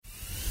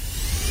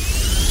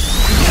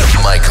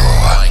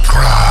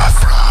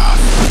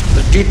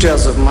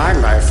Details of my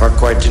life are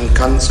quite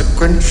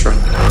inconsequential.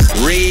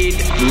 Read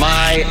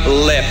my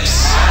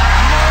lips.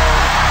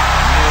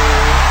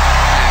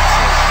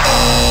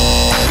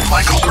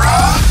 Michael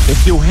Groff.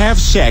 If you have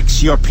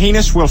sex, your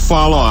penis will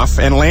fall off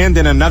and land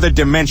in another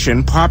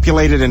dimension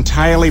populated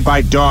entirely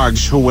by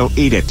dogs who will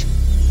eat it.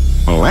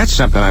 Well, that's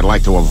something I'd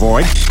like to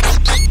avoid.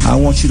 I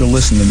want you to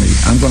listen to me.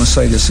 I'm going to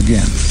say this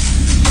again.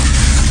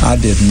 I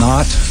did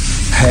not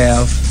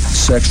have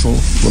sexual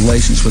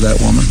relations with that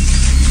woman,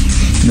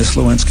 Miss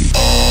Lewinsky.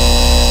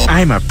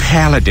 I'm a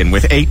paladin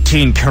with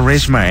 18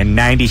 charisma and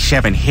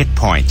 97 hit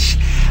points.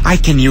 I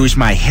can use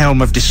my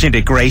Helm of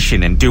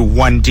Disintegration and do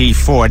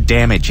 1d4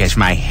 damage as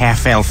my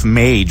half-elf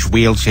mage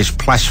wields his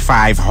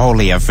 +5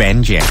 Holy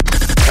Avenger.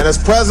 And as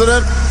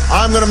president,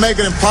 I'm going to make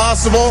it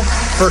impossible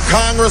for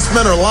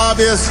congressmen or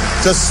lobbyists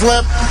to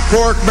slip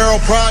pork barrel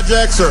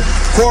projects or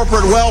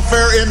corporate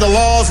welfare into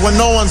laws when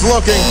no one's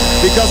looking,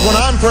 because when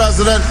I'm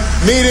president,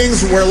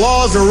 meetings where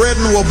laws are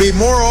written will be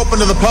more open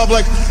to the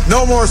public,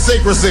 no more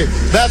secrecy.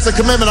 That's a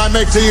commitment I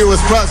make to you as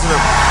president.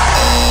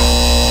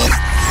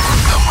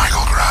 The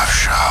Michael Groff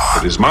Show.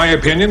 It is my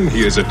opinion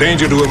he is a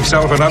danger to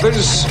himself and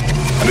others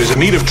and is in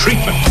need of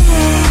treatment.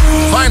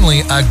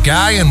 Finally, a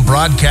guy in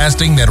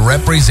broadcasting that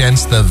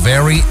represents the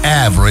very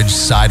average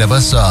side of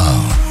us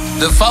all.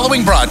 The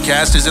following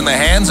broadcast is in the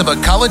hands of a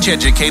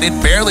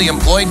college-educated, barely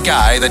employed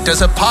guy that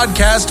does a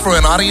podcast for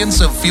an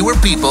audience of fewer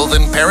people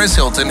than Paris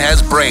Hilton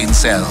has brain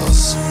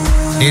cells.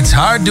 It's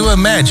hard to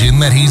imagine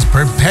that he's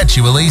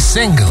perpetually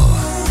single.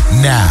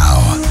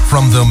 Now,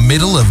 from the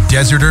middle of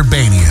desert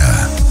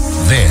Urbania,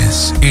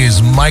 this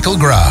is Michael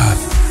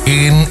Groff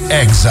in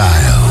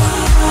Exile.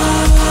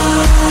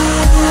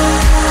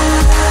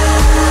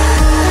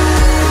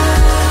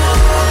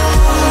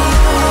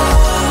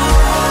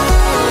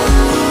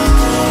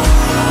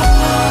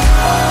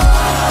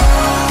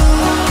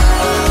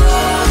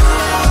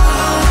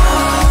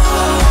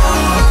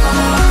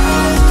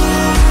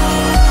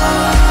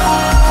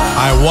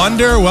 I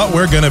wonder what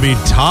we're going to be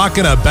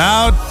talking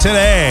about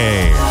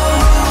today.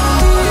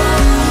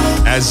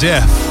 As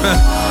if.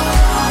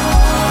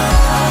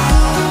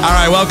 All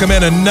right, welcome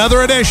in.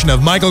 Another edition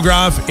of Michael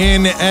Groff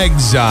in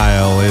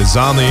Exile is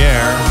on the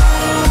air.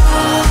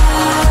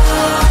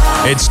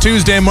 It's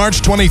Tuesday,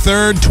 March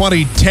 23rd,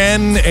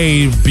 2010.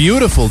 A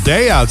beautiful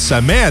day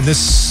outside. Man,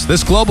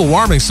 this global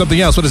warming is something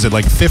else. What is it,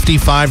 like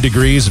 55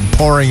 degrees and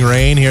pouring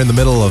rain here in the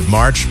middle of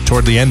March,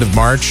 toward the end of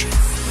March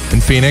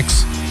in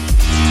Phoenix?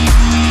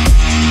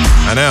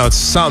 I know, it's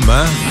something,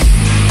 huh?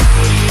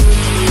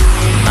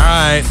 All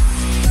right.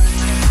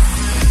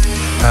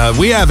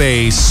 We have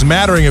a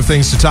smattering of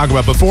things to talk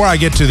about. Before I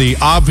get to the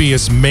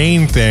obvious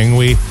main thing,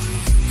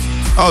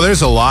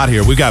 there's a lot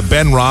here. We got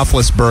Ben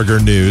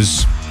Roethlisberger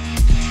news.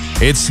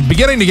 It's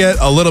beginning to get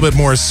a little bit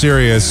more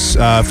serious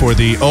for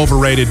the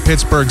overrated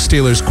Pittsburgh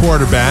Steelers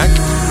quarterback.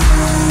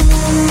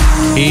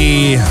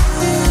 He,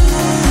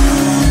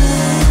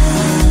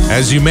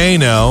 as you may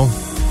know,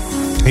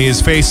 he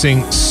is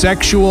facing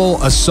sexual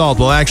assault.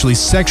 Well, actually,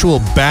 sexual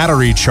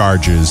battery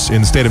charges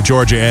in the state of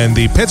Georgia, and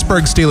the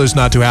Pittsburgh Steelers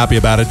not too happy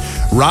about it.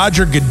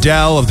 Roger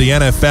Goodell of the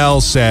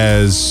NFL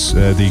says,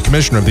 the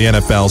commissioner of the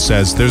NFL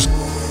says, there's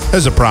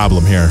a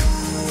problem here.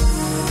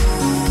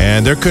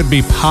 And there could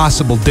be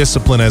possible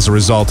discipline as a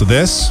result of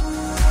this.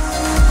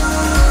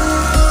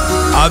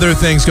 Other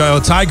things going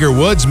on. Tiger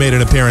Woods made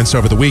an appearance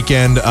over the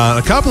weekend on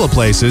a couple of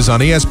places, on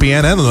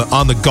ESPN and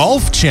on the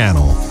Golf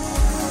Channel.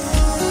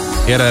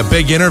 He had a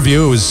big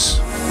interview. It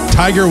was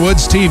Tiger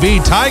Woods TV.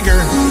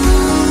 Tiger,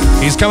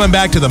 he's coming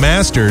back to the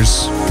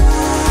Masters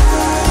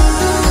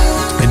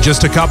in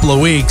just a couple of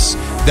weeks.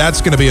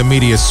 That's going to be a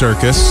media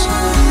circus.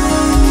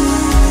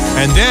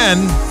 And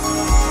then,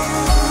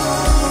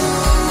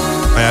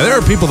 there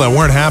are people that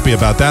weren't happy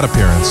about that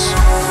appearance.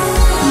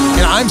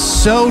 And I'm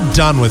so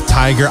done with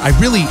Tiger.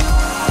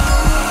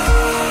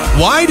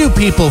 Why do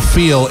people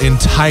feel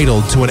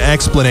entitled to an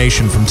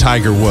explanation from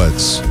Tiger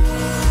Woods?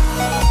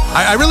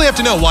 I really have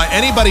to know why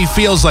anybody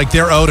feels like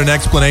they're owed an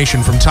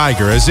explanation from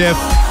Tiger, as if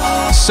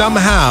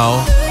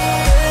somehow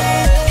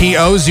he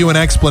owes you an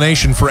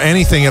explanation for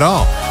anything at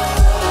all.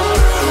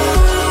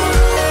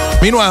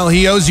 Meanwhile,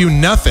 he owes you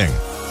nothing.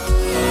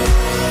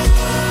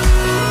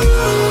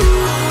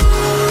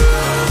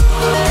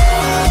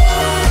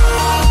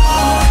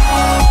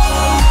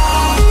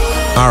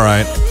 All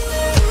right.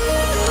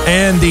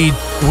 And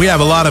we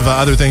have a lot of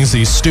other things,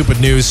 these stupid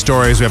news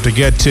stories we have to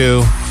get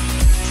to.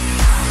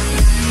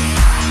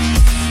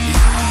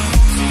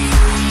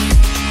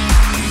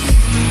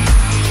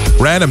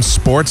 Random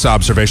sports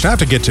observation. I have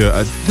to get to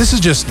this is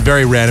just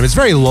very random. It's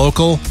very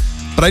local,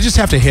 but I just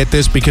have to hit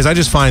this because I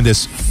just find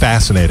this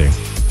fascinating.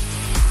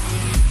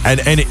 And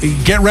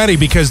get ready,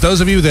 because those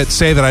of you that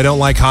say that I don't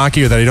like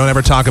hockey or that I don't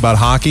ever talk about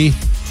hockey,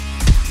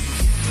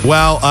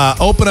 well,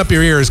 open up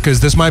your ears, because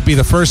this might be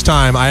the first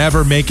time I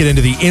ever make it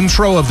into the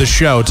intro of the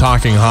show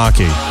talking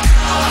hockey.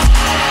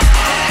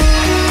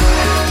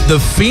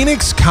 The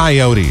Phoenix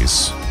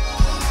Coyotes.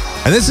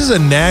 And this is a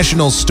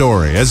national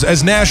story,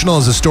 as national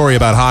as a story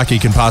about hockey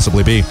can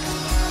possibly be.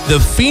 The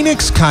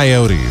Phoenix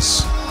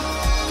Coyotes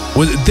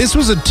This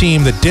was a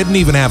team that didn't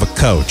even have a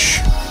coach.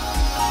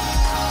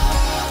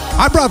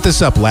 I brought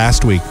this up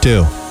last week,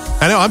 too.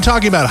 I know, I'm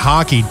talking about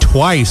hockey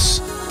twice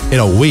in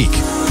a week.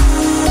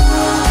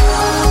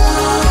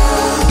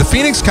 The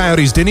Phoenix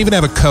Coyotes didn't even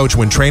have a coach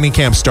when training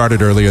camp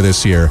started earlier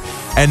this year.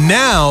 And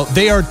now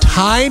they are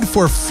tied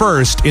for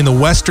first in the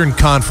Western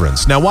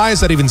Conference. Now, why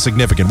is that even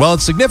significant? Well,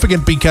 it's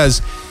significant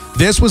because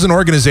this was an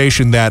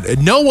organization that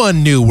no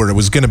one knew where it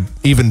was going to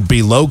even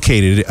be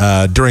located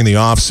during the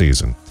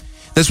offseason.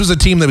 This was a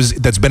team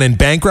that's been in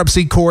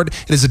bankruptcy court.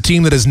 It is a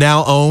team that is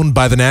now owned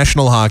by the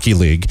National Hockey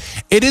League.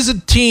 It is a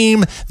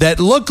team that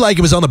looked like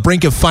it was on the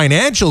brink of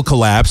financial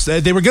collapse.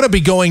 They were going to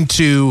be going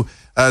to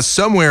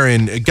somewhere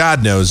in,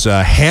 God knows,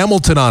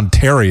 Hamilton,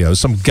 Ontario,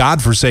 some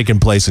godforsaken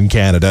place in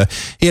Canada,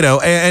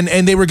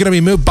 and they were going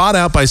to be bought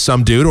out by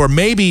some dude, or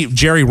maybe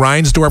Jerry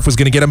Reinsdorf was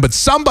going to get them, but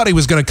somebody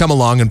was going to come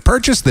along and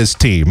purchase this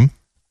team.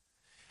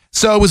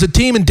 So it was a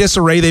team in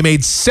disarray. They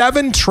made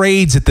 7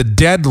 trades at the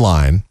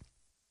deadline,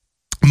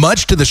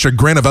 much to the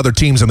chagrin of other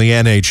teams in the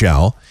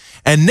NHL.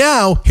 And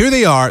now, here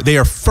they are. They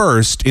are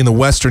first in the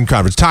Western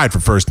Conference, tied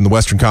for first in the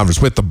Western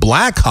Conference with the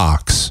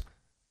Blackhawks.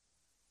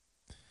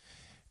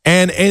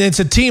 And it's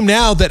a team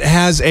now that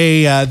has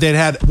a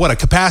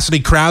capacity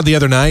crowd the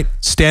other night,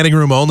 standing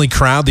room only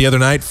crowd the other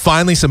night.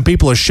 Finally, some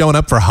people are showing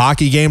up for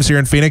hockey games here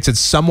in Phoenix. It's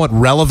somewhat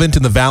relevant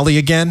in the Valley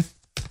again.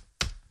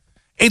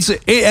 It's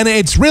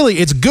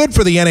good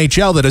for the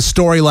NHL that a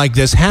story like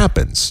this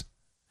happens.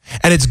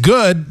 And it's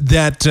good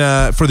that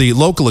for the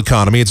local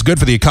economy, it's good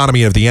for the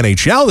economy of the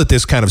NHL that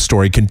this kind of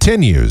story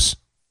continues.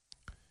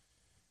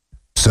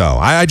 So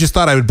I just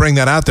thought I would bring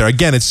that out there.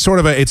 Again, it's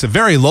a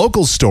very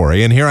local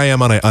story, and here I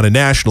am on a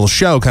national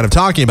show kind of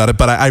talking about it,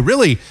 but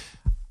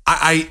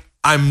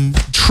I'm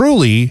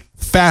truly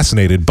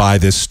fascinated by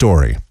this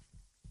story.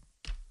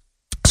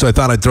 So I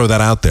thought I'd throw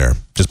that out there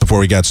just before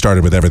we got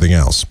started with everything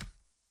else.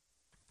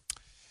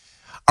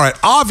 All right,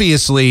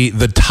 obviously,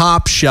 the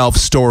top shelf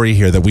story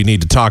here that we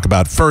need to talk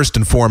about first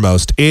and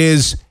foremost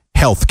is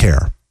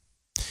healthcare.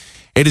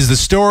 It is the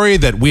story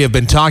that we have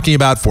been talking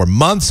about for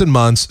months and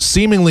months,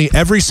 seemingly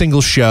every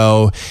single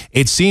show.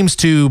 It seems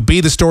to be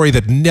the story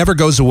that never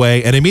goes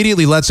away and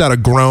immediately lets out a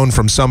groan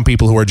from some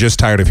people who are just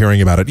tired of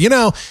hearing about it.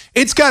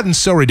 It's gotten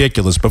so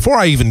ridiculous. Before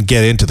I even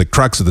get into the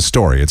crux of the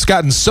story, it's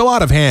gotten so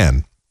out of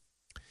hand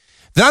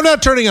that I'm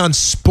not turning on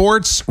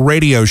sports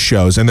radio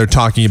shows and they're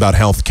talking about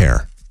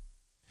healthcare.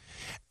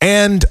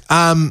 And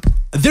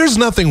there's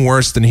nothing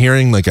worse than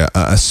hearing like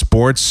a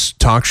sports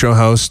talk show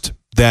host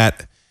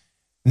that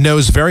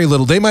knows very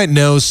little. They might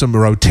know some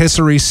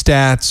rotisserie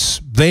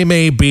stats. They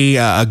may be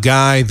a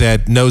guy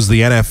that knows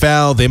the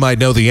NFL. They might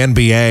know the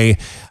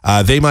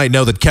NBA. They might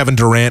know that Kevin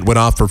Durant went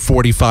off for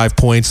 45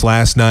 points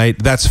last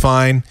night. That's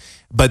fine.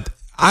 But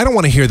I don't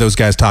want to hear those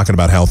guys talking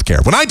about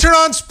healthcare. When I turn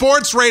on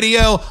sports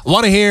radio, I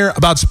want to hear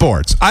about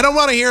sports. I don't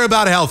want to hear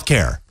about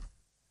healthcare.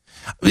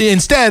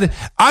 Instead,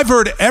 I've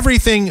heard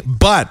everything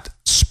but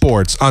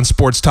sports on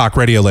sports talk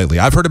radio lately.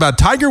 I've heard about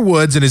Tiger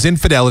Woods and his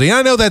infidelity. And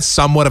I know that's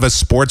somewhat of a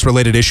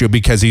sports-related issue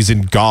because he's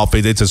in golf.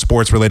 It's a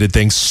sports-related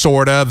thing,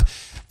 sort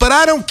of. But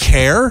I don't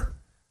care.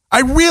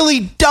 I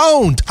really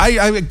don't.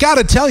 I got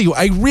to tell you,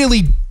 I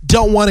really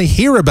don't want to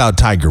hear about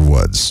Tiger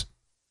Woods.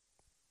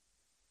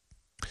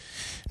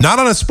 Not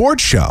on a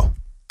sports show.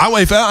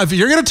 If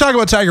you're going to talk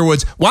about Tiger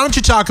Woods, why don't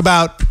you talk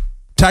about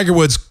Tiger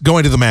Woods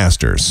going to the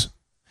Masters?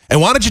 And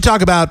why don't you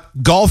talk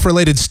about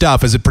golf-related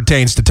stuff as it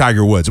pertains to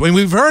Tiger Woods? I mean,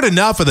 we've heard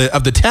enough of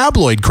the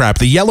tabloid crap,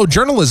 the yellow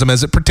journalism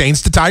as it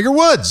pertains to Tiger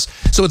Woods.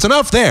 So it's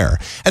enough there.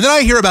 And then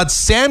I hear about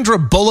Sandra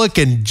Bullock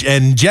and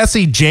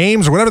Jesse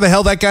James, or whatever the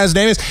hell that guy's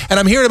name is, and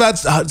I'm hearing about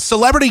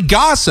celebrity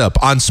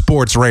gossip on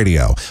sports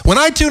radio. When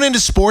I tune into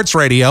sports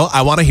radio,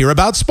 I want to hear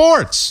about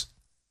sports.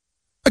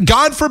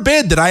 God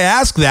forbid that I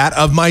ask that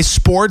of my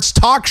sports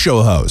talk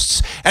show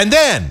hosts. And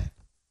then,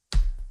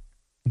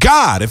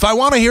 God, if I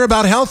want to hear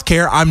about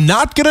healthcare, I'm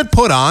not going to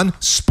put on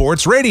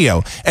sports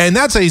radio. And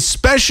that's a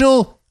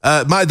special,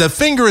 the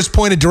finger is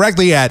pointed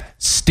directly at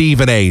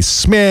Stephen A.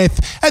 Smith.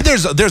 And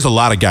there's a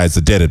lot of guys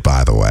that did it,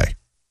 by the way.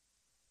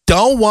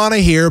 Don't want to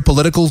hear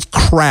political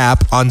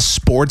crap on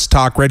sports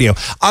talk radio.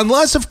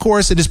 Unless, of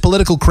course, it is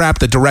political crap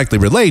that directly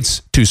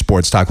relates to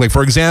sports talk. Like,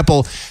 for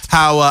example,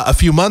 how a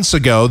few months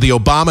ago, the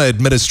Obama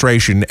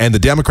administration and the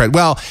Democrat,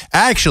 well,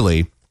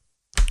 actually,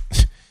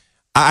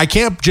 I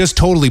can't just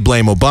totally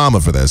blame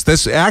Obama for this.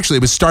 This actually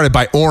was started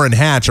by Orrin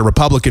Hatch, a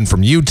Republican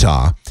from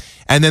Utah.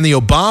 And then the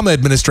Obama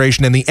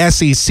administration and the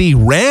SEC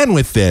ran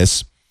with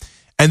this,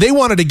 and they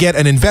wanted to get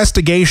an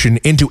investigation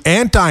into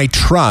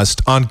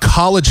antitrust on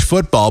college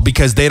football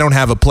because they don't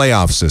have a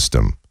playoff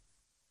system.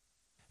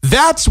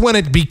 That's when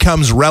it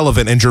becomes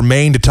relevant and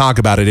germane to talk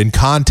about it in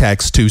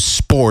context to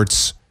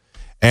sports,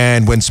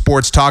 and when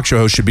sports talk show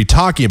hosts should be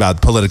talking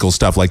about political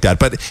stuff like that.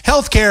 But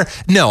healthcare,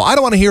 no, I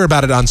don't want to hear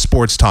about it on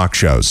sports talk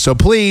shows. So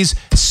please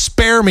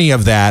spare me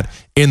of that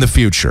in the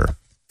future.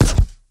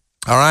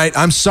 All right?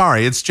 I'm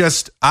sorry. It's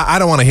just, I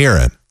don't want to hear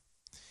it.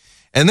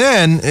 And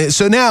then,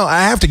 so now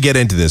I have to get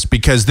into this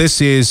because this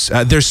is,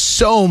 there's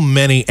so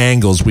many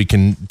angles we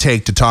can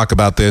take to talk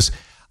about this.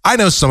 I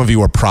know some of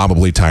you are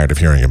probably tired of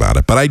hearing about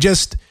it, but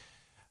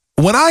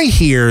when I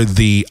hear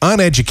the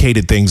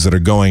uneducated things that are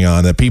going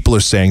on, that people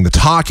are saying, the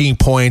talking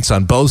points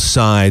on both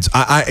sides,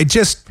 it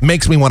just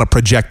makes me want to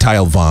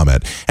projectile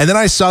vomit. And then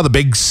I saw the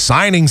big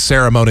signing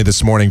ceremony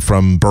this morning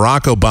from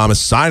Barack Obama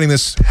signing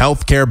this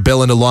health care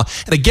bill into law.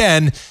 And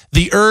again,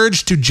 the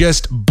urge to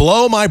just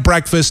blow my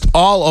breakfast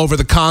all over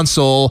the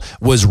console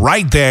was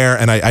right there,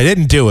 and I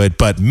didn't do it.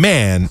 But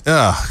man,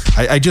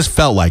 I just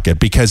felt like it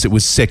because it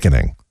was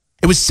sickening.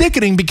 It was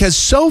sickening because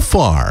so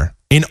far,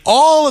 in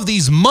all of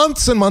these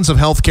months and months of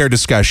healthcare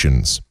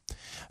discussions,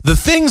 the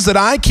things that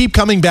I keep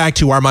coming back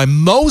to are my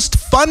most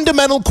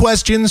fundamental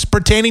questions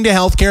pertaining to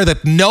healthcare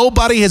that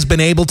nobody has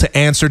been able to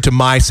answer to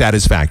my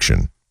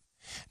satisfaction.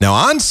 Now,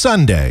 on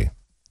Sunday,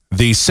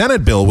 the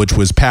Senate bill, which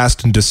was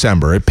passed in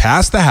December, it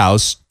passed the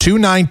House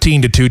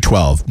 219 to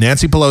 212.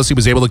 Nancy Pelosi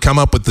was able to come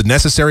up with the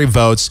necessary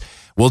votes.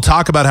 We'll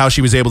talk about how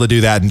she was able to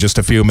do that in just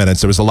a few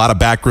minutes. There was a lot of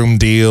backroom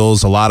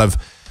deals, a lot of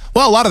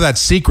that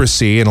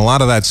secrecy and a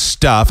lot of that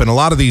stuff and a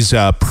lot of these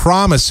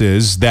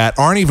promises that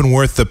aren't even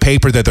worth the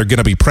paper that they're going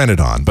to be printed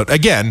on. But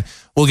again,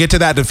 we'll get to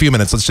that in a few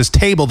minutes. Let's just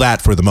table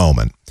that for the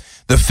moment.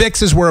 The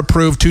fixes were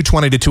approved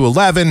 220 to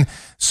 211.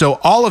 So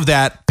all of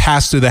that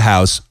passed through the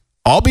House,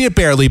 albeit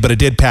barely, but it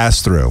did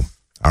pass through.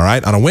 All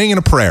right, on a wing and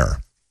a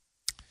prayer.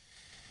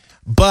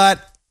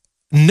 But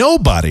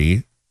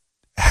nobody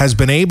has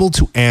been able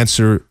to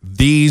answer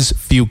these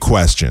few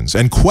questions.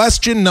 And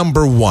question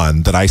number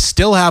one that I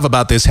still have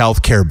about this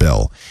health care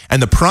bill,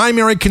 and the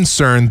primary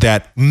concern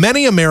that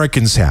many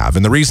Americans have,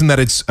 and the reason that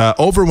it's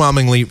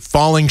overwhelmingly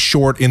falling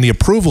short in the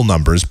approval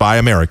numbers by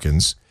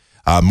Americans,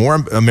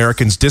 more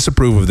Americans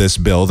disapprove of this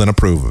bill than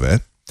approve of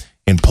it,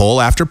 in poll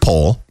after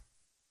poll.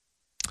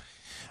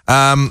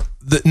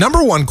 The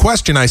number one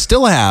question I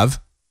still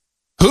have,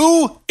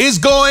 who is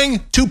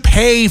going to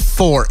pay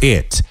for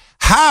it?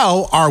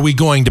 How are we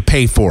going to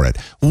pay for it?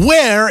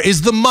 Where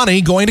is the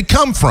money going to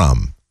come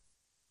from?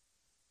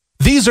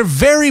 These are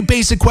very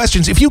basic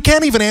questions. If you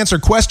can't even answer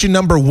question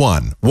number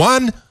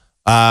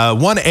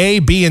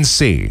 1A, B, and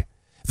C,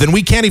 then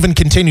we can't even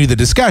continue the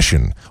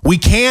discussion. We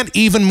can't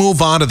even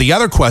move on to the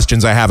other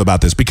questions I have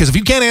about this, because if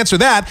you can't answer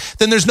that,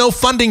 then there's no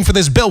funding for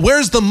this bill.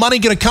 Where's the money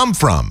going to come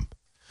from?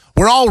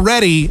 We're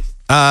already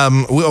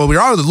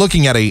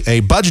looking at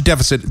a budget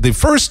deficit. The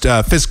first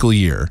fiscal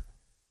year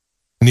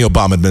in the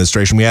Obama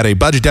administration, we had a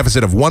budget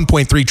deficit of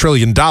 $1.3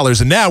 trillion,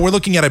 and now we're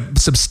looking at a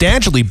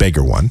substantially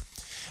bigger one.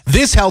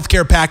 This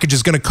healthcare package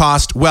is going to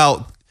cost,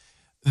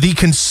 the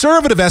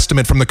conservative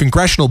estimate from the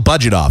Congressional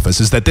Budget Office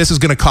is that this is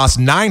going to cost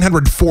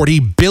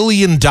 $940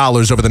 billion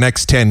over the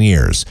next 10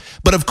 years.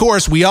 But of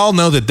course, we all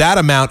know that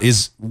amount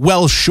is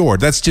well short.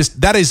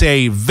 That is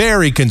a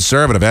very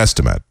conservative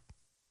estimate.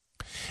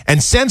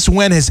 And since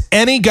when has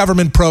any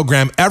government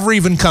program ever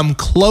even come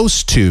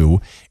close to,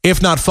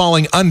 if not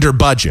falling under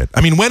budget?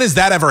 I mean, when has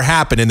that ever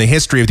happened in the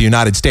history of the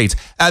United States?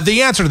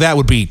 The answer to that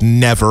would be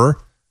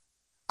never.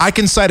 I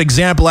can cite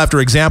example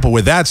after example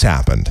where that's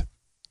happened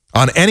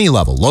on any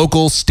level,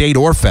 local, state,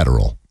 or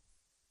federal.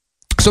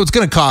 So it's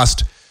going to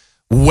cost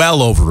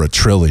well over $1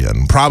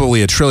 trillion,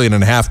 probably $1.5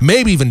 trillion,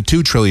 maybe even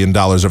 $2 trillion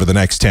over the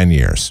next 10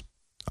 years.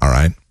 All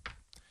right.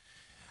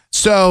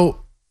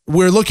 So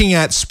we're looking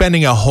at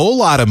spending a whole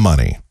lot of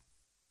money,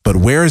 but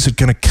where is it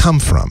going to come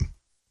from?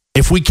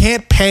 If we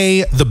can't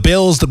pay the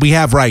bills that we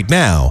have right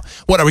now,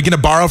 what, are we going to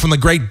borrow from the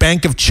Great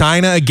Bank of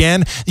China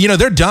again? You know,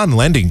 they're done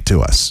lending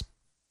to us.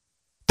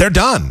 They're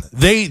done.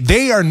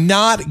 They are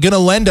not going to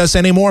lend us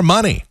any more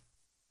money.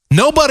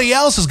 Nobody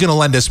else is going to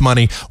lend us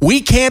money.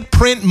 We can't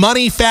print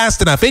money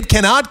fast enough. It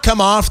cannot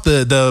come off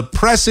the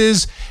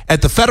presses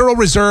at the Federal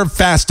Reserve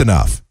fast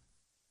enough.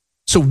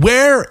 So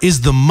where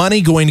is the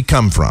money going to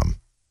come from?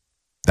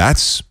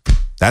 That's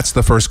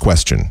the first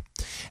question.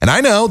 And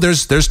I know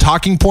there's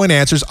talking point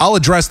answers. I'll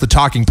address the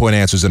talking point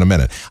answers in a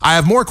minute. I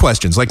have more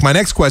questions. Like my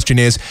next question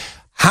is,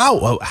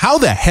 how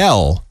the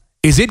hell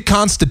is it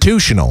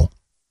constitutional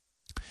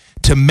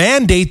to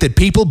mandate that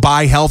people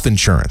buy health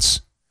insurance?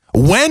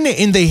 When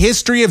in the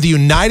history of the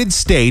United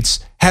States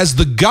has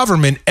the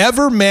government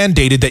ever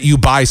mandated that you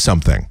buy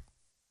something?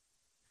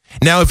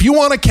 Now, if you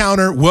want to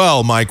counter,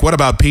 well, Mike, what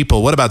about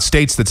people? What about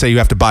states that say you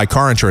have to buy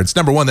car insurance?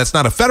 Number one, that's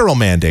not a federal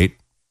mandate.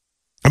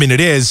 I mean, it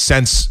is,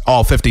 since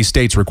all 50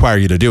 states require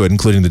you to do it,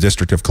 including the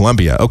District of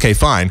Columbia. Okay,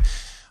 fine.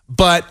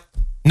 But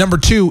number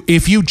two,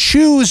 if you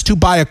choose to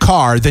buy a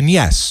car, then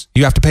yes,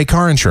 you have to pay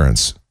car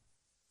insurance.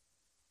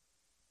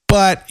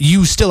 But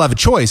you still have a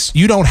choice.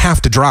 You don't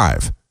have to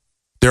drive.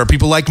 There are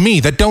people like me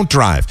that don't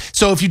drive.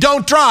 So if you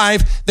don't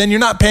drive, then you're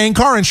not paying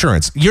car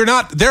insurance.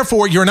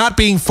 Therefore, you're not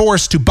being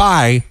forced to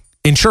buy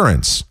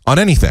insurance on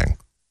anything.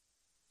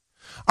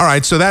 All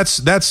right, so that's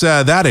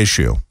that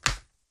issue.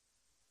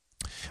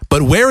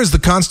 But where is the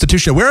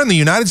Constitution? Where in the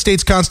United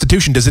States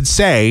Constitution does it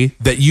say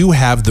that you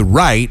have the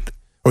right,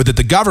 or that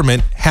the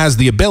government has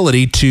the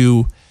ability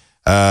to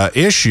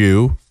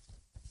issue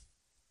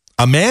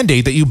a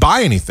mandate that you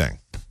buy anything?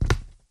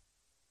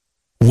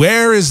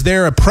 Where is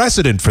there a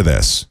precedent for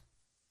this?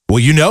 Well,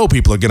 you know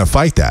people are going to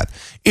fight that.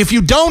 If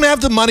you don't have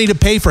the money to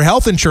pay for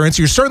health insurance,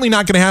 you're certainly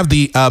not going to have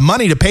the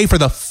money to pay for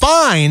the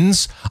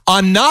fines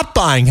on not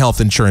buying health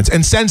insurance.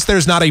 And since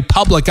there's not a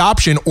public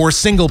option or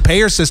single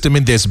payer system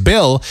in this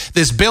bill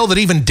that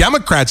even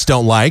Democrats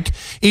don't like,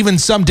 even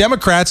some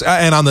Democrats,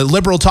 and on the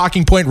liberal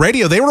talking point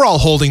radio, they were all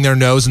holding their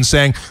nose and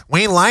saying,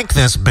 we like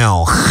this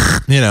bill.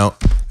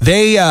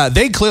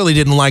 They clearly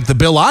didn't like the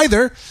bill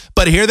either,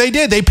 but here they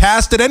did. They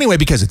passed it anyway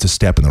because it's a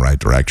step in the right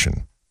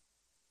direction.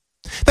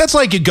 That's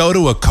like you go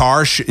to a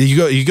car,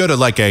 you go to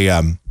like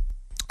a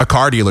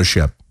car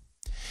dealership,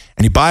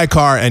 and you buy a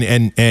car,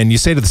 and you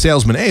say to the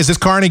salesman, hey, is this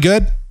car any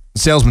good? The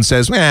salesman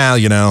says, well,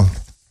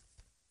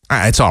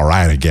 it's all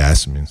right, I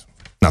guess. I mean, it's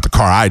not the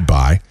car I'd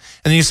buy.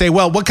 And then you say,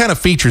 well, what kind of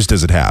features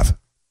does it have?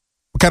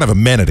 What kind of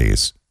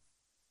amenities?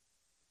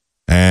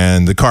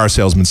 And the car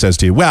salesman says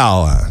to you,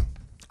 well,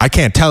 I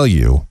can't tell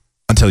you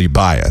until you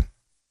buy it.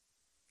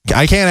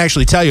 I can't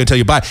actually tell you until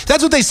you buy it.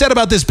 That's what they said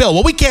about this bill.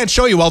 Well, we can't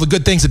show you all the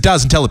good things it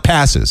does until it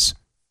passes.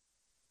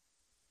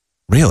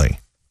 Really?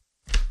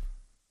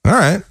 All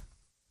right.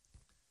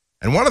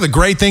 And one of the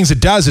great things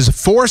it does is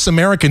force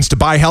Americans to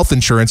buy health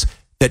insurance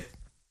that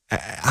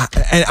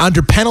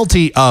under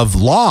penalty of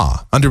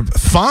law, under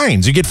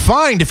fines. You get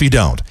fined if you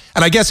don't.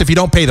 And I guess if you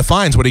don't pay the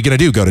fines, what are you going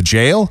to do? Go to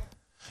jail?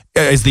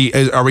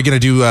 Are we going to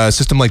do a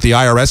system like the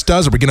IRS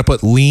does? Are we going to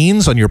put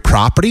liens on your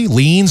property,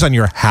 liens on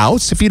your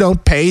house if you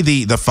don't pay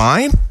the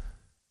fine?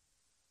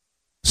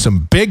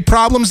 Some big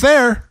problems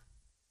there.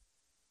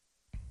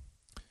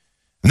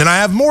 And then I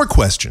have more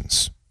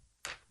questions.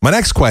 My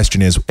next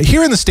question is,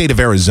 here in the state of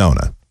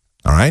Arizona,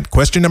 all right,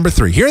 question number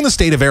 3. Here in the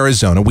state of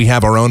Arizona, we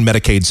have our own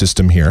Medicaid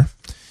system here.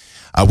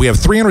 We have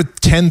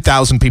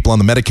 310,000 people on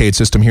the Medicaid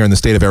system here in the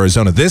state of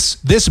Arizona.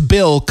 This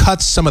bill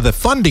cuts some of the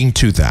funding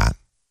to that.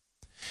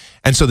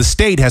 And so the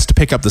state has to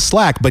pick up the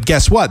slack. But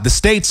guess what? The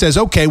state says,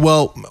 okay,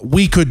 well,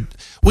 we could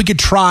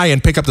try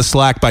and pick up the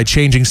slack by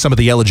changing some of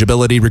the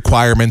eligibility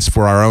requirements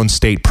for our own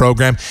state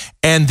program.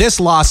 And this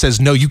law says,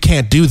 no, you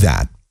can't do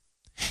that.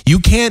 You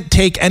can't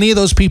take any of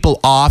those people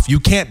off. You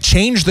can't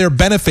change their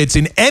benefits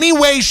in any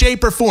way,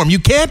 shape, or form. You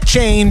can't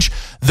change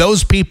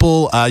those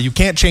people. You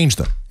can't change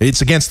them.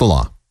 It's against the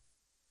law.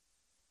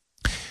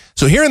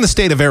 So here in the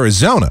state of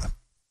Arizona,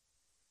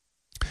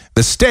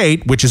 the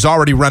state, which is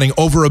already running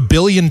over $1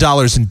 billion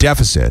in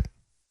deficit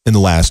in the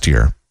last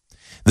year,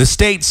 the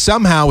state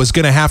somehow is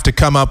going to have to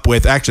come up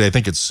with, actually, I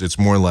think it's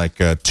more like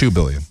 $2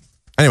 billion.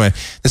 Anyway,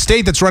 the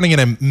state that's running in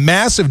a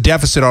massive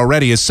deficit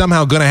already is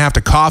somehow going to have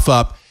to cough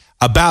up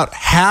about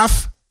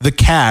half the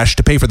cash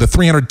to pay for the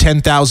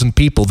 310,000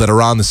 people that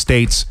are on the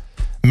state's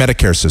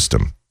Medicare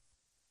system.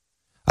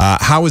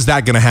 How is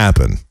that going to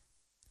happen?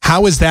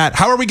 How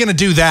are we going to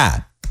do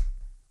that?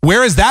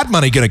 Where is that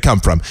money going to come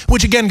from?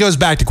 Which again goes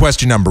back to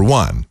question number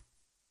 1.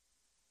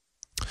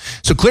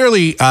 So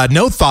clearly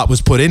no thought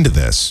was put into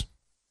this.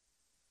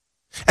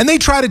 And they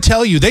try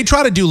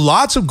to do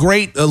lots of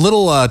great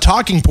little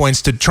talking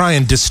points to try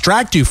and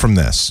distract you from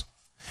this.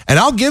 And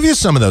I'll give you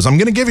some of those. I'm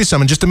going to give you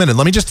some in just a minute.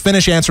 Let me just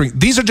finish answering.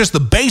 These are just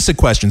the basic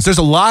questions. There's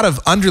a lot of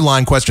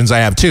underlying questions I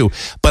have too,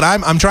 but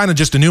I'm trying to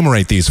just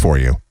enumerate these for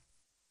you.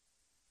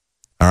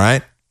 All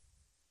right?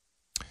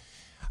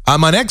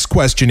 My next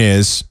question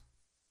is,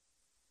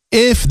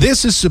 if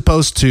this is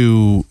supposed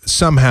to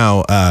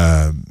somehow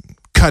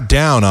cut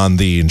down on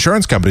the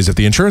insurance companies, if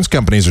the insurance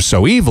companies are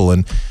so evil,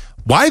 and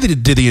why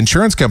did the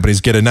insurance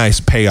companies get a nice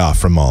payoff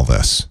from all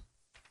this?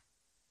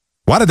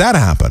 Why did that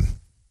happen?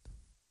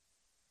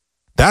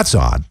 That's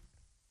odd.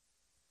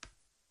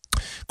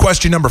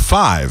 Question number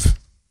 5.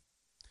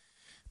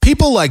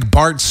 People like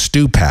Bart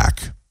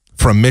Stupak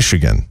from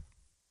Michigan.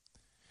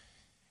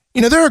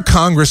 There are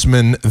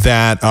congressmen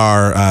that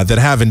are that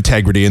have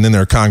integrity, and then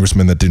there are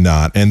congressmen that do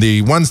not. And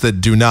the ones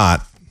that do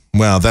not,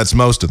 well, that's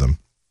most of them.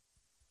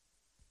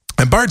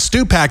 And Bart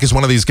Stupak is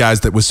one of these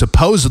guys that was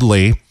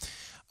supposedly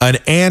an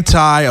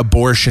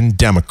anti-abortion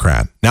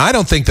Democrat. Now, I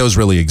don't think those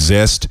really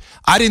exist.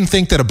 I didn't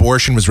think that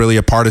abortion was really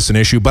a partisan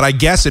issue, but I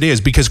guess it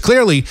is, because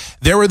clearly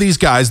there were these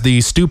guys, the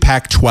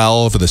Stupak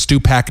 12 or the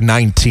Stupak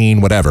 19,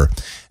 whatever.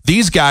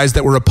 These guys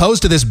that were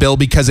opposed to this bill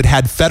because it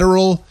had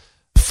federal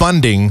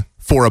funding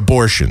for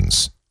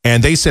abortions.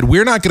 And they said,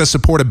 we're not going to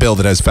support a bill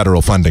that has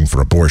federal funding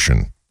for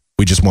abortion.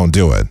 We just won't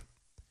do it.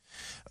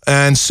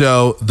 And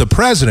so the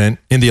president,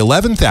 in the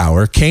 11th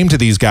hour, came to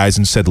these guys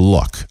and said,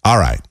 look, all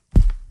right,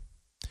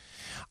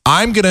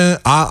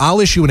 I'll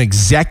issue an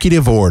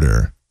executive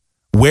order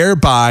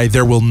whereby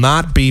there will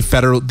not be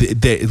federal,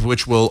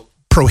 which will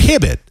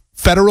prohibit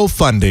federal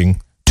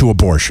funding to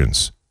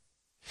abortions.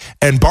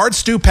 And Bart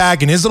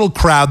Stupak and his little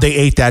crowd, they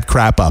ate that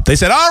crap up. They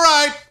said,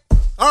 all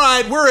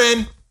right, we're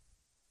in.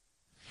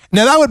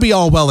 Now, that would be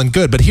all well and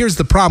good, but here's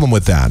the problem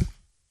with that.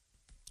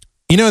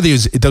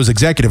 Those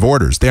executive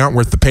orders, they aren't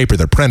worth the paper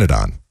they're printed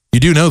on.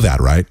 You do know that,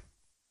 right?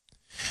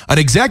 An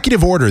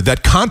executive order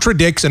that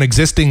contradicts an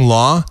existing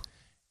law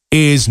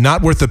is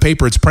not worth the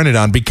paper it's printed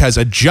on, because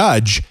a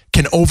judge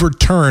can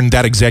overturn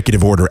that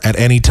executive order at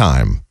any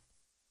time.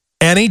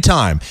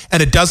 Anytime.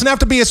 And it doesn't have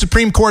to be a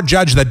Supreme Court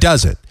judge that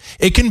does it.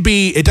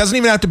 It doesn't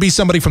even have to be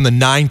somebody from the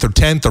 9th or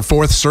 10th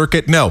or 4th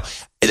Circuit. No.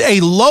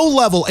 A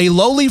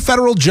lowly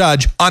federal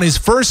judge on his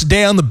first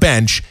day on the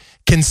bench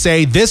can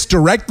say this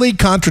directly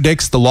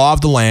contradicts the law of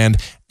the land,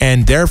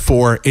 and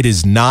therefore it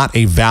is not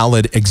a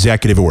valid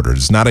executive order.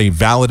 It's not a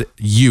valid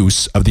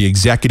use of the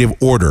executive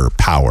order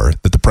power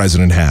that the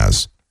president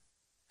has.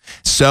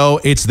 So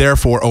it's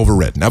therefore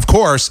overridden. Of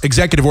course,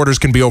 executive orders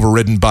can be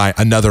overridden by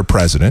another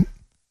president.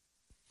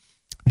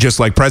 Just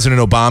like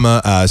President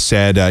Obama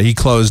said he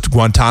closed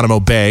Guantanamo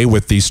Bay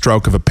with the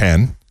stroke of a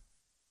pen.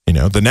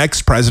 The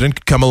next president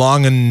could come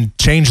along and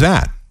change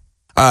that.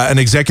 An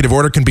executive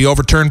order can be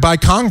overturned by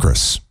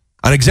Congress.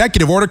 An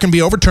executive order can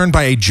be overturned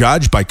by a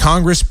judge, by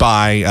Congress,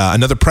 by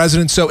another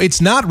president. So it's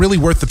not really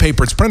worth the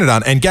paper it's printed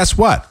on. And guess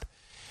what?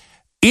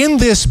 In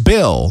this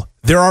bill,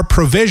 there are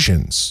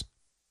provisions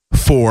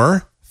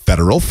for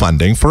federal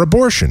funding for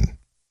abortion.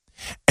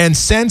 And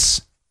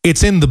since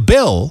it's in the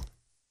bill,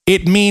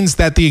 it means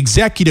that the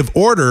executive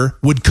order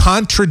would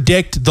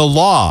contradict the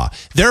law.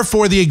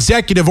 Therefore, the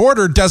executive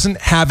order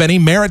doesn't have any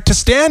merit to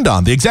stand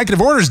on. The executive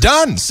order is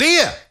done. See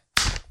ya.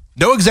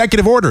 No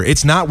executive order.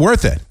 It's not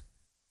worth it.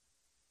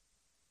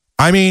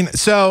 I mean,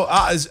 so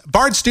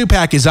Bart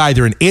Stupak is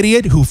either an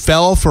idiot who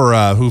fell for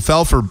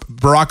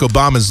Barack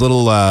Obama's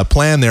little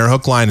plan there,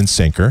 hook, line, and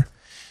sinker.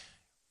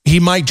 He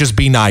might just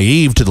be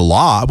naive to the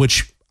law,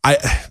 which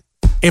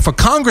if a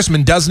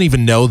congressman doesn't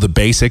even know the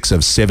basics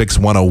of Civics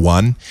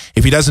 101,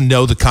 if he doesn't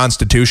know the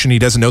Constitution, he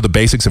doesn't know the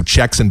basics of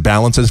checks and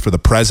balances for the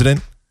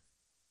president,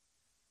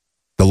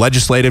 the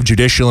legislative,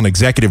 judicial, and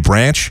executive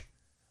branch,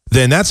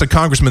 then that's a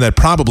congressman that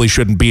probably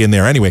shouldn't be in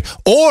there anyway.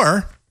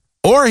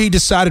 Or he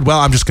decided, well,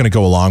 I'm just going to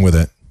go along with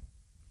it.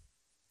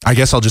 I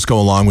guess I'll just go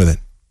along with it.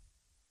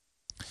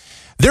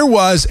 There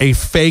was a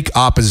fake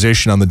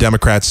opposition on the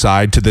Democrat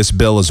side to this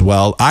bill as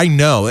well. I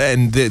know,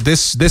 and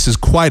this is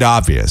quite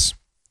obvious,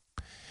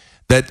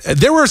 that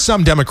there were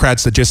some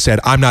Democrats that just said,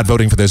 I'm not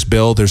voting for this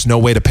bill. There's no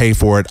way to pay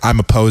for it. I'm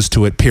opposed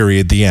to it,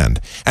 period, the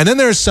end. And then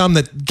there's some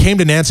that came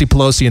to Nancy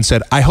Pelosi and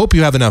said, I hope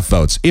you have enough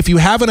votes. If you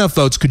have enough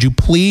votes, could you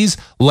please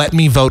let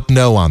me vote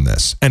no on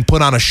this and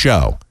put on a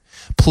show?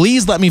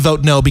 Please let me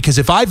vote no, because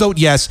if I vote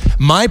yes,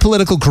 my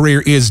political career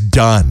is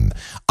done.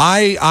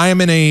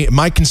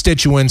 My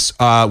constituents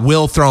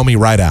will throw me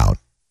right out.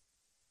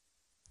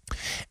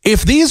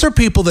 If these are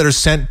people that are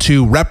sent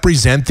to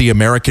represent the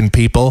American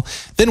people,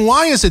 then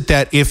why is it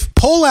that if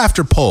poll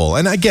after poll,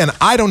 and again,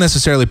 I don't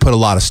necessarily put a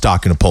lot of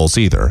stock into polls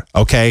either,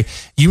 okay?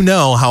 You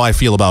know how I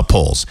feel about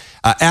polls.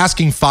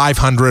 Asking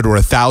 500 or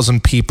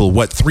 1,000 people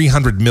what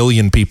 300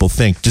 million people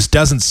think just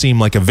doesn't seem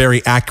like a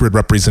very accurate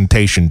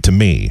representation to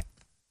me.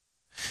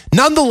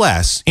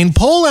 Nonetheless, in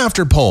poll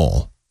after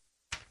poll,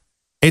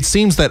 it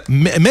seems that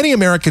many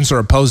Americans are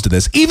opposed to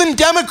this. Even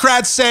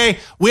Democrats say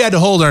we had to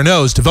hold our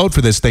nose to vote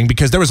for this thing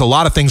because there was a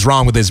lot of things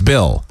wrong with this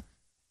bill.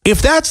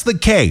 If that's the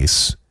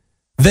case,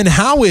 then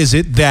how is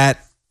it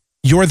that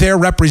you're there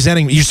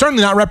representing me? You're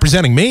certainly not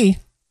representing me.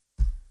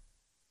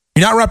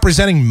 You're not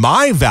representing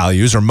my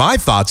values or my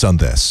thoughts on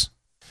this.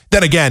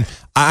 Then again,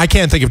 I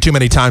can't think of too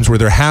many times where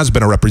there has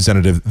been a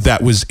representative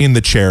that was in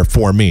the chair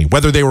for me,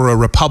 whether they were a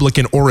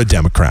Republican or a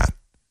Democrat.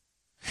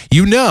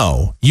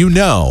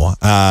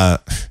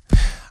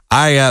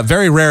 I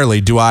very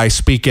rarely do I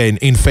speak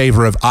in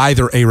favor of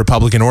either a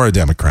Republican or a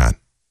Democrat.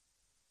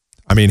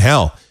 I mean,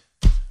 hell,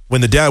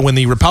 when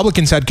the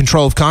Republicans had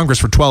control of Congress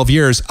for 12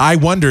 years, I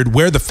wondered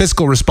where the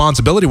fiscal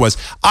responsibility was.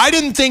 I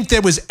didn't think that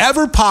it was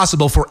ever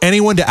possible for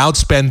anyone to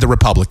outspend the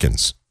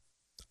Republicans.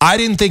 I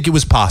didn't think it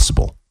was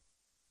possible.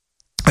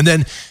 And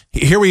then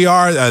here we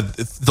are,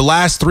 the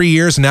last 3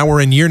 years, and now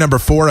we're in year number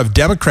 4 of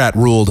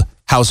Democrat-ruled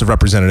House of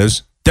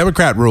Representatives,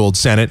 Democrat-ruled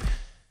Senate.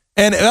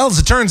 And well, as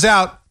it turns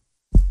out,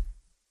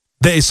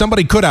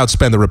 somebody could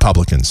outspend the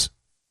Republicans.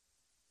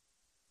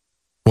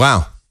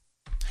 Wow.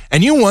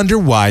 And you wonder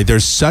why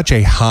there's such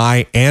a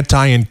high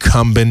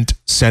anti-incumbent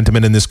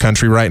sentiment in this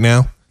country right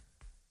now?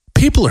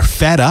 People are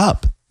fed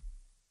up.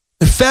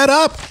 They're fed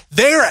up.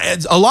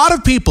 A lot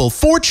of people,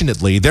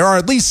 fortunately, there are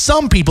at least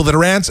some people that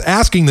are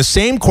asking the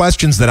same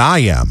questions that I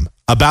am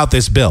about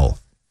this bill.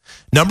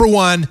 Number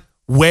one,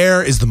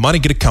 where is the money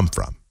going to come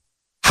from?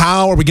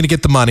 How are we going to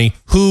get the money?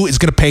 Who is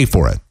going to pay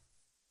for it?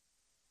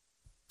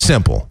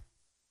 Simple.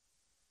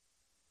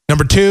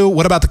 Number two,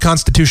 what about the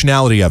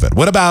constitutionality of it?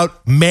 What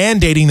about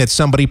mandating that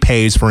somebody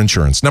pays for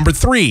insurance? Number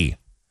three,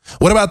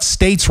 what about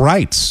states'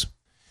 rights?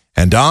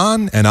 And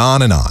on and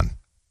on and on.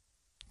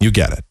 You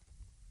get it.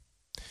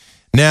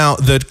 Now,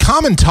 the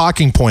common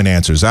talking point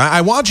answers.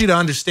 I want you to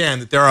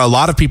understand that there are a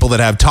lot of people that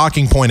have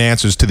talking point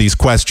answers to these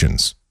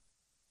questions.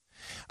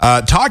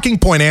 Talking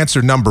point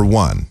answer number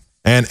one.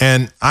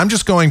 And I'm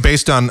just going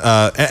based on,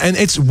 and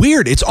it's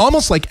weird. It's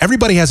almost like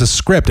everybody has a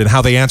script in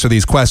how they answer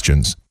these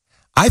questions.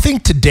 I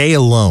think today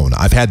alone,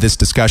 I've had this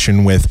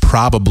discussion with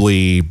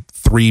probably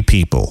 3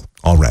 people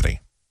already.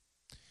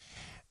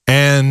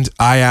 And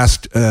I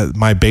asked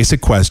my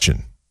basic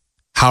question.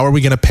 How are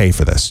we going to pay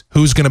for this?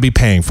 Who's going to be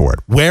paying for it?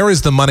 Where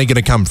is the money going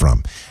to come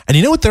from? And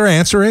you know what their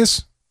answer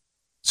is?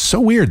 So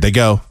weird. They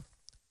go,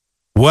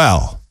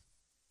 Well,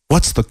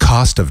 what's the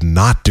cost of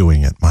not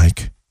doing it,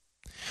 Mike?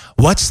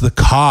 What's the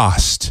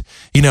cost?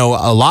 You know,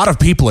 a lot of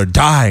people are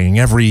dying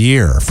every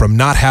year from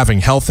not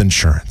having health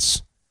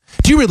insurance.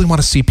 Do you really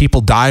want to see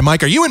people die,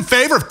 Mike? Are you in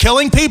favor of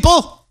killing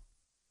people?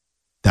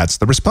 That's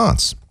the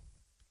response.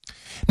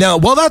 Now,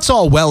 well, that's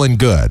all well and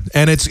good,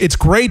 and it's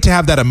great to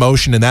have that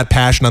emotion and that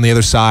passion on the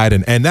other side,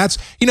 and that's,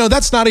 you know,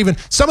 that's not even,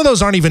 some of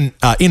those aren't even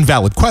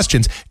invalid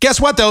questions.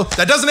 Guess what, though?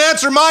 That doesn't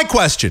answer my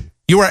question.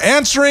 You are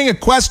answering a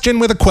question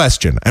with a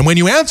question, and when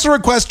you answer a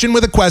question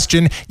with a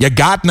question, you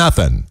got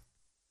nothing.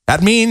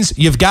 That means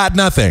you've got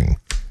nothing.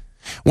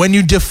 When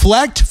you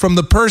deflect from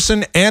the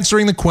person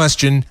answering the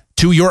question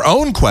to your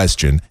own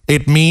question,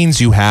 it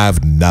means you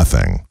have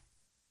nothing.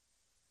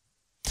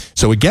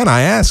 So again,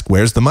 I ask,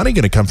 where's the money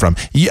going to come from?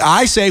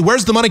 I say,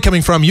 where's the money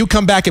coming from? You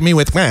come back at me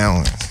with,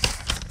 well,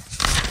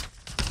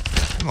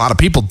 a lot of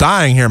people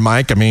dying here,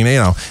 Mike. I mean, you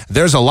know,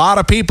 there's a lot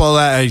of people,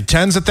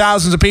 tens of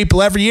thousands of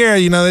people every year,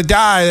 you know, they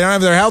die. They don't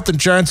have their health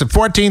insurance, and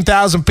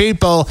 14,000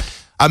 people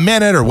a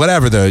minute or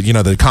whatever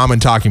the common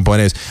talking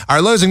point is,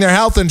 are losing their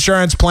health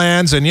insurance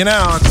plans. And, you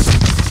know,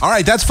 all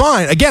right, that's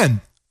fine. Again,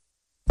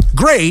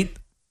 great.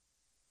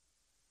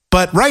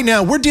 But right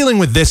now we're dealing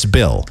with this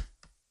bill.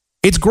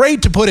 It's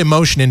great to put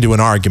emotion into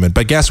an argument,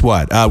 but guess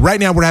what? Right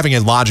now we're having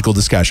a logical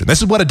discussion.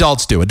 This is what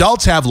adults do.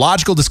 Adults have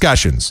logical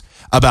discussions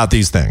about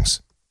these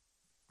things.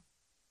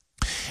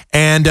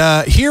 And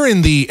here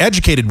in the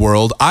educated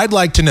world, I'd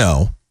like to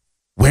know,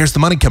 where's the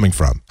money coming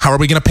from? How are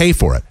we going to pay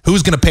for it?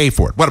 Who's going to pay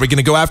for it? What, are we going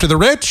to go after the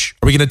rich?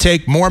 Are we going to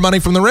take more money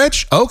from the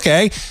rich?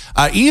 Okay.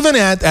 Even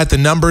at the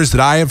numbers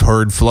that I have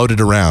heard floated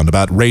around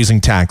about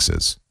raising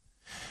taxes.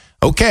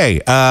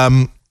 Okay.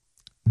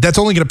 That's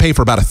only going to pay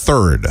for about a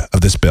third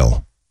of this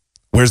bill.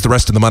 Where's the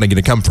rest of the money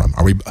going to come from?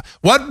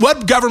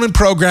 What government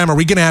program are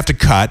we going to have to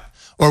cut,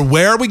 or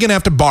where are we going to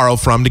have to borrow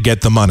from to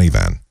get the money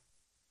then?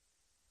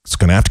 It's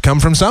going to have to come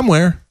from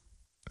somewhere.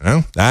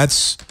 Well,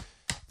 that's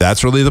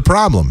really the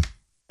problem.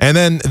 And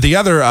then the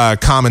other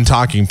common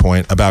talking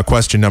point about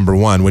question number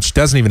one, which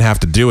doesn't even have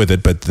to do with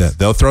it, but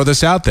they'll throw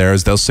this out there,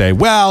 is they'll say,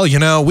 well, you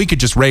know, we could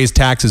just raise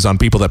taxes on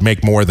people that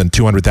make more than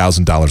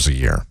 $200,000 a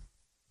year.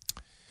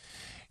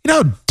 You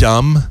know how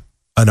dumb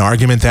an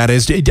argument that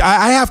is?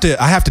 I have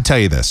to tell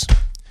you this.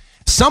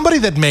 Somebody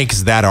that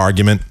makes that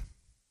argument,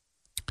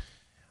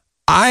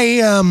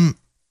 I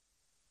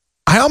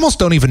almost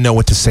don't even know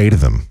what to say to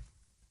them.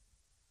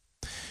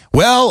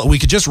 Well, we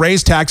could just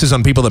raise taxes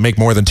on people that make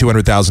more than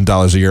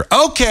 $200,000 a year.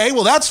 Okay,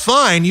 well, that's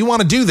fine. You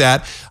want to do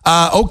that.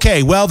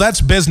 Okay, well,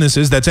 that's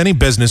businesses. That's any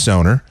business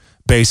owner,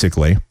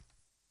 basically.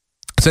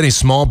 It's any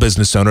small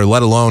business owner,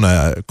 let alone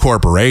a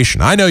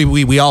corporation. I know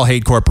we all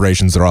hate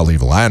corporations. They're all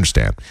evil. I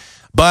understand.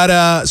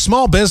 But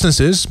small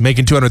businesses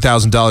making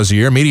 $200,000 a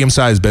year,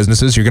 medium-sized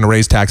businesses, you're going to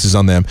raise taxes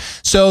on them.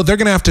 So they're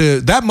going to have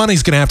to, that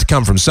money's going to have to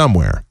come from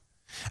somewhere.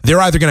 They're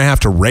either going to have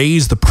to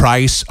raise the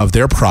price of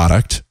their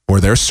product or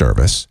their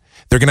service.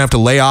 They're going to have to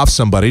lay off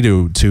somebody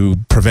to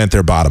prevent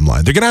their bottom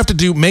line. They're going to have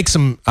to make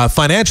some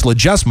financial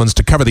adjustments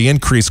to cover the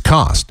increased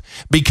cost,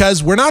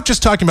 because we're not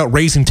just talking about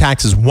raising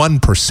taxes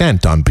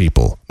 1% on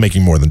people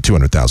making more than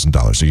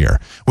 $200,000 a year.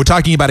 We're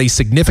talking about a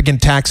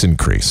significant tax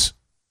increase.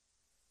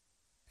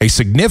 A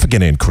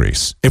significant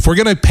increase. If we're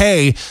going to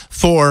pay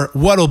for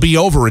what'll be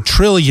over $1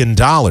 trillion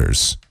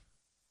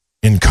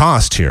in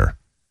cost here,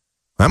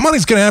 that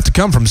money's going to have to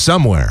come from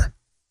somewhere.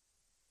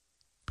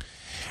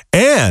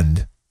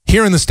 And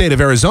here in the state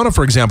of Arizona,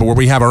 for example, where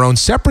we have our own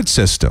separate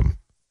system,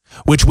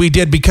 which we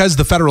did because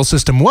the federal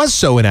system was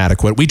so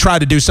inadequate, we tried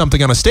to do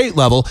something on a state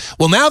level.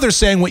 Well, now they're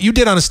saying what you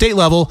did on a state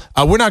level,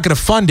 we're not going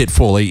to fund it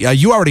fully.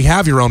 You already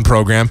have your own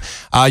program.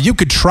 You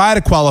could try to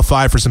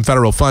qualify for some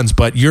federal funds,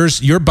 but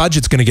your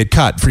budget's going to get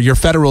cut. For your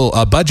federal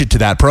budget to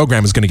that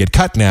program is going to get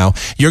cut now.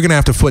 You're going to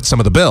have to foot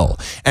some of the bill.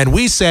 And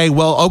we say,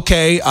 well,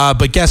 okay,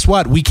 but guess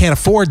what? We can't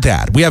afford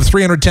that. We have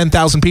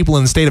 310,000 people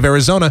in the state of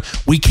Arizona.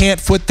 We can't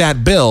foot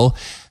that bill.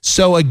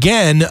 So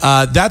again,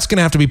 that's going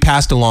to have to be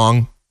passed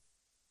along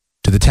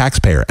to the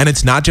taxpayer. And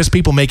it's not just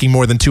people making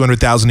more than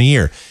 $200,000 a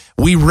year.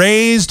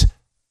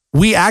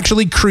 We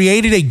actually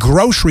created a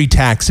grocery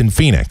tax in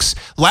Phoenix.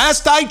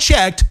 Last I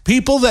checked,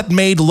 people that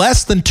made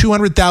less than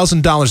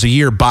 $200,000 a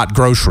year bought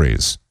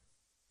groceries.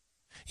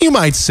 You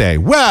might say,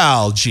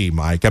 well, gee,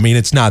 Mike, I mean,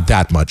 it's not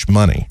that much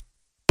money.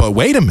 But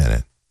wait a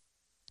minute.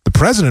 The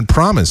president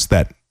promised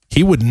that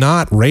he would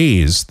not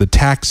raise the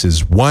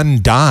taxes one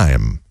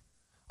dime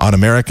on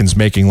Americans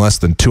making less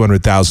than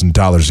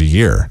 $200,000 a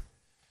year.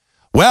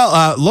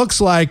 Well, looks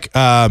like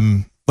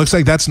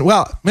that's,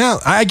 well,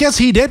 I guess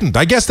he didn't.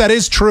 I guess that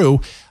is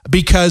true,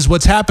 because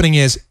what's happening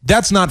is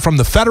that's not from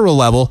the federal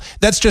level.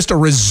 That's just a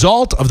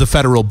result of the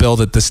federal bill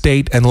that the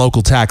state and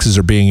local taxes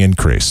are being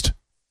increased.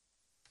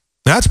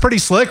 That's pretty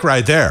slick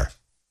right there.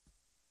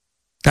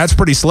 That's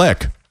pretty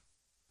slick.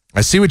 I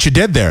see what you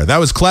did there. That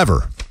was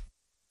clever.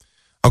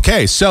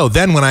 Okay, so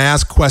then when I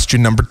ask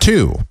question number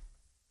 2,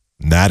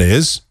 that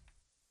is,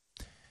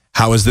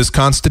 how is this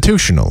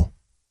constitutional?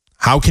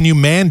 How can you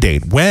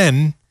mandate?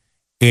 When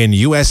in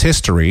U.S.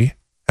 history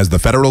has the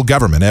federal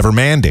government ever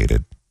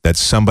mandated that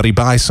somebody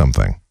buy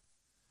something?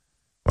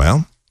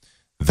 Well,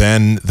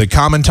 then the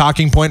common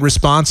talking point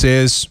response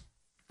is,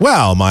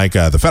 well, Mike,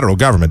 the federal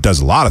government does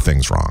a lot of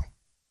things wrong.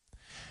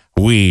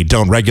 We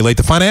don't regulate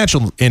the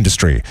financial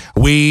industry.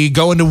 We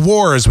go into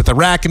wars with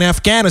Iraq and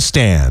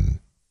Afghanistan.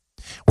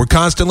 We're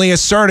constantly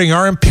asserting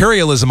our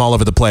imperialism all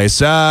over the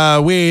place.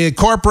 We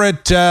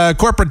corporate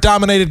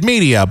dominated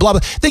media, blah,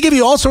 blah. They give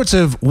you all sorts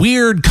of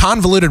weird,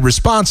 convoluted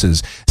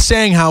responses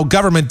saying how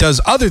government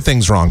does other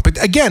things wrong.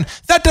 But again,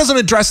 that doesn't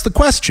address the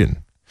question.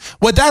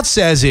 What that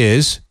says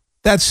is,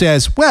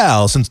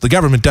 well, since the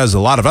government does a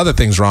lot of other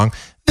things wrong,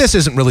 this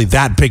isn't really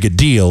that big a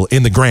deal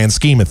in the grand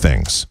scheme of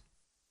things.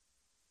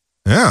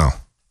 Oh,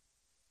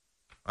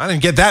 I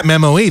didn't get that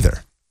memo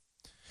either.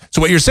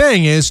 So what you're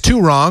saying is 2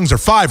 wrongs or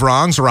 5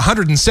 wrongs or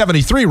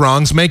 173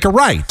 wrongs make a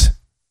right.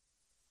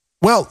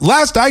 Well,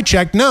 last I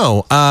checked,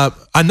 no.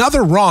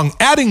 Another wrong,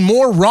 adding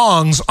more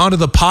wrongs onto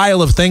the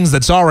pile of things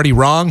that's already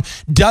wrong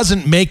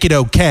doesn't make it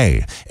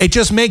okay. It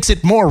just makes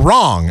it more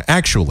wrong,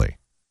 actually.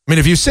 I mean,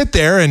 if you sit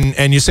there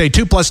and you say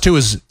 2 plus 2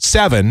 is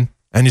 7,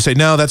 and you say,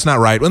 no, that's not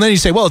right. Well, then you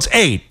say, well, it's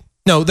 8.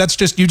 No, that's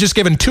just, you've just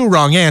given 2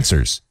 wrong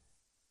answers.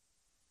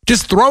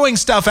 Just throwing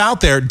stuff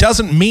out there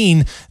doesn't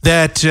mean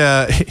that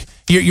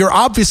you're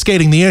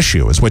obfuscating the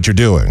issue is what you're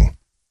doing.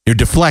 You're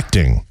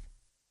deflecting.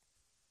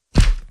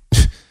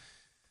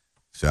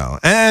 So,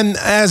 and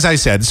as I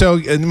said, so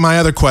my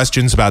other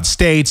questions about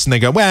states, and they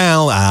go,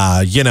 well,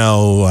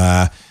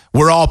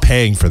 we're all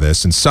paying for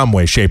this in some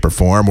way, shape, or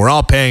form. We're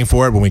all paying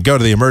for it when we go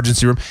to the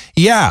emergency room.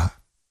 Yeah,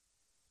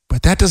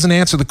 but that doesn't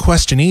answer the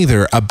question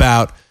either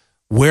about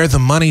where the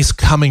money's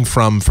coming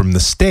from the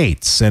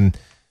states. And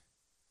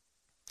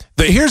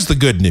here's the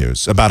good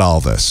news about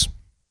all this.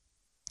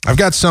 I've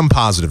got some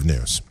positive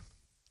news.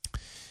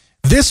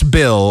 This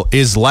bill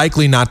is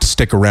likely not to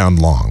stick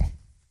around long.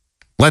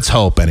 Let's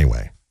hope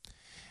anyway.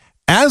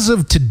 As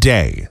of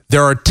today,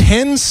 there are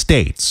 10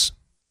 states.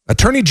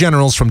 Attorney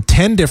generals from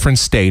 10 different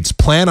states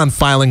plan on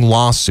filing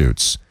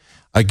lawsuits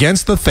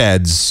against the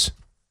feds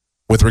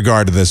with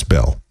regard to this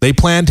bill. They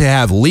plan to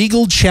have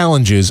legal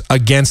challenges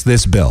against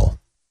this bill.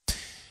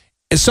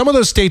 Some of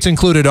those states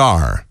included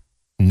are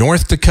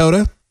North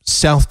Dakota,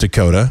 South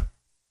Dakota,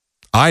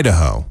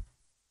 Idaho,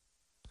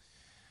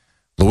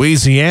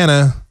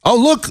 Louisiana. Oh,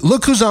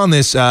 look who's on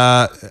this.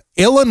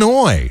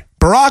 Illinois,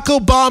 Barack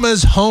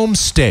Obama's home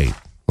state.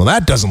 Well,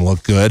 that doesn't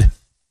look good.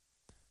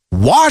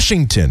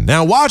 Washington.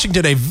 Now,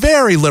 Washington, a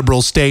very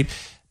liberal state,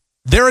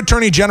 their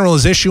attorney general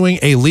is issuing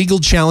a legal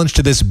challenge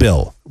to this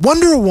bill.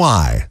 Wonder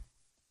why?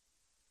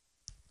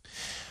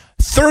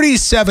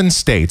 37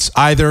 states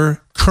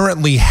either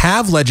currently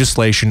have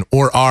legislation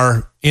or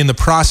are in the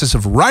process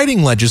of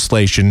writing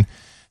legislation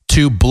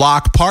to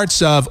block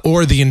parts of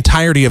or the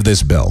entirety of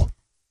this bill.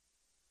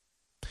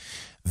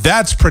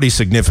 That's pretty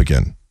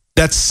significant.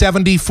 That's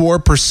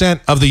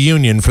 74% of the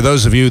union. For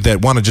those of you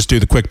that want to just do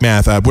the quick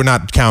math, we're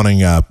not counting,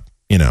 we're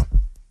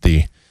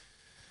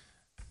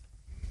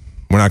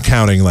not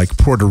counting like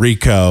Puerto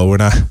Rico. We're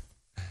not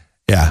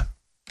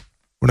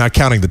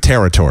counting the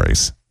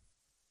territories.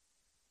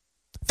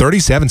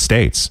 37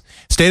 states.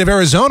 State of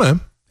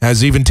Arizona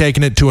has even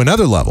taken it to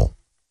another level.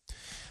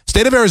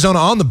 State of Arizona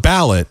on the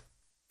ballot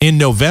in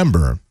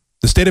November.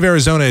 The state of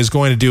Arizona is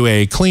going to do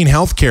a Clean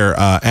Healthcare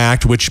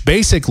Act, which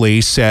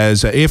basically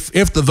says if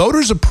the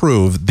voters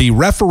approve the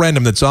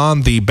referendum that's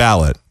on the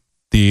ballot,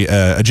 the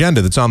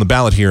agenda that's on the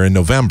ballot here in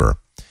November,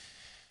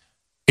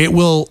 it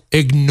will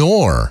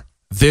ignore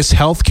this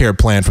healthcare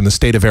plan from the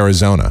state of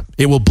Arizona.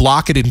 It will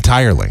block it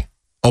entirely.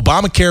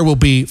 Obamacare will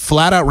be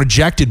flat out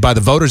rejected by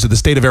the voters of the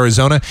state of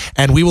Arizona,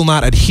 and we will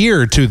not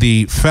adhere to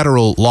the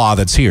federal law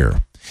that's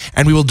here.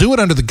 And we will do it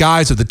under the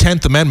guise of the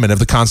 10th Amendment of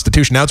the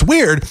Constitution. Now, it's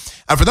weird.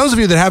 For those of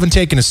you that haven't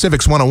taken a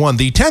Civics 101,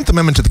 the 10th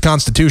Amendment to the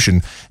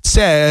Constitution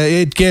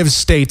it gives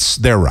states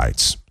their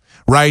rights.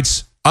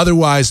 Rights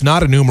otherwise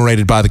not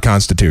enumerated by the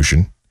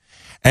Constitution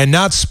and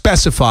not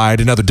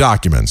specified in other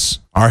documents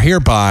are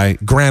hereby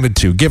given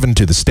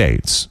to the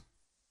states.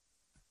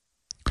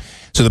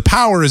 So the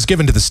power is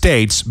given to the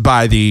states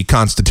by the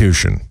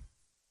Constitution,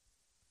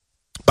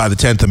 by the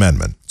 10th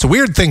Amendment. It's a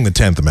weird thing, the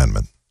 10th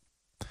Amendment.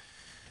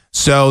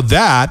 So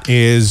that's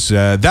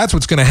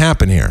what's going to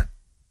happen here.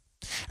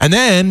 And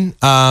then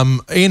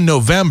in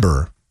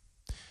November,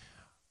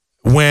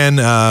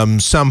 when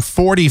some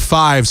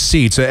 45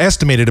 seats,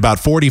 estimated about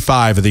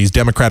 45 of these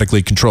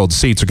democratically controlled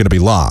seats are going to be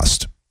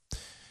lost.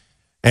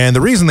 And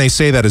the reason they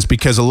say that is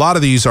because a lot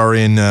of these are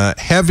in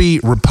heavy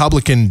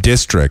Republican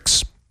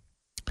districts.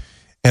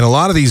 And a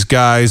lot of these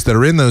guys that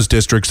are in those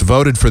districts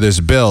voted for this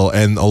bill,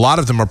 and a lot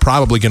of them are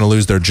probably going to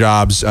lose their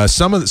jobs.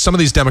 Some of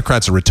these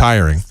Democrats are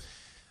retiring.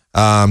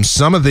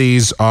 Some of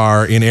these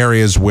are in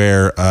areas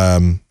where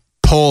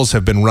polls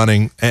have been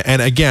running.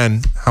 And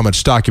again, how much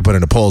stock you put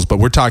into polls, but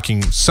we're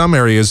talking some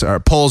areas,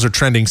 polls are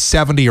trending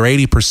 70 or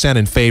 80%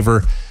 in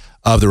favor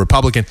of the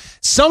Republican.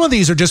 Some of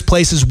these are just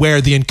places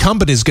where the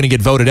incumbent is going to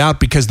get voted out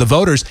because the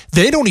voters,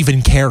 they don't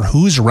even care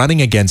who's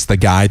running against the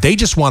guy. They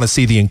just want to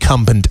see the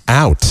incumbent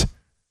out.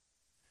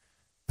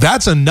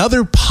 That's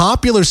another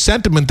popular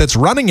sentiment that's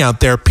running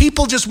out there.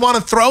 People just want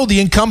to throw the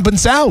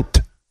incumbents out.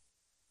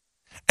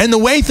 And the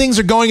way things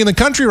are going in the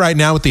country right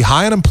now with the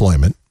high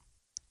unemployment,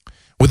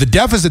 with the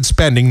deficit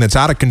spending that's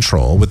out of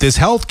control, with this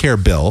health care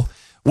bill,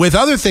 with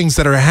other things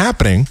that are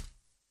happening,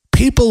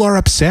 people are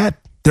upset.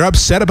 They're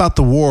upset about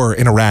the war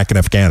in Iraq and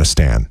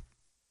Afghanistan.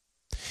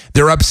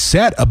 They're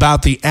upset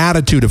about the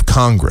attitude of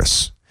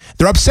Congress.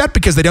 They're upset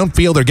because they don't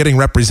feel they're getting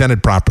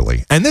represented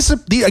properly. And this,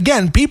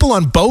 again, people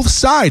on both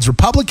sides,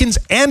 Republicans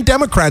and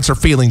Democrats, are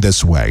feeling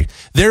this way.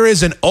 There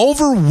is an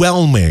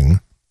overwhelming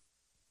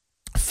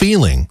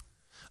feeling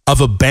of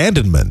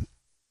abandonment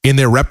in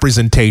their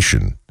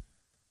representation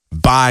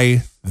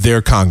by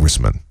their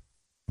congressmen,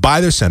 by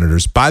their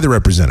senators, by their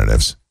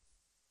representatives.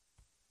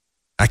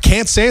 I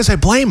can't say as I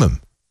blame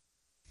them.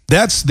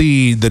 That's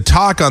the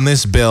talk on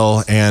this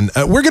bill, and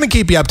we're going to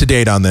keep you up to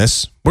date on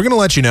this. We're going to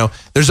let you know.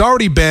 There's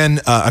already been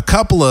a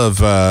couple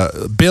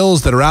of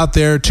bills that are out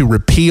there to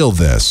repeal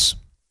this.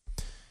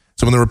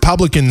 So when the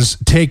Republicans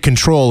take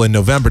control in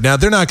November, now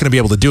they're not going to be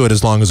able to do it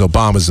as long as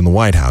Obama's in the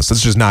White House.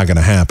 That's just not going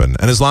to happen.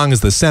 And as long as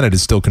the Senate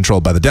is still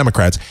controlled by the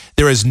Democrats,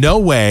 there is no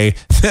way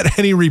that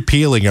any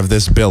repealing of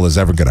this bill is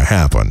ever going to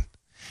happen.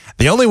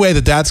 The only way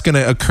that that's going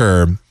to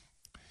occur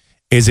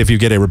is if you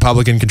get a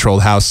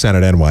Republican-controlled House,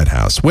 Senate, and White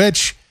House,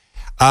 which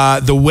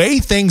the way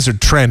things are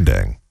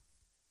trending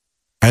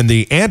and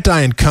the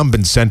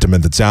anti-incumbent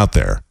sentiment that's out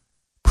there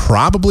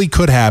probably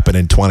could happen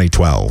in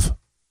 2012.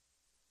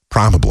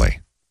 Probably.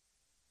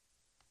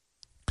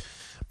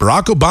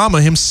 Barack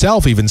Obama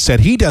himself even said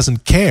he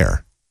doesn't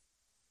care.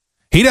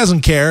 He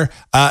doesn't care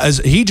as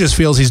he just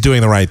feels he's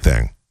doing the right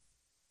thing.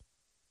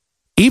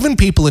 Even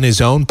people in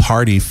his own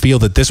party feel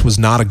that this was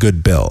not a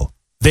good bill.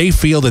 They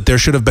feel that there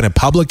should have been a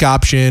public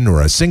option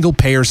or a single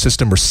payer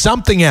system or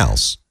something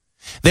else.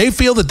 They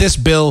feel that this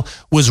bill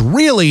was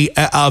really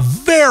a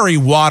very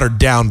watered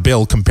down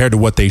bill compared to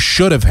what they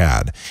should have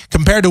had,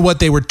 compared to what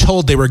they were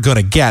told they were going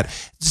to get.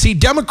 See,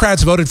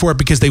 Democrats voted for it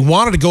because they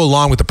wanted to go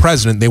along with the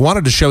president. They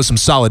wanted to show some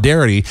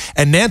solidarity.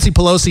 And Nancy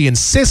Pelosi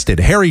insisted,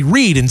 Harry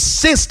Reid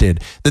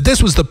insisted that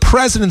this was the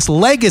president's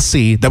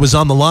legacy that was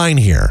on the line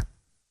here.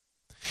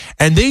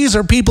 And these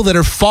are people that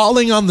are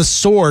falling on the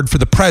sword for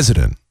the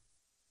president.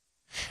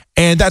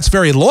 And that's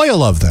very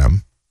loyal of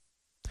them.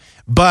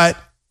 But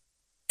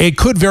it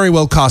could very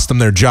well cost them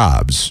their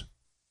jobs.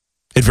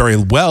 It very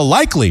well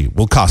likely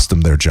will cost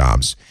them their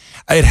jobs.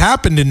 It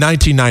happened in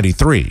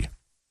 1993.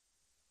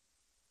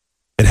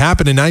 It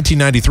happened in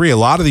 1993. A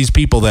lot of these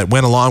people that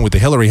went along with the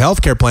Hillary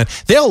healthcare plan,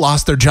 they all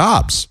lost their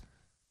jobs.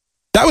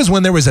 That was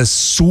when there was a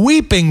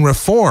sweeping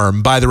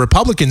reform by the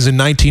Republicans in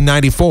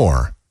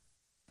 1994.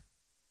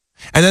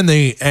 And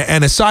then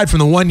and aside from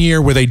the 1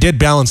 year where they did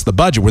balance the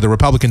budget, where the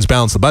Republicans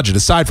balanced the budget,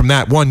 aside from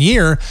that 1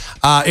 year,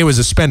 it was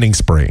a spending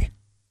spree.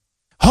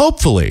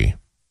 Hopefully,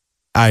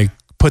 I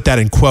put that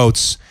in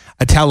quotes,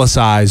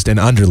 italicized and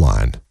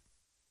underlined.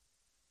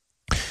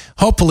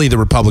 Hopefully the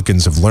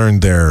Republicans have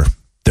learned their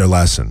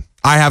lesson.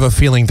 I have a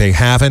feeling they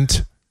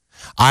haven't.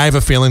 I have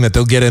a feeling that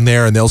they'll get in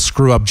there and they'll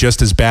screw up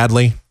just as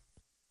badly.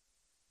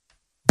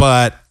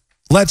 But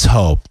let's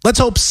hope. Let's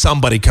hope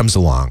somebody comes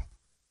along.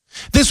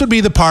 This would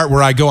be the part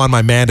where I go on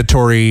my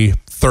mandatory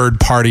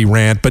third-party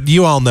rant, but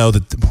you all know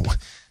that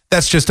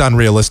that's just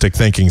unrealistic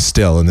thinking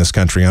still in this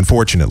country,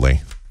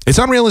 unfortunately. It's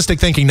unrealistic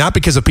thinking not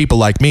because of people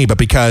like me, but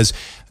because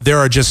there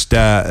are just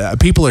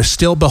people are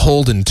still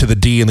beholden to the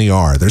D and the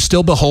R. They're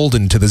still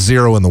beholden to the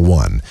 0 and the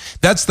 1.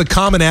 That's the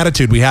common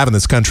attitude we have in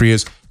this country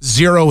is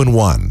 0 and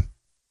 1.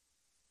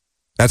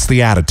 That's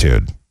the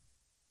attitude.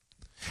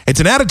 It's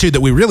an attitude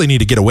that we really need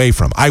to get away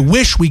from. I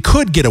wish we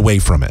could get away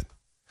from it.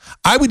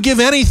 I would give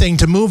anything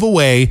to move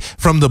away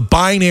from the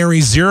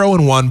binary 0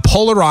 and 1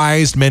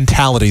 polarized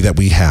mentality that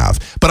we have.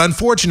 But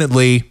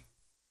unfortunately,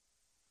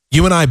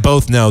 you and I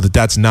both know that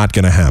that's not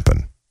going to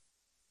happen.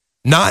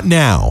 Not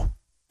now,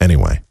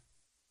 anyway.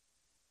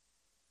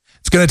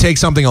 It's going to take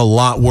something a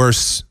lot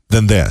worse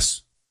than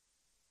this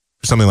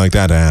for something like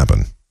that to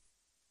happen.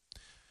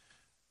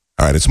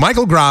 All right, it's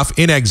Michael Groff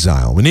in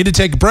exile. We need to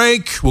take a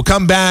break. We'll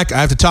come back.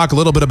 I have to talk a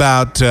little bit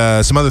about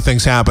some other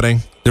things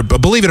happening.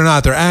 Believe it or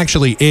not, there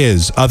actually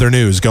is other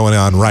news going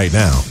on right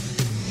now.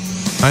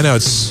 I know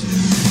it's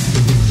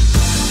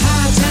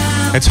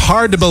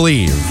hard to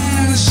believe.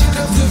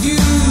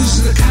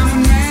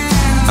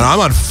 And I'm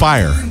on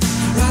fire.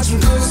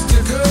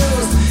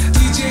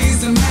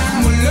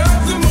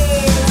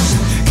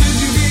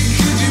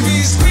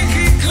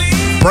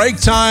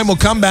 Break time. We'll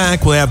come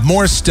back. We'll have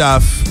more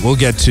stuff we'll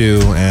get to.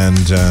 And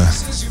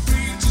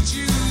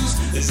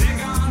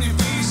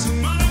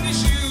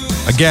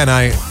again,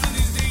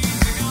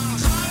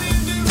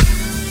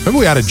 maybe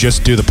we ought to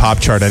just do the pop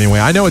chart anyway.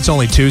 I know it's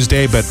only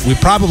Tuesday, but we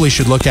probably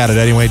should look at it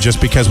anyway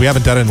just because we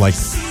haven't done it in like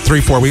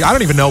 3-4 weeks. I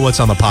don't even know what's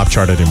on the pop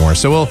chart anymore.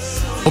 So we'll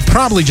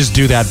probably just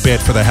do that bit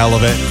for the hell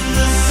of it.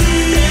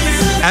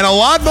 And a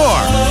lot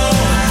more.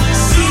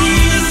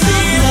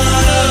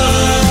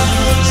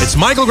 It's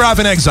Michael Groff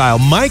in exile.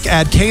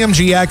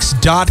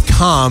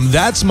 Mike@kmgx.com.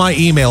 That's my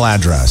email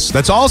address.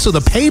 That's also the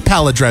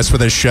PayPal address for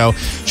this show,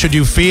 should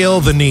you feel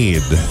the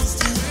need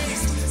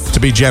to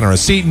be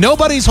generous. See,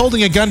 nobody's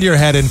holding a gun to your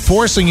head and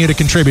forcing you to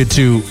contribute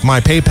to my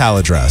PayPal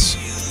address.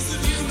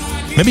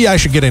 Maybe I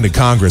should get into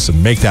Congress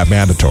and make that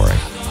mandatory.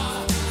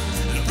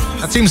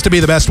 That seems to be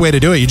the best way to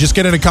do it. You just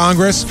get into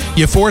Congress,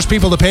 you force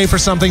people to pay for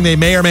something they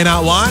may or may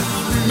not want,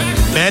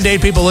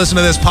 mandate people listen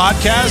to this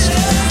podcast.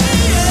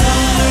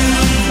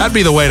 That'd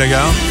be the way to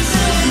go.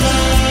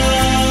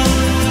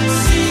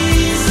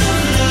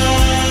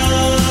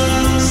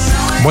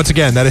 Once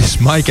again, that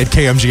is Mike at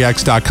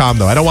KMGX.com,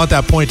 though. I don't want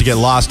that point to get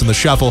lost in the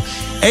shuffle.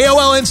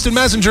 AOL Instant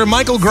Messenger,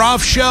 Michael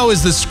Groff Show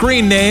is the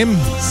screen name.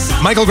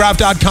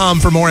 MichaelGroff.com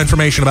for more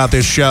information about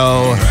this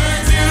show.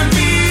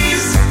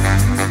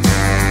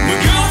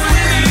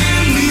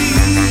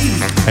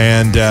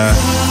 And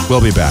we'll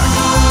be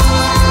back.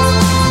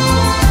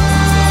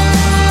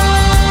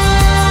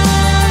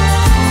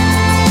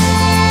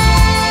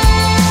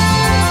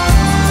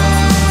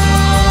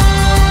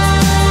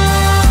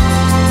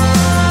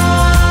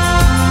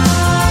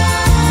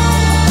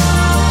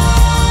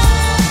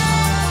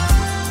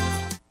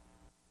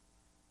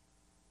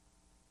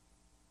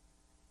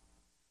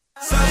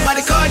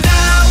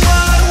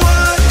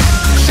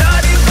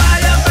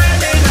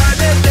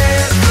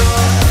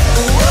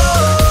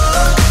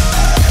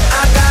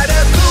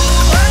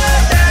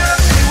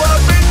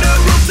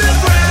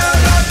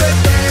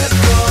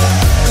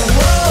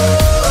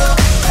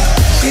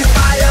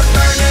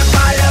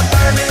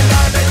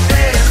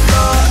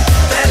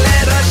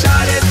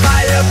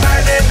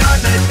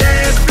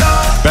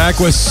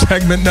 With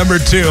segment number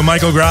 2,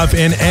 Michael Groff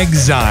in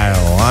Exile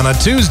on a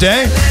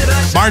Tuesday,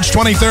 March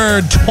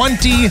 23rd,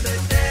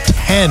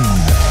 2010.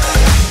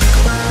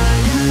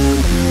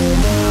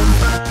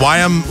 Why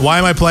am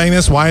I playing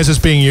this? Why is this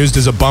being used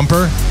as a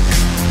bumper?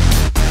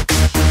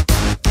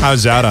 I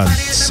was out on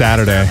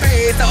Saturday.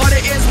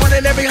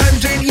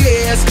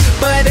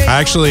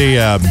 Actually,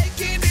 a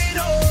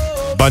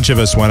bunch of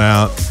us went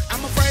out,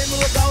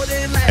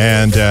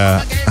 and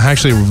I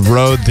actually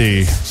rode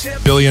the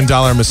 $1 billion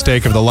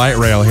mistake of the light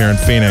rail here in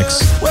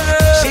Phoenix.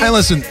 Hey,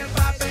 listen,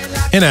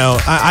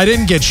 I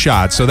didn't get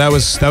shot, so that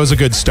was a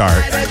good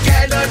start.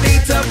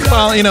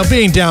 Well,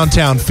 being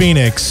downtown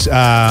Phoenix in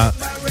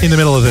the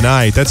middle of the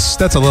night,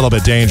 that's a little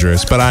bit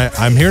dangerous. But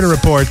I'm here to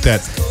report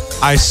that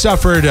I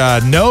suffered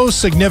no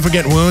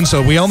significant wounds,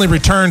 so we only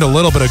returned a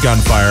little bit of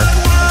gunfire.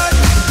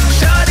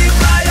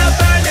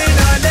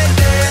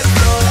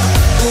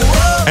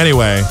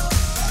 Anyway,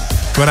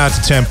 went out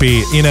to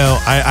Tempe.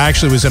 I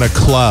actually was in a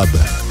club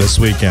this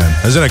weekend.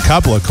 I was in a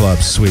couple of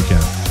clubs this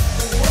weekend.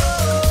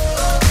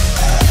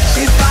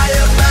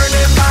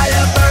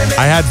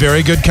 I had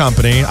very good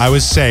company. I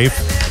was safe.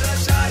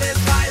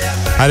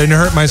 I didn't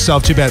hurt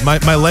myself too bad.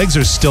 My legs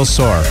are still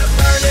sore.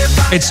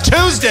 It's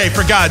Tuesday,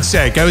 for God's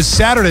sake. I was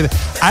Saturday.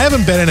 I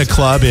haven't been in a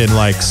club in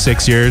like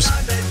 6 years.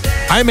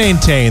 I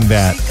maintain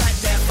that.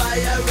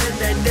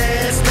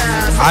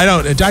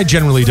 I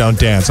generally don't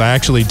dance. I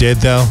actually did,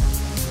 though.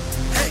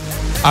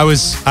 I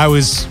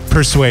was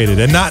persuaded,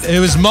 and it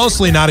was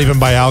mostly not even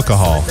by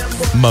alcohol.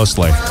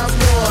 Mostly.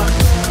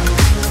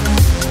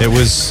 It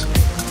was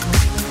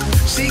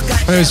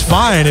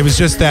fine. It was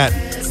just that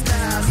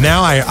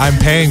now I'm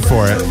paying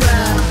for it.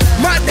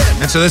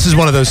 And so this is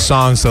one of those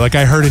songs that, like,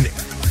 I heard in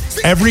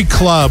every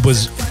club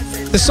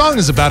this song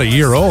is about a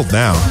year old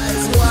now.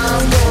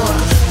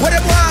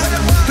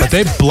 But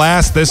they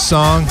blast this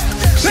song.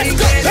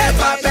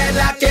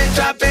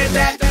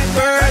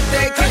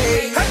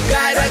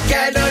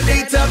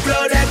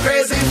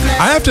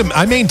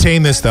 I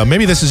maintain this, though.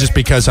 Maybe this is just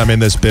because I'm in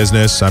this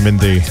business. I'm in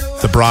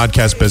the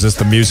broadcast business,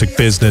 the music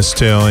business,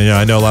 too.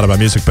 I know a lot about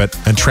music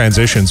and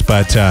transitions,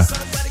 but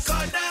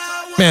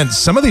man,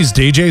 some of these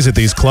DJs at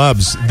these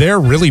clubs, they're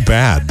really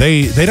bad.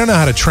 They don't know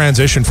how to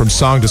transition from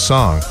song to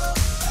song.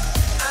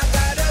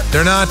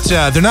 They're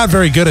not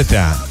very good at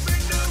that.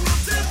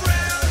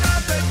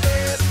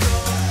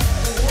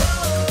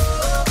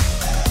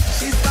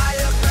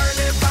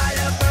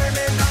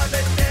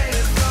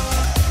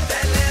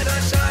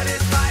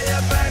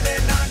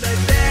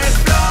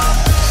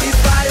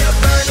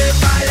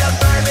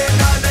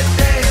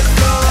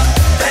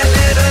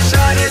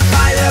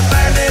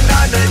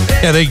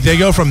 Yeah, they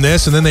go from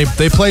this, and then they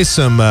play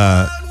some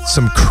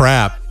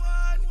crap,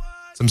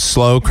 some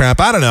slow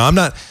crap. I don't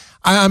know.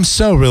 I'm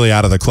so really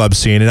out of the club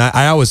scene, and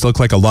I always look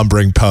like a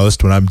lumbering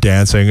post when I'm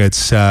dancing.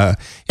 It's I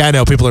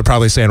know people are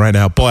probably saying right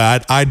now, boy,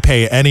 I'd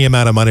pay any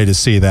amount of money to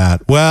see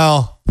that.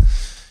 Well,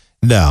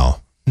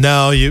 no,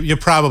 you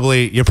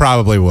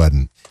probably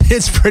wouldn't.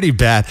 It's pretty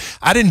bad.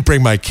 I didn't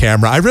bring my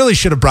camera. I really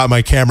should have brought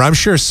my camera. I'm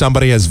sure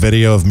somebody has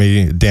video of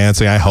me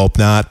dancing. I hope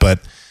not, but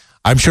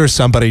I'm sure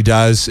somebody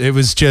does. It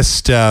was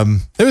just, it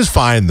was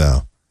fine,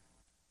 though.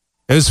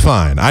 It was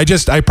fine. I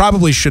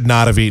probably should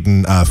not have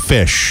eaten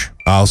fish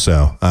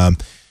also.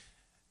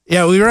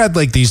 Yeah, we were at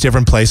like these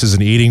different places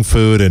and eating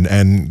food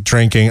and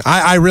drinking.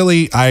 I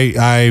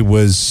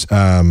was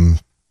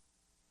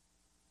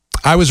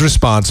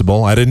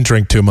responsible. I didn't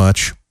drink too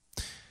much.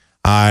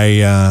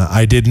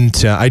 I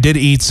did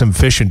eat some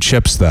fish and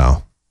chips,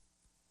 though.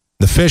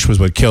 The fish was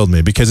what killed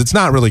me because it's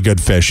not really good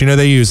fish.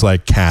 They use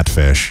like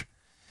catfish.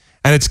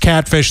 And it's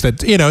catfish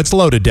that, it's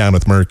loaded down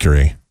with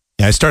mercury.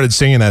 Yeah, I started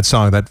singing that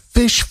song, that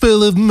fish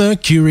full of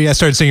mercury. I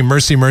started singing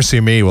Mercy,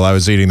 Mercy Me while I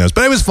was eating those.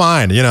 But it was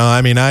fine. You know,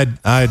 I mean, this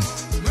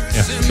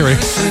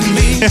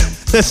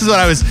is what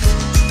I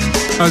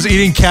was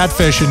eating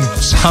catfish and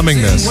humming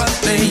this.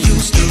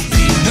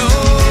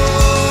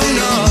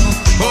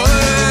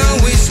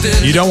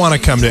 You don't want to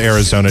come to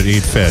Arizona to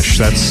eat fish.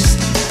 That's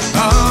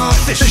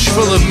fish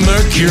full of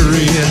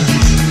mercury.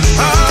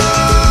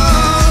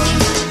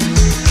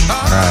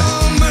 All right.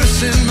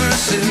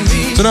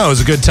 So no, it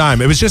was a good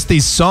time. It was just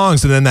these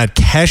songs, and then that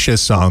Kesha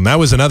song. That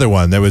was another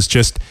one. It was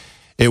just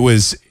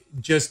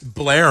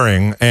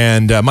blaring,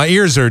 and my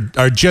ears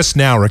are just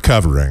now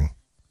recovering.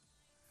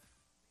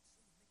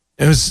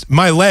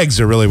 My legs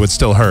are really what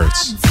still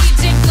hurts.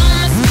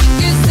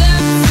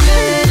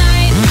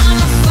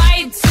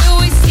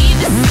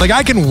 Like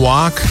I could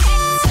walk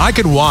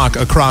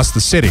across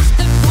the city.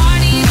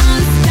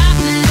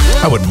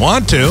 I wouldn't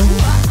want to,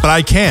 but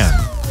I can.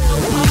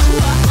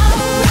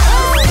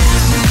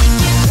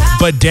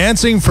 But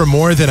dancing for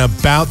more than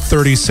about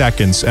 30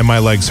 seconds and my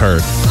legs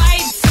hurt.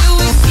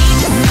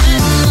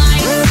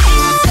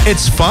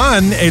 It's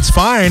fun. It's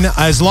fine.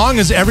 As long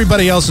as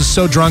everybody else is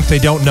so drunk they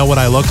don't know what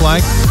I look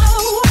like.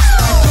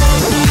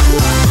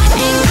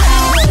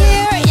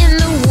 In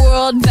the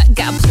world, but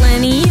got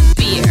plenty of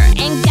beer.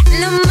 Ain't got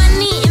no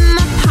money in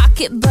my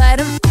pocket, but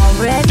I'm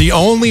already. The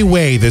only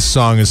way this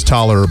song is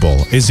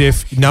tolerable is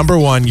if, number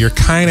one, you're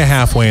kind of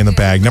halfway in the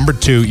bag. Number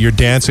two, you're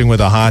dancing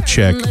with a hot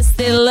chick.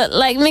 They look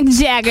like Mick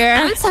Jagger.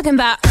 I'm talking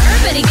about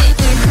everybody getting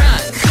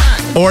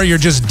crunk. Or you're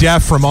just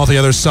deaf from all the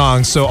other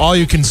songs, so all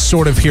you can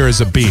sort of hear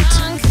is a beat. We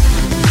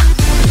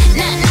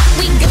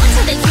go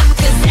till they kick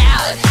us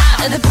out.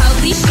 The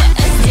police shut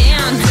us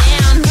down.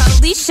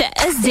 Police shut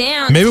us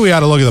down. Maybe we ought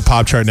to look at the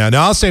pop chart now.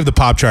 Now, I'll save the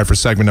pop chart for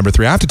segment number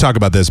 3. I have to talk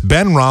about this.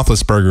 Ben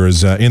Roethlisberger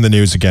is in the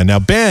news again. Now,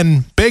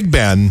 Big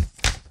Ben.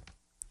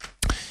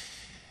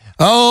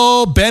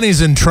 Oh,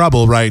 Benny's in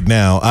trouble right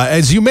now.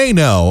 As you may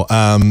know,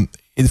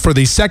 for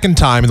the second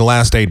time in the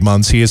last 8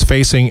 months, he is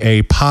facing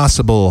a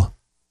possible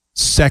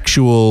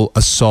sexual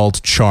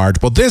assault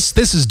charge. Well, this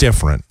is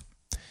different.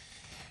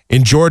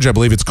 In Georgia, I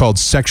believe it's called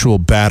sexual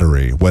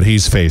battery, what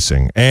he's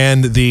facing.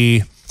 And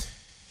the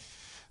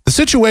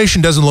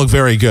situation doesn't look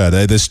very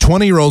good. This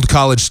 20-year-old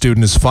college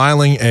student is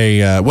filing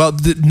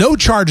no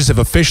charges have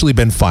officially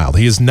been filed.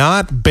 He has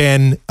not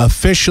been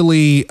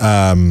officially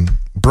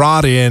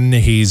brought in.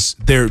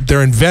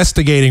 They're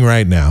investigating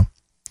right now.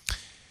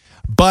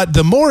 But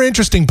the more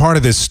interesting part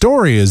of this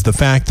story is the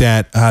fact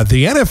that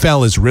the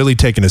NFL is really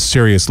taking a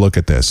serious look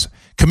at this.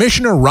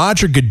 Commissioner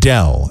Roger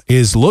Goodell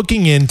is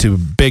looking into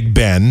Big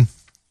Ben.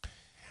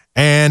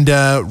 And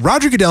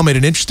Roger Goodell made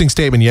an interesting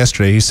statement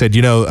yesterday. He said,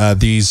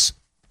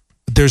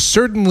 there's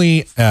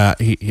certainly,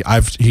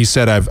 he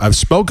said, I've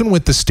spoken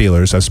with the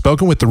Steelers. I've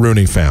spoken with the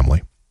Rooney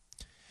family.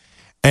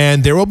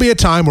 And there will be a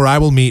time where I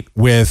will meet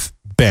with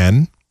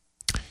Ben.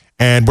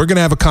 And we're going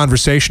to have a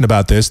conversation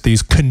about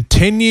these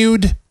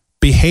continued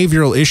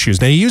behavioral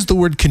issues. Now, he used the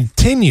word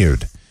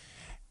continued.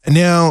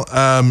 Now,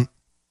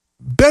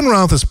 Ben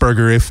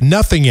Roethlisberger, if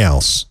nothing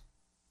else,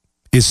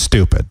 is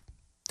stupid.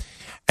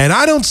 And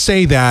I don't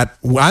say that,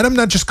 I'm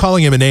not just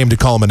calling him a name to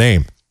call him a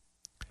name.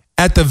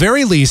 At the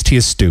very least, he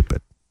is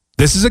stupid.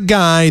 This is a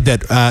guy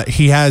that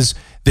he has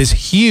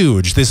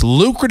this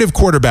lucrative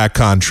quarterback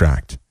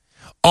contract.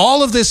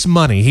 All of this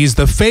money. He's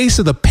the face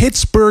of the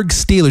Pittsburgh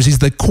Steelers. He's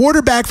the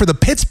quarterback for the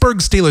Pittsburgh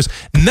Steelers.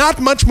 Not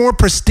much more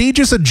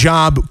prestigious a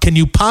job can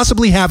you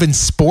possibly have in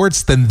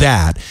sports than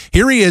that.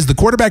 Here he is, the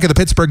quarterback of the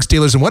Pittsburgh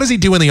Steelers. And what does he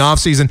do in the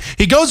offseason?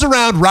 He goes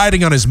around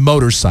riding on his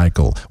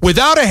motorcycle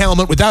without a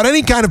helmet, without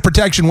any kind of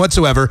protection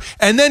whatsoever,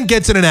 and then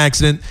gets in an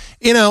accident.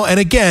 And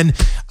again,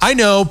 I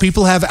know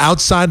people have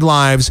outside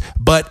lives,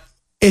 but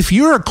if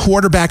you're a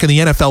quarterback in the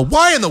NFL,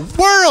 why in the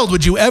world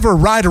would you ever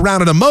ride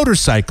around on a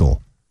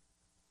motorcycle?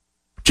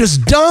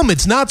 Just dumb.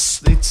 It's not,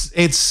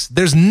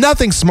 there's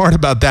nothing smart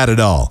about that at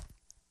all.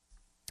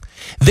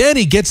 Then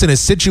he gets in a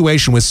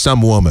situation with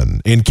some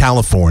woman in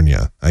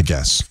California, I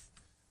guess.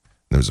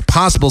 There was a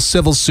possible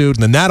civil suit,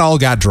 and then that all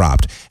got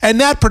dropped. And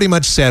that pretty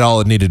much said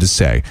all it needed to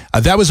say.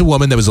 That was a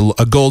woman that was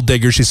a gold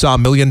digger. She saw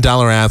 $1 million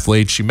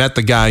athlete. She met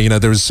the guy.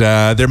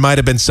 There might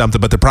have been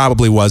something, but there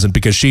probably wasn't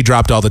because she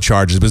dropped all the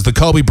charges. It was the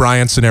Kobe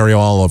Bryant scenario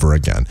all over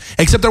again.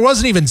 Except there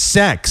wasn't even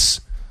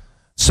sex,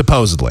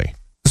 supposedly.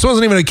 This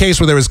wasn't even a case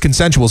where there was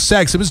consensual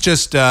sex. It was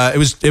just,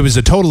 it was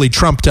a totally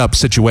trumped up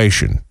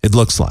situation, it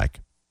looks like.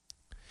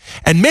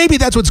 And maybe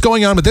that's what's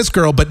going on with this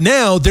girl, but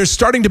now there's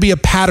starting to be a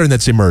pattern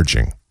that's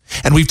emerging.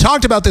 And we've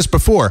talked about this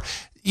before.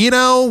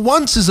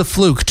 Once is a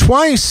fluke.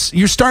 Twice,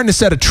 you're starting to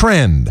set a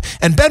trend.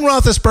 And Ben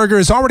Roethlisberger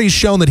has already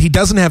shown that he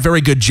doesn't have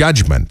very good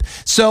judgment.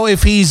 So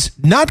if he's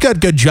not got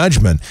good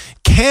judgment,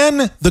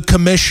 can the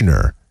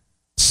commissioner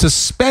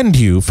suspend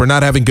you for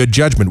not having good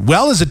judgment?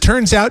 Well, as it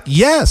turns out,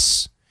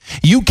 yes.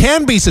 You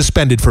can be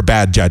suspended for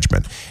bad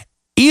judgment.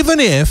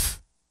 Even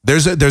if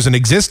there's an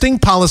existing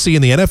policy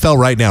in the NFL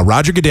right now.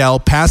 Roger Goodell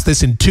passed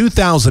this in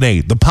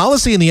 2008. The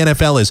policy in the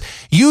NFL is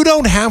you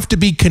don't have to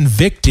be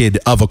convicted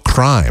of a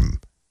crime.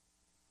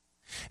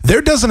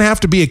 There doesn't have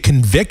to be a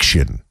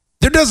conviction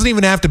There doesn't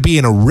even have to be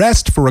an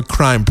arrest for a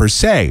crime per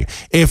se.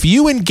 If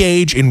you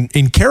engage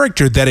in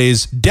character that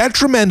is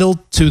detrimental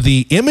to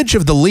the image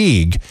of the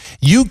league,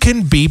 you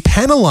can be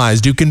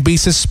penalized. You can be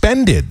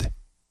suspended.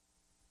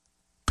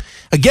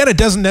 Again, it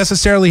doesn't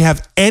necessarily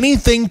have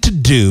anything to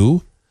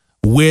do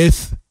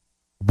with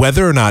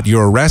whether or not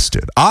you're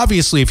arrested.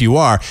 Obviously, if you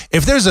are,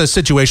 if there's a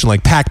situation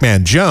like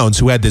Pac-Man Jones,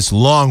 who had this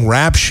long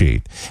rap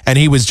sheet, and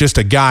he was just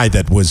a guy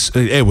that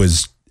it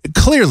was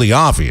clearly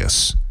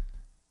obvious.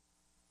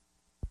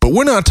 But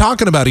we're not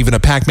talking about even a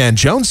Pac-Man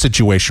Jones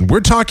situation.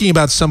 We're talking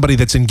about somebody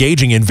that's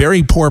engaging in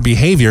very poor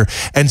behavior.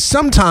 And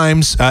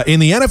sometimes in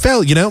the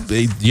NFL,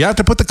 you have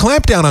to put the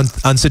clamp down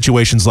on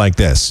situations like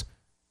this.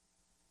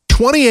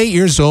 28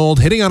 years old,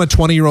 hitting on a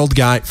 20-year-old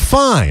guy,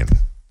 fine.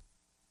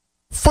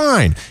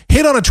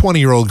 Hit on a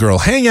 20-year-old girl,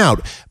 hang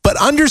out.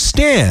 But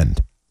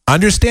understand,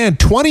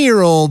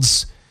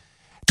 20-year-olds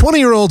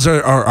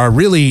are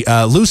really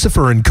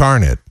Lucifer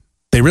incarnate.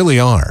 They really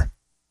are.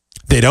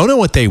 They don't know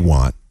what they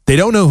want. They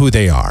don't know who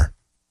they are.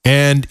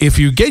 And if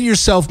you get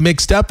yourself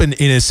mixed up in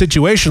a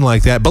situation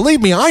like that,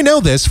 believe me, I know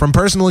this from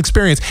personal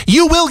experience,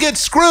 you will get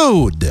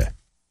screwed.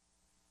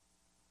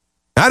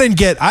 I didn't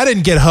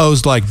get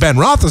hosed like Ben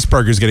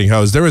Roethlisberger's getting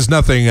hosed. There was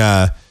nothing,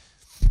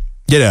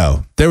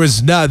 there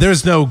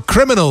was no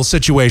criminal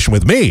situation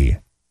with me.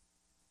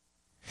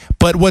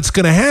 But what's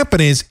going to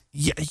happen is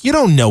you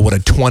don't know what a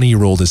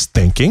 20-year-old is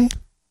thinking.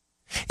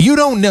 You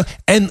don't know.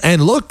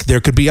 And look,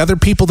 there could be other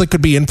people that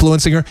could be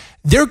influencing her.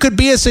 There could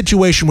be a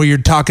situation where you're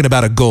talking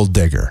about a gold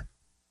digger.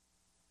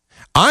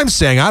 I'm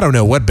saying I don't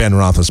know what Ben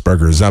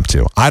Roethlisberger is up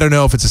to. I don't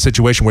know if it's a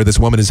situation where this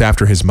woman is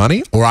after his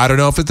money, or I don't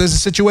know if there's a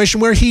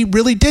situation where he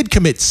really did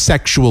commit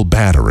sexual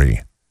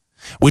battery,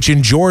 which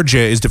in Georgia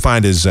is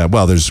defined as,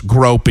 there's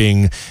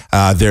groping,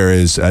 there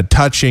is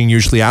touching,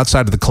 usually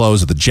outside of the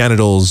clothes of the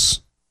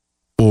genitals,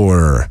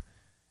 or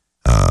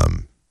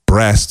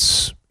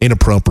breasts,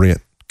 inappropriate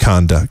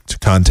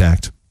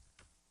contact.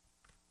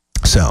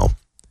 So,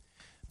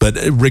 but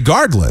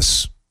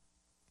regardless,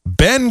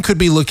 Ben could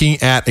be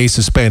looking at a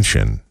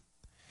suspension.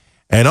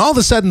 And all of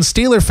a sudden,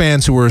 Steeler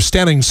fans who were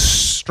standing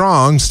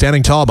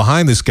tall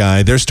behind this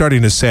guy, they're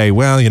starting to say,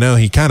 well,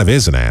 he kind of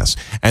is an ass.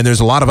 And there's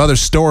a lot of other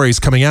stories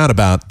coming out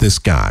about this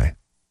guy.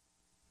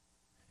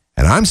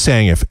 And I'm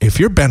saying, if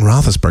you're Ben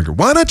Roethlisberger,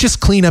 why not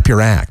just clean up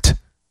your act?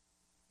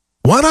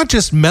 Why not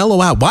just mellow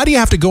out? Why do you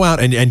have to go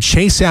out and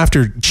chase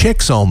after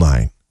chicks all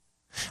night?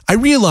 I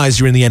realize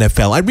you're in the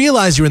NFL. I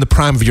realize you're in the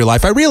prime of your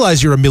life. I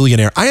realize you're a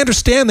millionaire. I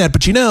understand that,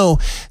 but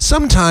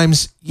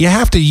sometimes you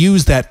have to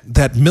use that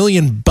 $1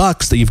 million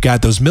that you've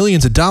got, those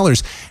millions of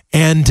dollars,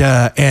 and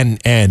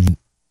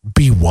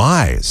be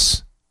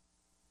wise.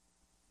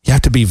 You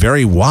have to be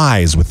very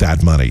wise with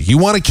that money. You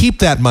want to keep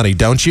that money,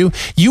 don't you?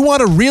 You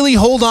want to really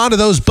hold on to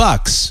those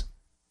bucks.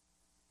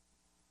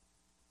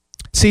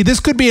 See,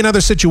 this could be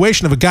another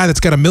situation of a guy that's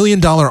got $1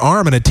 million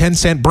arm and a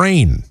 10-cent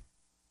brain.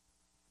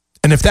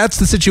 And if that's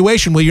the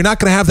situation, well, you're not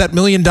going to have that $1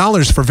 million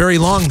for very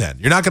long then.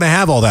 You're not going to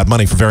have all that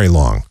money for very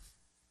long.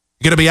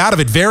 You're going to be out of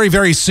it very,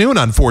 very soon,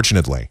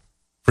 unfortunately,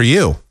 for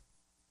you.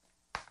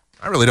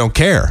 I really don't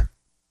care.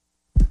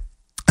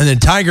 And then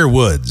Tiger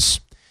Woods.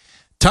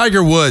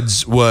 Tiger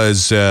Woods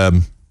was,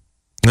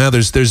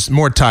 there's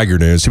more Tiger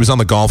news. He was on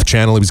the Golf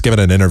Channel. He was given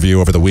an interview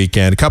over the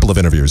weekend, a couple of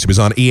interviews. He was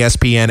on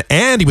ESPN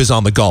and he was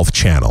on the Golf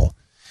Channel.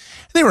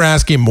 And they were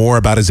asking more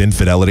about his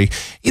infidelity.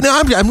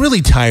 I'm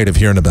really tired of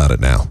hearing about it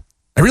now.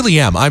 I really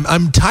am.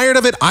 I'm tired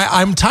of it.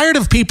 I'm tired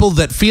of people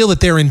that feel that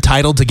they're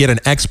entitled to get an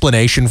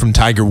explanation from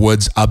Tiger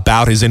Woods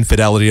about his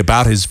infidelity,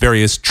 about his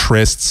various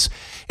trysts.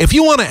 If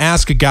you want to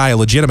ask a guy a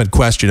legitimate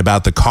question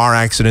about the car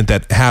accident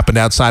that happened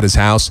outside his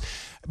house,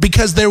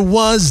 because there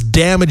was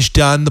damage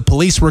done, the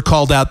police were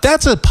called out,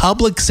 that's a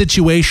public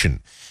situation.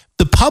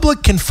 The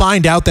public can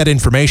find out that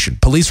information.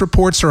 Police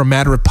reports are a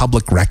matter of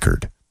public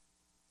record.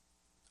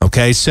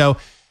 Okay, so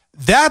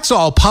that's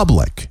all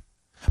public.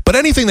 But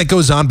anything that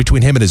goes on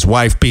between him and his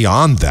wife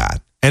beyond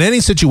that, and any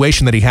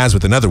situation that he has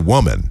with another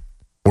woman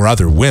or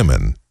other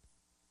women,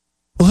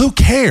 well, who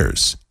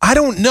cares? I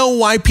don't know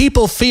why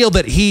people feel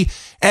that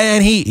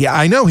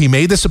I know he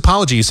made this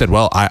apology. He said,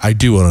 well, I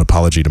do an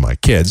apology to my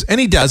kids. And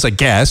he does, I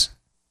guess.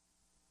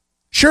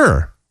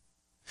 Sure.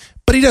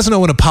 But he doesn't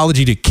owe an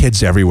apology to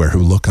kids everywhere who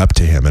look up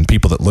to him and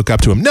people that look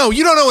up to him. No,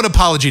 you don't owe an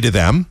apology to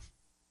them.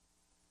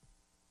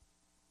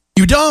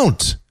 You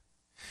don't.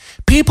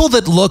 People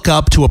that look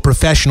up to a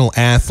professional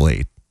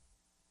athlete,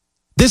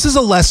 this is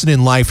a lesson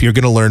in life you're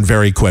going to learn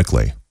very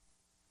quickly.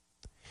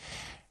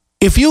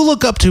 If you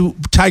look up to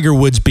Tiger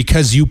Woods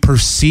because you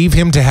perceive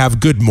him to have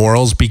good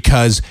morals,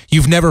 because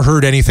you've never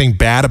heard anything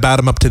bad about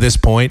him up to this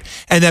point,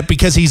 and that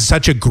because he's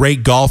such a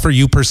great golfer,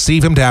 you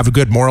perceive him to have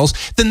good morals,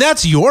 then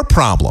that's your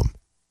problem.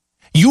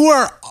 You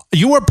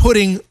are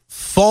putting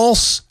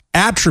false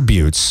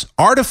attributes,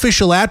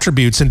 artificial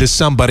attributes into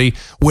somebody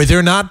where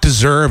they're not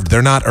deserved,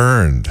 they're not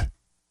earned.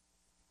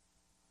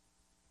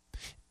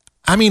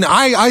 I mean,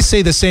 I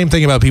say the same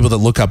thing about people that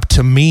look up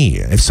to me,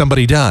 if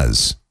somebody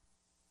does.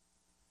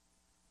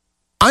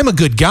 I'm a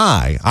good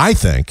guy, I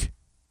think.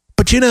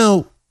 But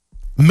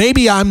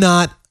maybe I'm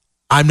not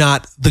I'm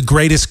not the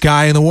greatest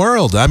guy in the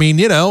world. I mean,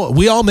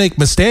 we all make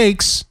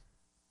mistakes.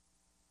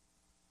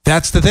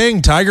 That's the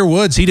thing. Tiger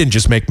Woods, he didn't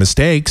just make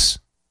mistakes.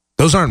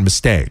 Those aren't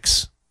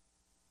mistakes.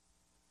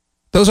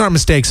 Those aren't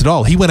mistakes at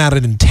all. He went out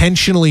and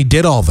intentionally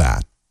did all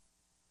that.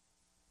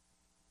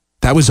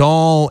 That was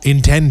all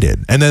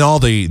intended. And then all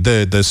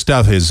the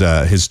stuff,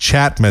 his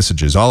chat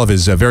messages, all of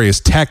his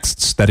various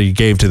texts that he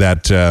gave to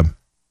that to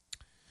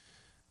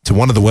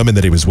one of the women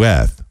that he was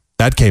with,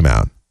 that came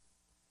out.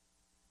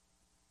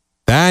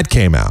 That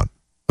came out.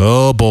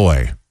 Oh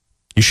boy,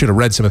 you should have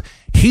read some.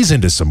 He's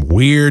into some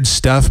weird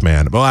stuff,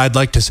 man. Well, I'd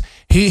like to.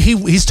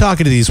 He's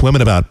talking to these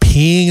women about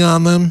peeing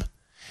on them,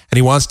 and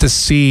he wants to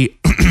see.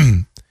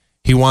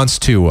 He wants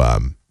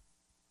to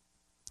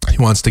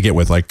get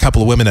with like a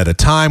couple of women at a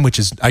time, which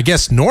is, I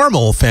guess,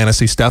 normal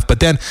fantasy stuff. But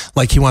then,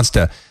 like, he wants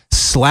to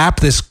slap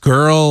this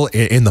girl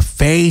in the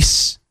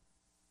face,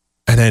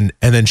 and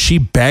then she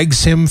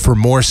begs him for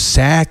more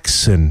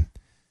sex and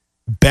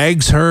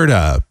begs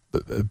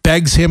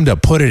him to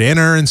put it in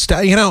her and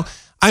stuff.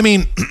 I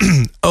mean,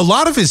 a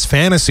lot of his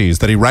fantasies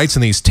that he writes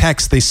in these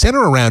texts, they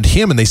center around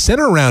him, and they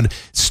center around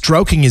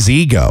stroking his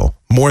ego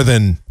more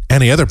than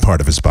any other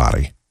part of his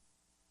body.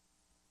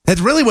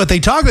 That's really what they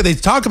talk about. They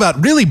talk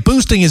about really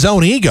boosting his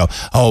own ego.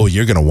 Oh,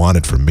 you're going to want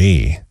it from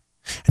me,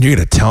 and you're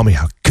going to tell me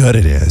how good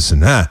it is.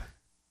 And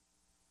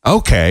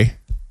okay.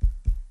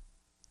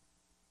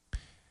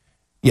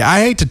 Yeah,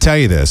 I hate to tell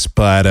you this,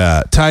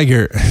 but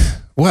Tiger,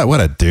 what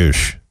a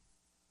douche.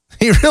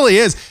 He really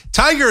is.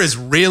 Tiger is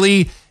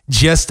really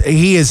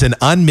he is an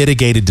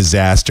unmitigated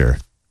disaster,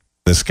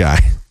 this guy.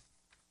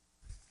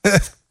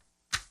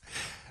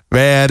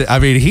 Man, I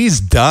mean,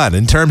 he's done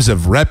in terms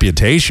of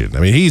reputation. I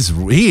mean, he's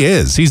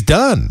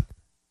done.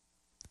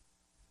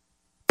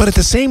 But at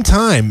the same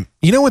time,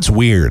 you know what's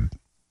weird?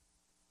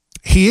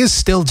 He is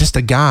still just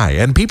a guy.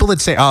 And people that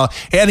say,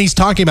 and he's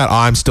talking about,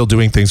 I'm still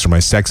doing things for my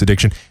sex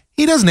addiction.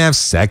 He doesn't have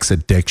sex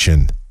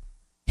addiction.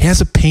 He has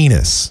a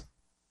penis.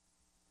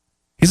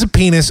 He's a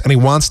penis, and he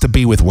wants to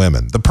be with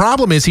women. The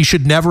problem is he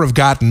should never have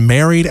gotten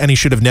married, and he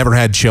should have never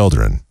had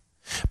children.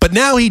 But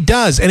now he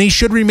does, and he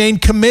should remain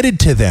committed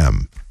to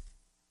them.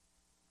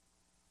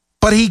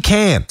 But he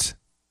can't.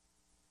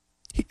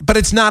 But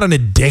it's not an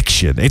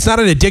addiction. It's not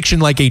an addiction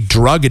like a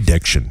drug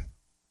addiction.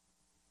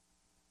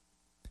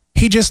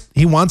 He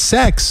wants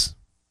sex.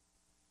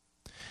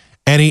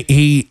 And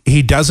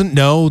he doesn't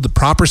know the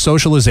proper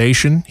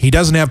socialization. He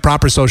doesn't have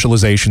proper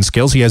socialization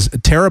skills. He has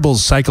terrible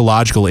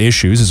psychological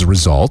issues as a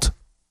result.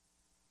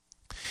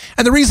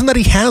 And the reason that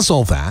he has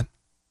all that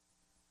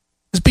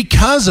is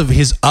because of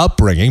his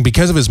upbringing,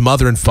 because of his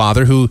mother and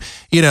father who,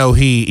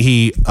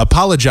 he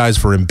apologized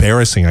for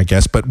embarrassing, I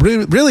guess, but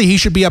really he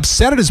should be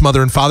upset at his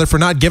mother and father for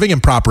not giving him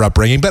proper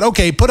upbringing. But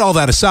okay, put all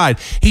that aside.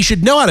 He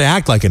should know how to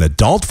act like an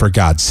adult, for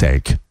God's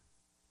sake.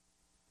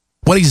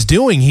 What he's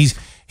doing, he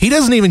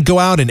doesn't even go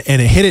out and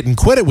hit it and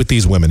quit it with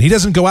these women. He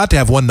doesn't go out to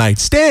have one-night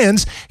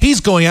stands. He's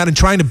going out and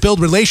trying to build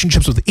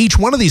relationships with each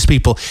one of these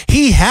people.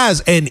 He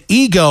has an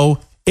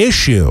ego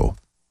issue.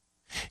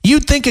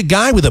 You'd think a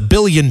guy with $1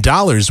 billion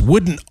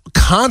wouldn't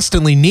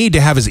constantly need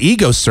to have his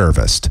ego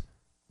serviced,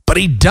 but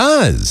he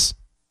does.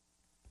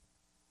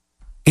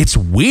 It's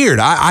weird.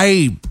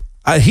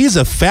 He's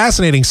a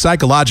fascinating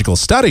psychological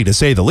study, to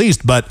say the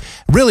least, but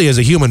really as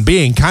a human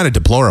being, kind of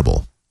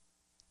deplorable.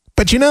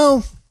 But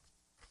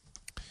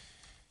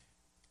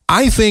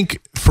I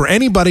think for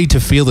anybody to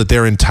feel that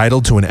they're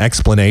entitled to an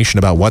explanation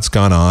about what's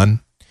gone on,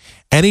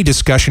 any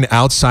discussion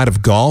outside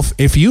of golf,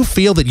 if you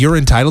feel that you're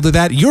entitled to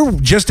that, you're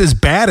just as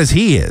bad as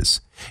he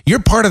is.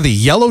 You're part of the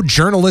yellow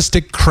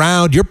journalistic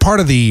crowd. You're part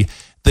of the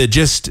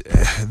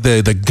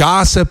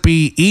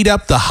gossipy, eat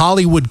up the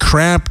Hollywood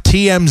crap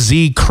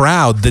TMZ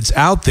crowd that's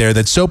out there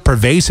that's so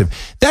pervasive.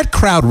 That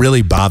crowd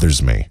really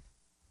bothers me.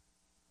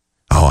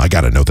 Oh, I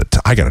got to know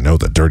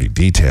the dirty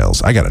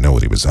details. I got to know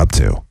what he was up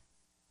to.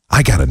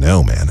 I got to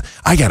know, man.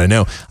 I got to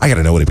know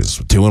what he was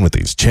doing with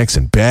these chicks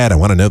in bed. I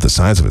want to know the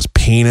size of his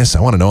penis.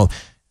 I want to know.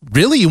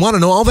 Really? You want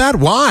to know all that?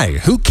 Why?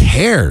 Who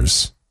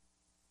cares?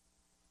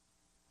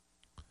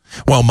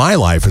 Well, my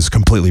life is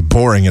completely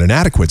boring and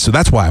inadequate, so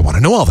that's why I want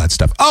to know all that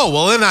stuff. Oh,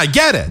 well, then I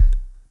get it.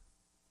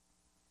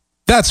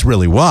 That's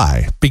really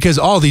why. Because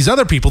all these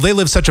other people, they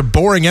live such a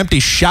boring, empty,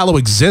 shallow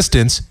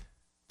existence.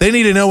 They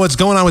need to know what's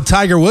going on with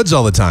Tiger Woods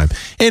all the time.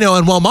 And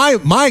while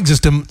my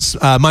existence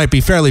might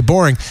be fairly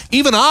boring,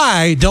 even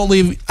I don't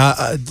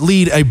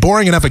lead a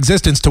boring enough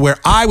existence to where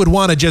I would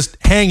want to just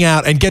hang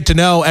out and get to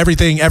know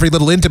everything, every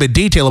little intimate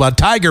detail about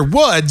Tiger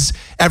Woods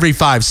every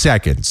 5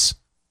 seconds.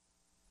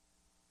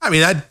 I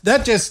mean,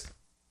 that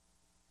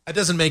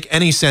doesn't make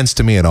any sense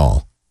to me at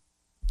all.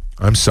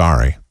 I'm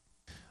sorry.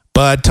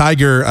 But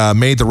Tiger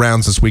made the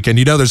rounds this weekend.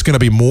 There's going to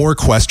be more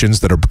questions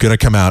that are going to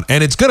come out,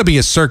 and it's going to be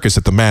a circus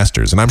at the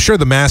Masters. And I'm sure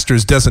the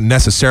Masters doesn't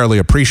necessarily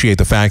appreciate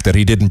the fact that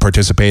he didn't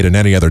participate in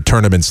any other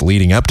tournaments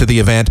leading up to the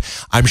event.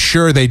 I'm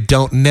sure they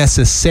don't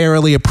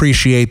necessarily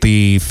appreciate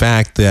the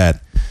fact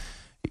that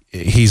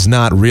he's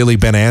not really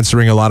been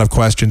answering a lot of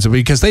questions,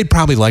 because they'd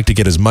probably like to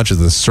get as much of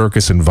the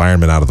circus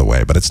environment out of the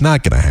way, but it's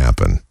not going to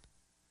happen.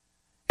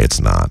 it's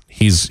not.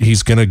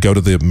 He's going to go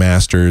to the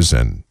Masters,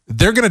 and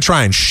they're going to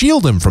try and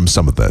shield him from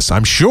some of this,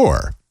 I'm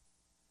sure.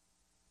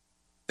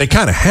 They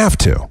kind of have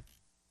to.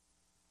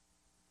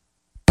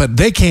 But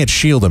they can't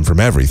shield him from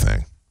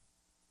everything.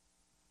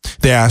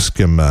 They ask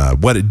him,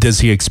 what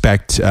does he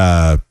expect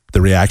the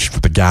reaction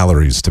from the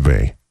galleries to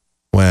be?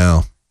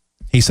 Well,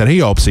 he said he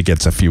hopes he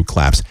gets a few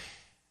claps.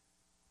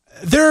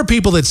 There are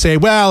people that say,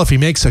 well, if he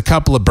makes a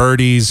couple of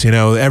birdies,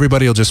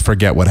 everybody will just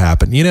forget what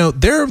happened.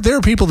 There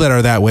are people that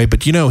are that way,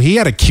 but, he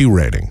had a Q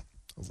rating.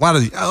 A lot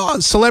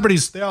of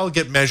celebrities, they all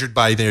get measured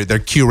by their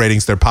Q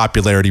ratings, their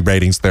popularity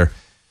ratings.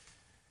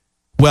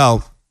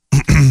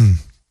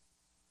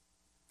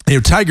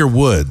 Tiger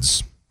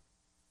Woods,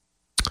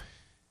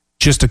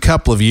 just a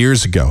couple of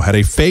years ago, had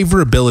a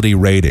favorability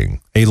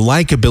rating, a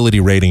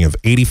likability rating of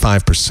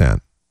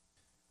 85%.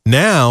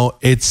 Now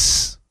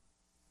it's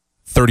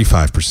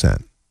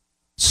 35%.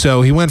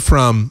 So he went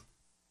from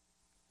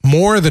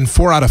more than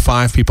 4 out of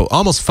 5 people,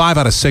 almost 5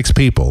 out of 6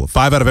 people.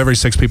 5 out of every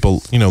 6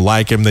 people,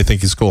 like him. They think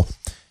he's cool.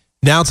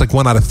 Now it's like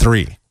 1 out of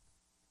 3.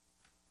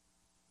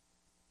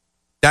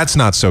 That's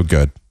not so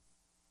good.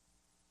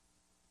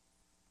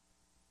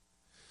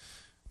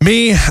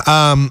 Me,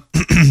 I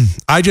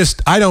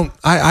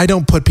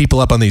don't put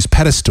people up on these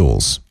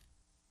pedestals.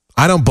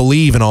 I don't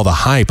believe in all the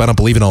hype. I don't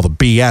believe in all the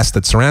BS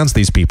that surrounds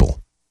these people.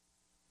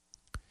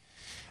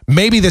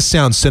 Maybe this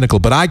sounds cynical,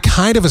 but I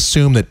kind of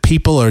assume that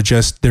people are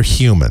they're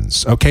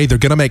humans, okay? They're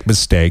going to make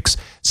mistakes.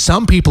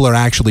 Some people are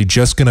actually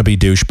just going to be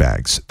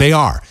douchebags. They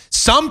are.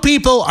 Some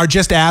people are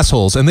just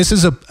assholes, and this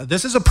is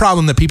a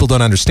problem that people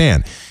don't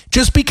understand.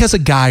 Just because a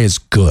guy is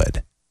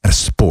good at a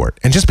sport,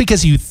 and just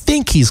because you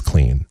think he's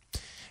clean,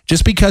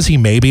 just because he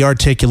may be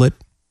articulate,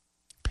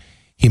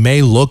 he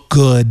may look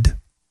good,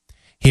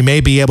 he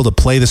may be able to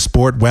play the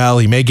sport well,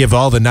 he may give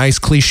all the nice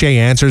cliche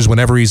answers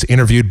whenever he's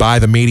interviewed by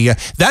the media,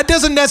 that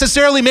doesn't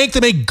necessarily make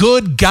them a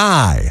good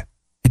guy.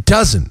 It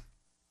doesn't.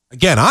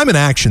 Again, I'm an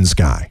actions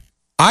guy.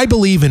 I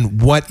believe in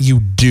what you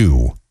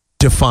do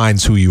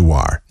defines who you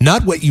are,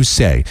 not what you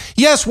say.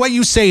 Yes, what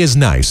you say is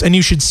nice, and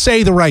you should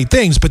say the right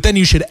things, but then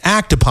you should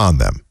act upon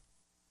them.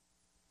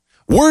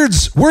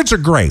 Words are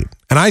great,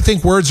 and I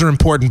think words are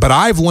important, but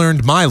I've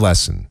learned my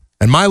lesson.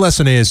 And my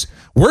lesson is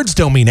words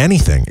don't mean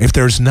anything if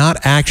there's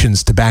not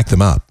actions to back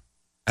them up.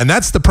 And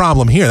that's the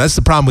problem here. That's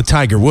the problem with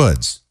Tiger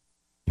Woods.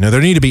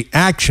 There need to be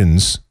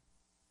actions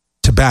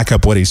to back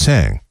up what he's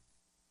saying.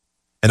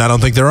 And I don't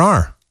think there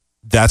are.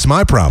 That's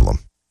my problem.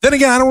 Then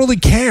again, I don't really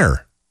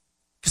care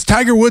because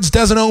Tiger Woods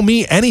doesn't owe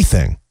me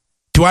anything.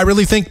 Do I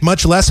really think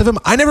much less of him?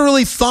 I never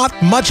really thought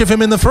much of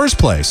him in the first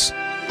place.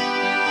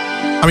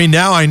 I mean,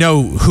 now I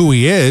know who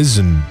he is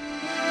and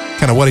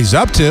kind of what he's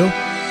up to.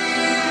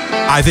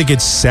 I think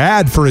it's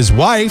sad for his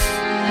wife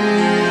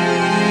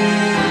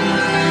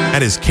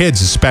and his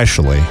kids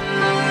especially.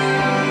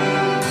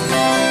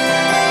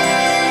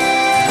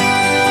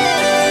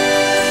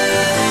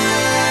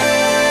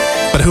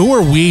 But who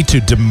are we to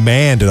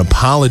demand an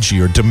apology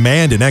or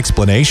demand an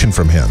explanation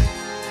from him?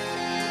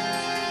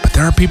 But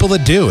there are people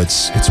that do.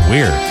 It's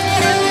weird.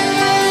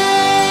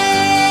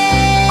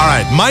 All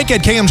right,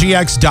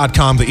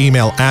 Mike@KMGX.com, the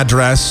email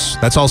address.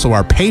 That's also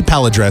our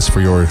PayPal address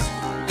for your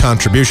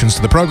contributions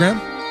to the program.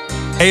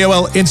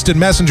 AOL Instant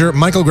Messenger,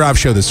 Michael Groff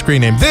Show, the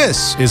screen name.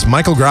 This is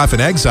Michael Groff in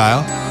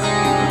Exile,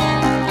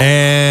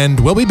 and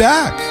we'll be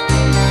back.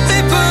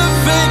 A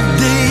perfect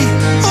day,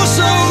 or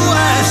so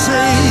I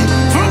say,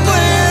 from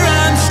where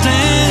I'm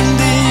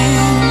standing.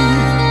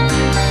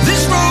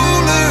 This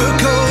roller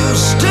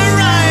coaster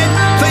ride,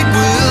 fate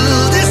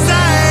will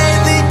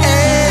decide the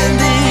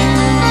ending.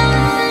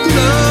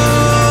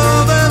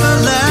 Love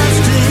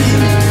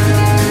everlasting,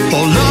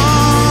 or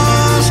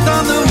lost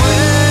on the way.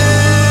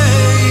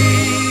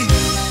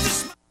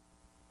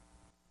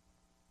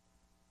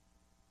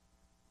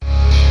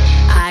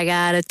 I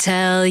gotta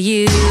tell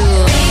you, baby,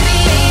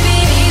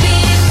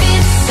 if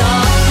it's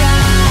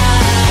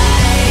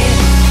alright,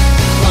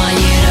 want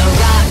you to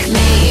rock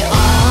me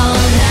all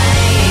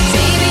night.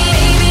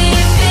 Baby,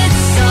 if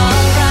it's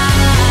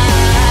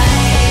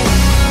alright,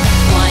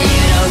 want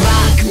you to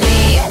rock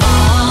me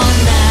all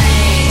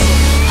night,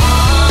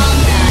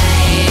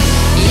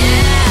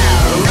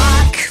 yeah,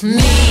 rock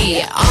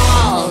me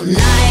all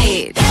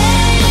night.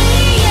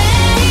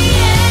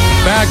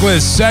 Back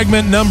with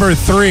segment number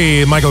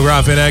 3, Michael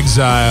Groff in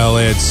Exile.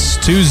 It's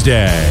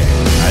Tuesday,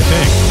 I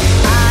think.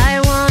 I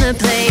wanna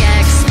play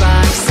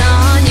Xbox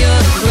on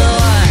your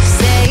floor.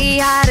 Say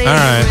hi to All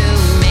right. your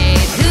roommate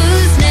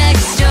who's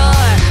next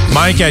door.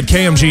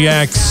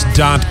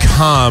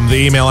 Mike@KMGX.com, the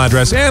email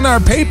address, and our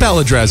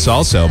PayPal address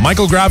also.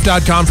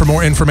 MichaelGroff.com for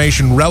more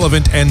information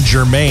relevant and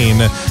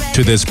germane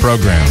to this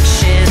program.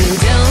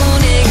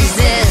 Don't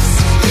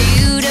exist.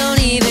 You don't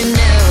even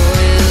know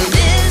who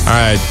this All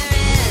right. is.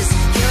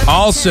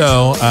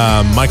 Also,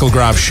 Michael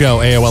Groff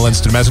Show, AOL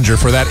Instant Messenger,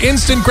 for that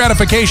instant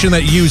gratification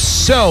that you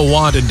so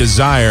want and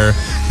desire.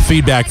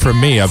 Feedback from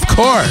me, of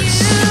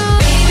course.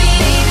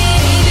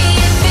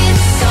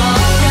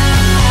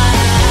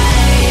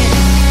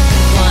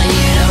 Want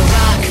you to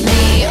rock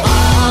me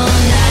all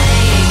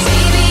night.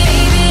 Baby,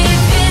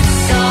 if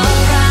it's alright.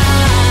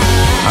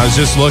 was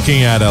just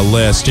looking at a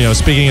list,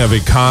 speaking of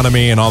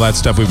economy and all that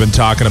stuff we've been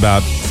talking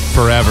about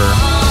forever.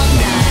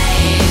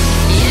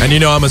 And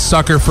I'm a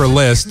sucker for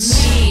lists.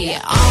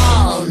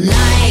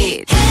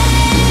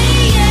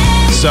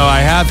 So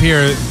I have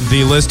here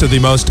the list of the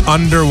most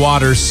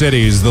underwater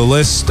cities, the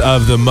list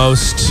of the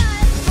most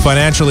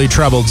financially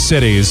troubled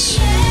cities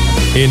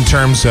in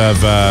terms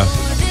of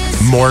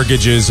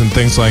mortgages and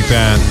things like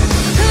that.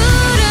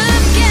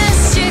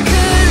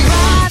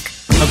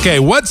 Okay,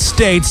 what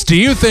states do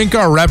you think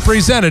are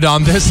represented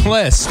on this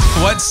list?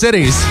 What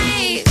cities?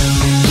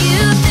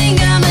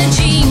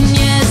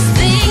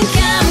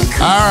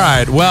 All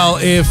right, well,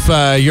 if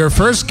your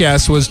first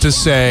guess was to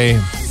say...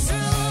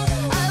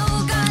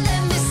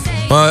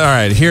 Well, all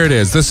right, here it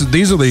is.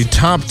 These are the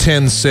top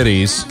 10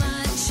 cities.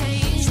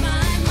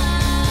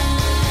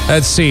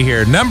 Let's see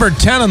here. Number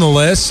 10 on the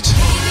list,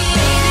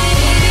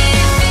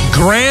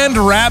 Grand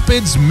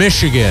Rapids,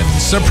 Michigan.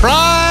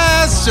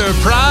 Surprise,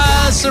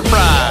 surprise,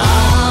 surprise.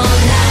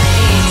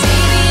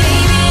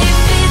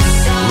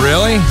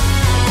 Really?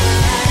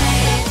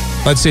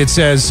 Let's see, it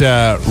says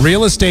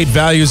real estate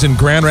values in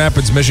Grand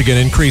Rapids, Michigan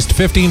increased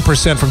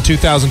 15% from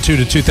 2002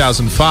 to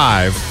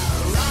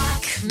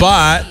 2005.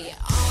 But,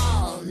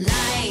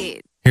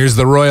 here's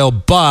the royal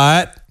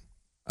but,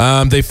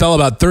 they fell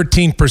about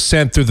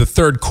 13% through the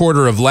third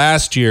quarter of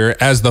last year.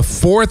 As the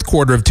fourth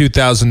quarter of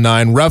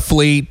 2009,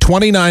 roughly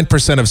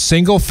 29% of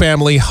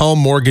single-family home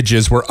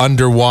mortgages were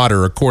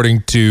underwater,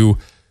 according to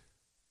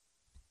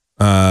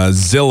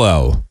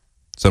Zillow,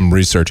 some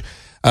research.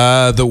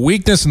 The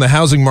weakness in the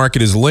housing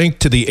market is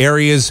linked to the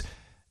area's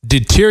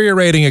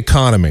deteriorating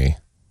economy.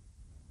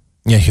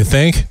 Yeah, you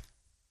think?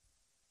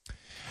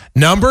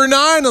 Number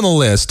 9 on the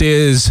list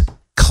is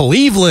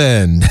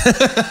Cleveland.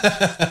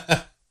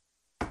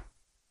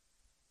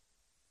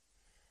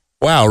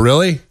 Wow,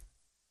 really?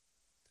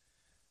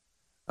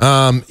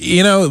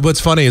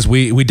 What's funny is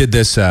we did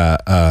this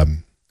a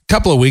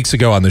couple of weeks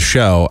ago on the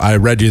show. I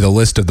read you the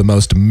list of the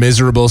most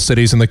miserable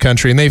cities in the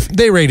country, and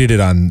they rated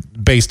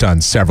it based on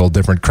several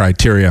different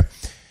criteria,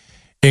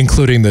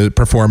 including the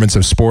performance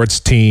of sports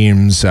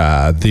teams,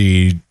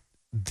 the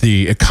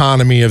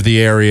economy of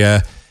the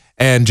area,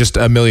 and just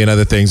a million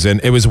other things. And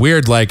it was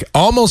weird, like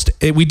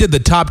we did the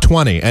top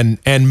 20,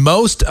 and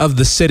most of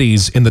the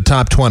cities in the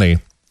top 20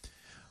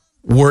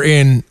 were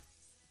in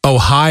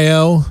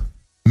Ohio,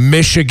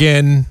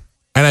 Michigan,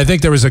 and I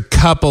think there was a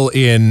couple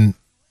in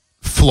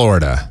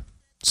Florida.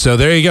 So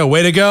there you go.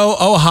 Way to go,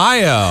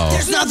 Ohio.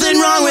 There's nothing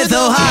wrong with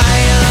Ohio,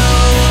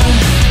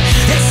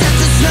 except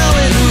the snow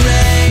and the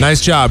rain. Nice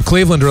job.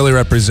 Cleveland really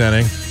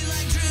representing.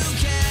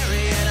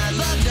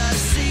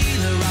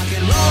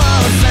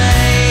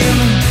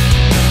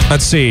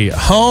 Let's see.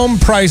 Home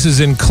prices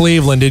in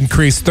Cleveland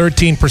increased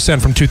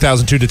 13% from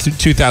 2002 to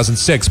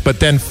 2006, but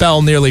then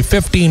fell nearly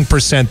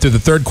 15% through the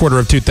third quarter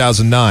of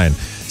 2009.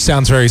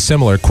 Sounds very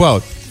similar.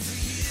 Quote,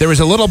 there was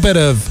a little bit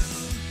of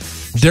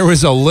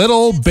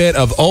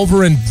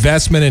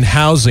overinvestment in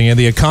housing and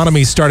the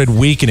economy started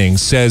weakening,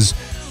 says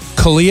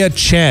Kalia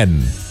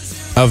Chen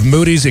of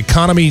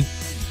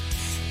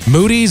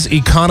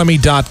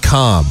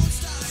Moody'sEconomy.com.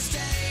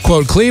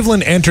 Quote,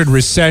 Cleveland entered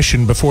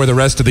recession before the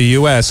rest of the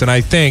U.S., and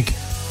I think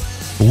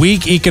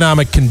weak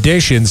economic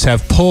conditions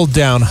have pulled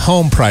down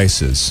home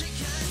prices.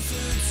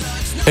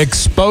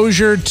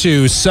 Exposure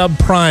to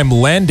subprime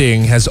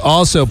lending has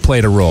also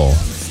played a role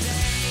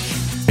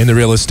in the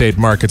real estate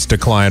market's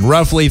decline.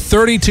 Roughly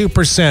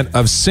 32%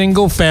 of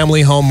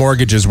single-family home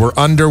mortgages were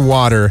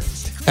underwater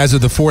as of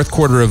the fourth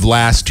quarter of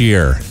last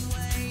year.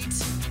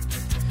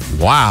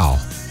 Wow.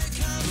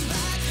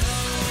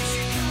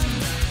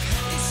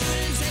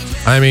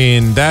 I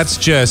mean, that's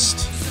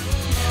just...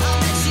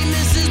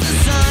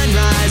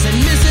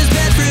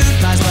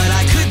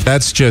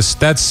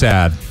 That's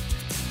sad.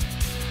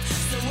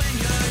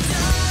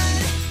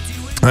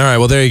 All right,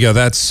 well, there you go.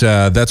 That's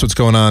what's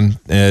going on.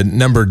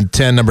 Number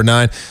 10, number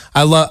 9.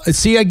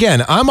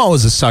 Again, I'm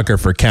always a sucker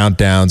for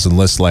countdowns and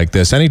lists like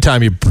this.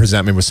 Anytime you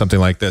present me with something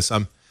like this,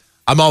 I'm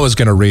always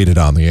going to read it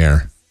on the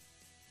air.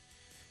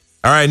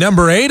 All right,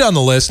 number 8 on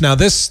the list. Now,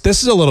 this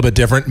is a little bit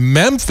different.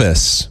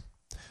 Memphis.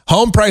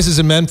 Home prices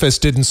in Memphis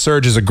didn't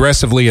surge as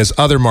aggressively as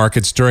other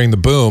markets during the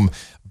boom,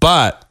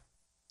 but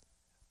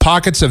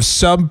pockets of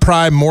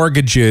subprime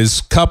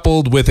mortgages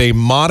coupled with a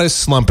modest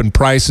slump in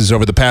prices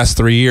over the past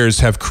 3 years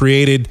have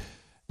created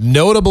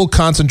notable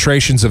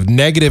concentrations of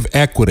negative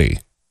equity.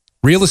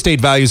 Real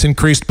estate values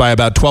increased by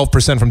about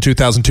 12% from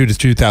 2002 to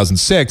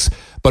 2006,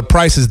 but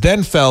prices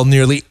then fell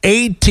nearly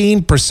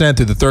 18%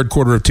 through the third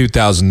quarter of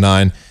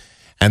 2009,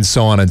 and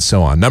so on and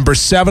so on. Number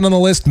 7 on the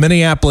list,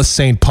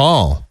 Minneapolis-St.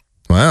 Paul.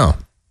 Wow.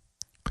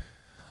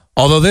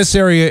 Although this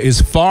area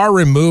is far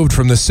removed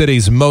from the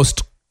city's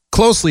most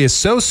closely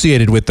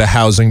associated with the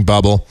housing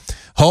bubble,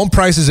 home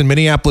prices in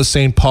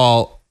Minneapolis-St.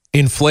 Paul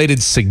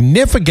inflated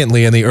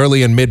significantly in the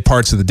early and mid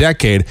parts of the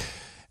decade.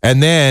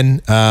 And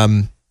then,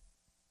 home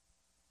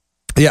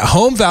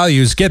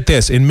values, get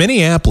this, in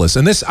Minneapolis,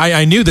 and this,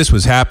 I knew this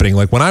was happening.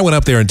 Like when I went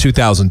up there in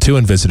 2002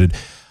 and visited,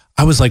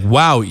 I was like,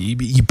 wow,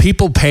 you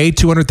people pay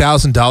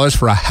 $200,000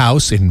 for a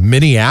house in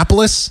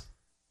Minneapolis?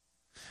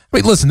 I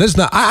mean, listen,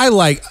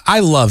 I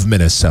love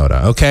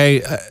Minnesota,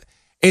 okay?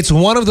 It's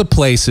one of the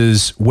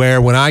places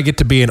where when I get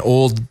to be an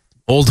old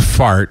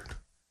fart,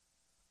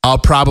 I'll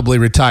probably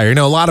retire. You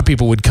know, a lot of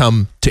people would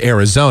come to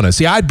Arizona.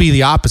 See, I'd be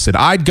the opposite.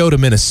 I'd go to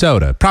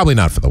Minnesota. Probably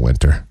not for the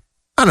winter.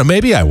 I don't know,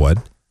 maybe I would.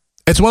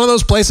 It's one of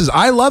those places,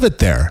 I love it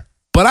there.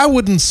 But I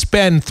wouldn't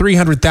spend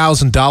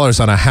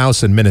 $300,000 on a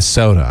house in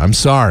Minnesota. I'm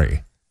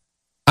sorry.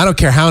 I don't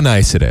care how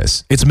nice it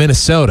is. It's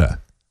Minnesota.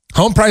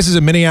 Home prices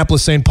in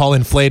Minneapolis, St. Paul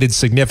inflated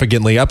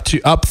significantly, up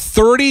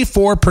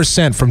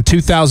 34% from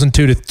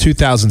 2002 to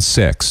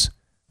 2006.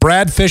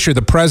 Brad Fisher,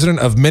 the president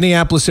of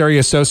Minneapolis Area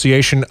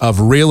Association of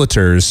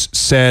Realtors,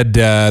 said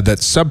that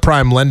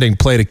subprime lending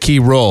played a key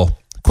role.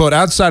 Quote,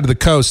 outside of the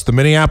coast, the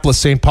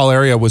Minneapolis-St. Paul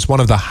area was one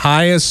of the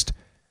highest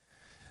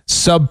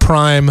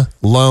subprime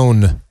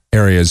loan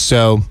areas.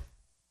 So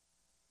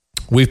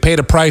we've paid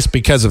a price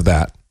because of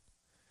that.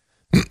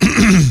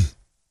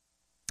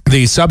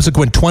 The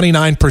subsequent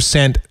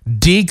 29%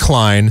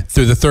 decline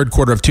through the third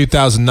quarter of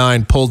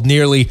 2009 pulled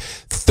nearly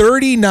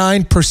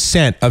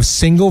 39% of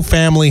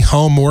single-family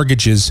home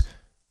mortgages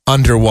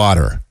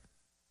underwater.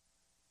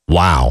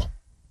 Wow.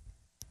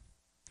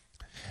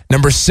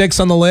 Number 6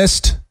 on the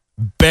list,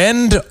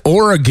 Bend,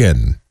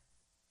 Oregon.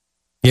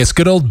 Yes,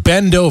 good old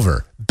Bend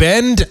over.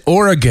 Bend,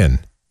 Oregon.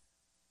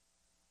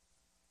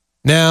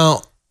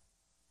 Now,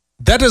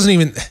 that doesn't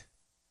even...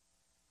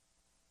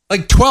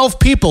 Like 12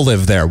 people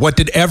live there. What,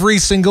 did every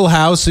single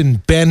house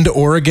in Bend,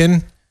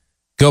 Oregon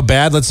go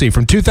bad? Let's see.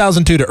 From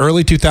 2002 to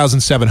early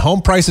 2007,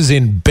 home prices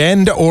in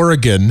Bend,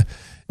 Oregon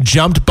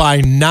jumped by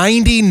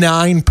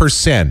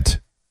 99%.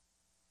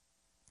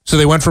 So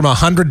they went from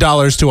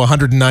 $100 to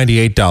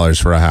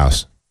 $198 for a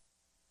house.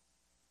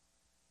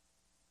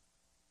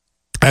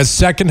 As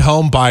second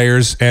home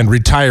buyers and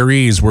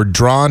retirees were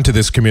drawn to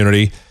this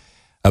community,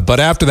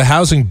 but after the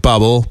housing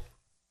bubble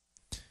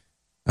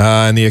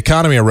and the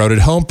economy eroded,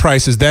 home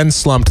prices then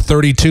slumped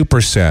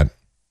 32%.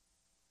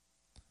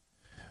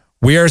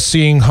 We are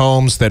seeing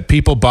homes that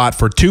people bought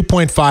for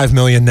 $2.5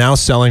 million now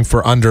selling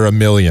for under $1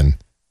 million.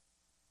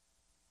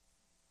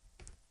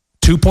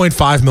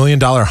 $2.5 million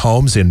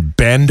homes in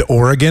Bend,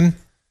 Oregon.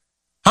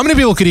 How many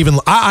people could even...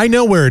 I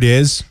know where it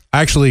is.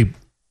 I actually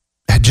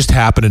just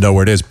happen to know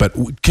where it is, but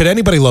could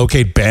anybody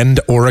locate Bend,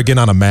 Oregon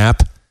on a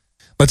map?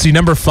 Let's see.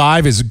 Number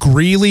 5 is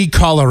Greeley,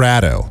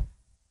 Colorado.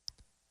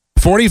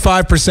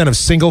 45% of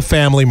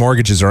single-family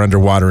mortgages are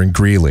underwater in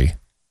Greeley.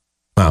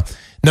 Wow.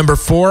 Number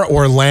 4,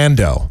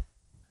 Orlando.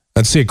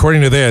 Let's see.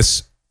 According to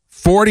this,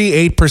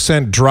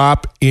 48%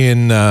 drop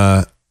in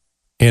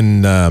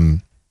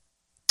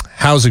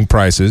housing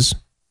prices.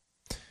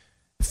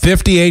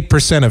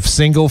 58% of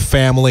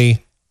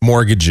single-family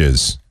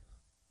mortgages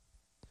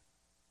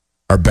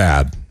are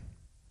bad.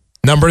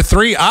 Number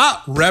 3,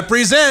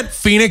 represent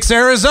Phoenix,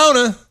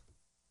 Arizona.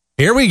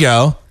 Here we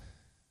go.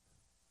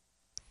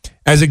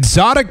 As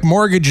exotic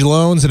mortgage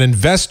loans and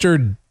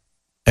investor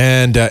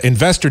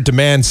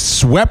demand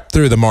swept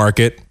through the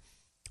market,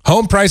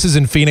 home prices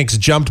in Phoenix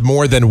jumped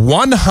more than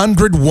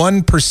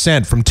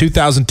 101% from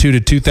 2002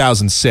 to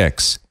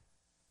 2006.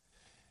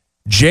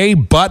 Jay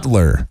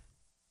Butler,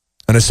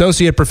 an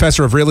associate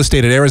professor of real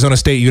estate at Arizona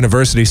State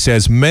University,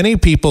 says many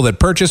people that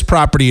purchased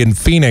property in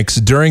Phoenix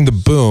during the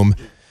boom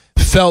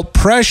felt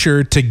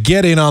pressure to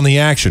get in on the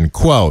action.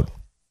 Quote,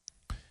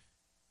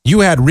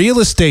 you had real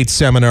estate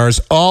seminars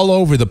all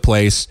over the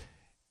place.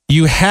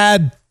 You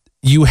had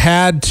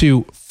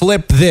to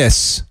flip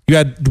this. You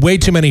had way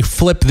too many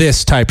flip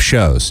this type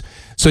shows.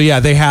 So yeah,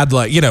 they had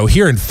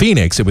here in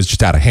Phoenix, it was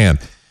just out of hand.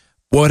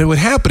 What would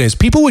happen is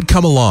people would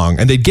come along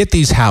and they'd get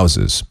these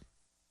houses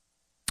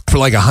for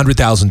like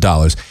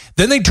 $100,000.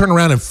 Then they'd turn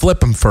around and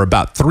flip them for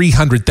about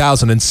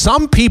 $300,000. And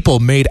some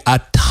people made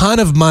a ton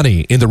of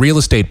money in the real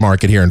estate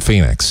market here in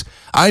Phoenix.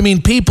 I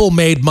mean, people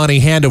made money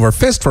hand over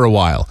fist for a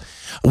while.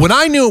 When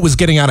I knew it was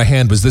getting out of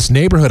hand was this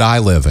neighborhood I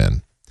live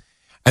in.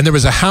 And there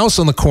was a house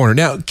on the corner.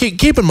 Now,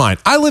 keep in mind,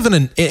 I live in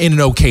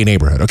an okay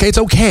neighborhood. Okay, it's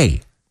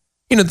okay.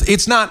 You know,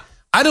 it's not.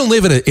 I don't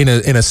live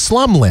in a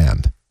slum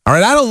land. All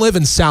right, I don't live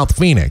in South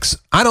Phoenix.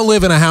 I don't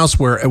live in a house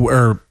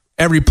where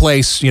every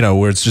place,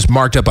 where it's just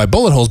marked up by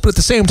bullet holes. But at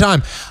the same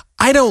time,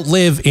 I don't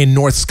live in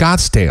North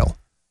Scottsdale.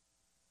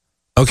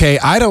 Okay,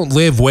 I don't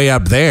live way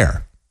up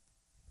there.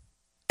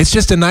 It's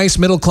just a nice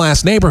middle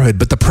class neighborhood.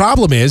 But the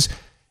problem is,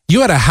 you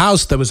had a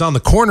house that was on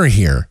the corner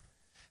here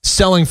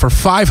selling for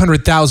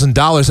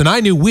 $500,000, and I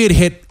knew we'd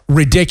hit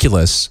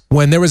ridiculous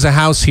when there was a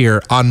house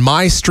here on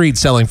my street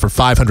selling for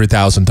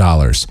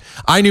 $500,000.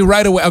 I knew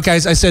right away, okay, I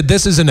said,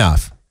 this is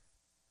enough.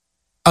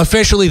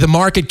 Officially, the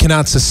market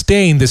cannot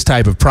sustain this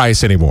type of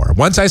price anymore.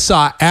 Once I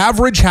saw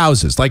average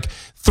houses, like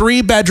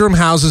 3-bedroom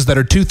houses that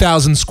are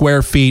 2,000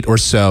 square feet or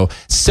so,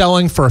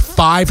 selling for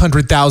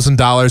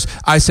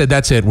 $500,000, I said,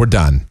 that's it, we're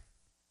done.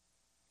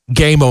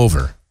 Game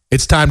over.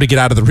 It's time to get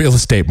out of the real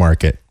estate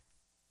market.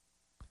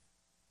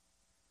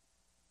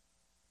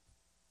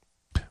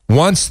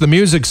 Once the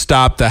music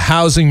stopped, the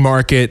housing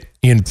market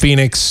in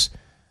Phoenix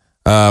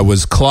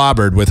was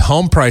clobbered, with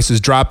home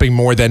prices dropping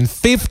more than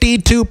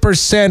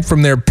 52%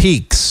 from their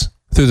peaks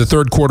through the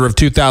third quarter of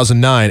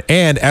 2009.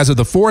 And as of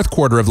the fourth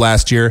quarter of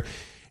last year,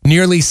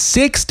 nearly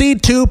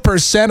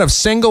 62% of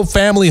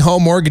single-family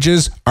home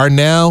mortgages are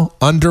now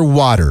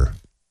underwater.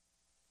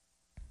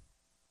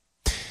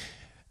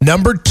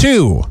 Number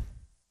 2,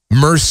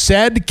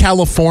 Merced,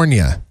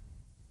 California,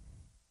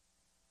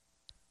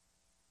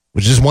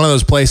 which is one of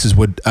those places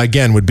would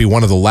be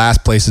one of the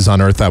last places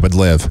on earth I would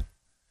live.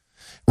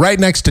 Right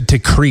next to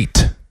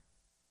Tikrit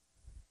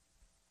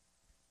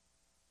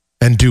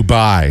and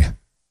Dubai.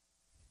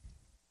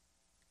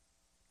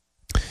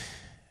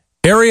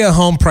 Area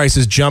home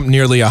prices jumped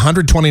nearly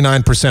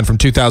 129% from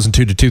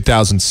 2002 to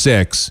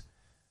 2006.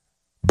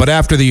 But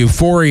after the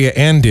euphoria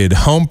ended,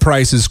 home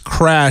prices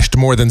crashed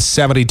more than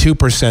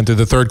 72% through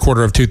the third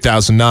quarter of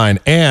 2009.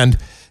 And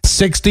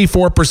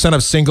 64%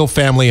 of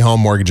single-family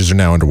home mortgages are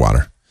now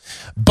underwater.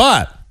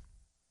 But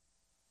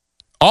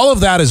all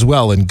of that is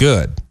well and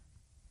good.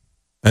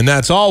 And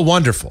that's all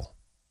wonderful.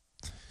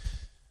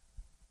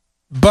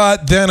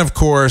 But then, of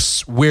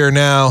course, we're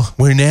now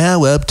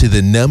up to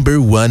the number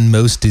 1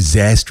 most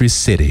disastrous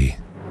city.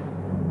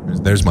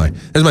 There's my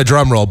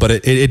drum roll, but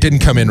it didn't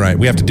come in right.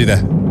 We have to do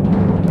that.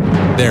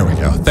 There we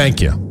go.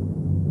 Thank you.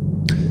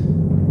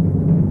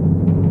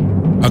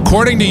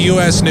 According to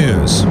U.S.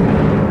 News,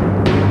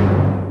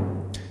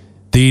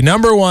 the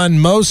number 1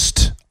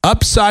 most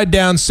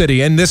upside-down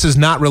city, and this is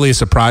not really a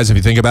surprise if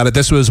you think about it.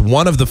 This was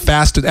one of the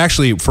fastest,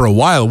 actually, for a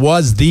while,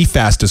 was the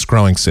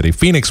fastest-growing city.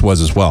 Phoenix was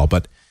as well,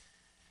 but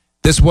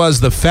this was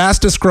the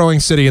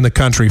fastest-growing city in the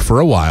country for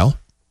a while.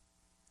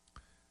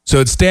 So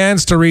it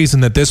stands to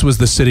reason that this was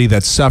the city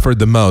that suffered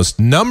the most.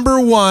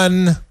 Number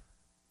 1,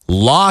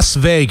 Las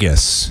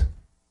Vegas.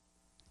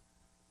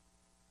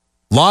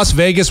 Las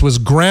Vegas was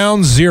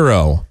ground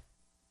zero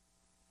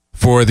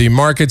for the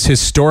market's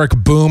historic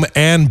boom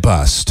and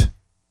bust.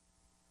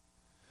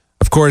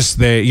 Of course,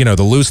 the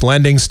loose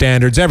lending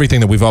standards, everything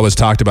that we've always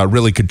talked about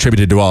really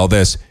contributed to all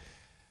this.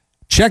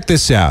 Check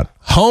this out.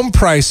 Home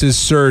prices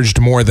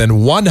surged more than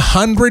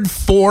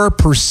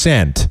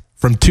 104%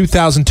 from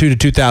 2002 to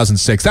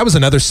 2006. That was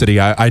another city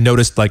I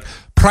noticed, like,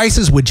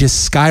 prices would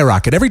just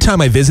skyrocket. Every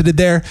time I visited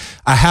there,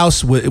 a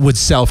house would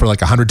sell for like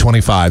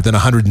 $125, then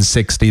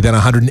 $160, then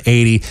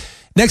 $180.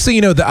 Next thing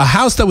you know, a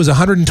house that was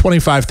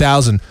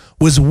 $125,000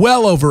 was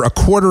well over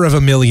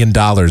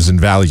 $250,000 in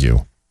value.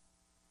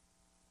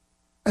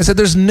 I said,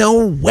 there's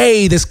no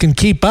way this can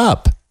keep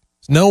up.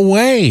 No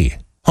way.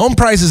 Home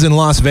prices in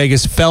Las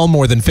Vegas fell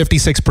more than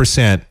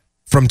 56%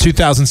 from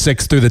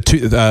 2006 through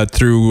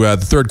the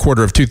third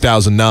quarter of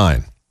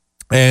 2009.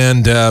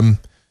 And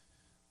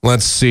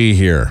let's see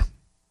here.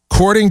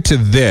 According to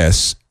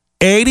this,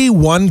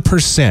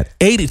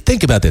 81%,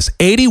 think about this,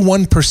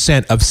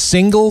 81% of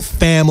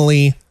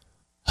single-family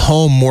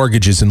home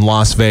mortgages in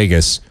Las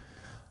Vegas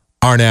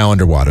are now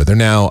underwater. They're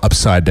now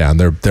upside down.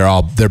 They're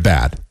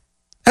bad.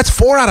 That's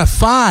 4 out of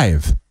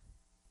 5.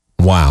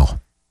 Wow.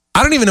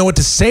 I don't even know what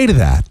to say to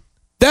that.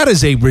 That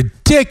is a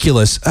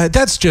ridiculous,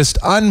 that's just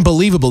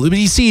unbelievable. But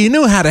you see, you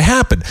knew how to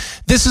happen.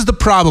 This is the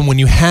problem when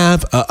you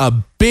have a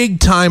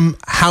big-time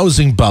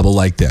housing bubble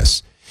like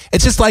this.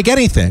 It's just like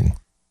anything.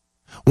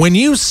 When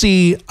you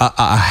see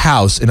a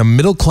house in a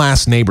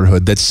middle-class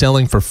neighborhood that's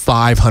selling for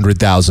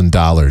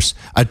 $500,000,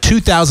 a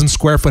 2,000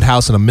 square foot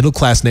house in a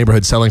middle-class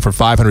neighborhood selling for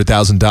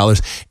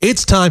 $500,000,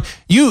 it's time.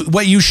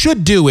 What you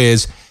should do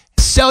is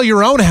sell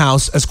your own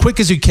house as quick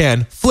as you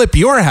can, flip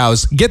your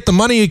house, get the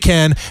money you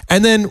can,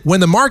 and then when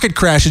the market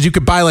crashes, you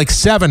could buy like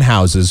 7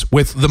 houses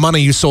with the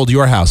money you sold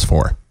your house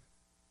for.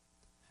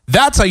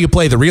 That's how you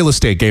play the real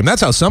estate game.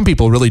 That's how some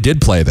people really did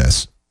play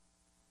this.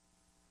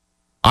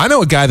 I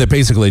know a guy that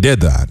basically did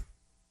that.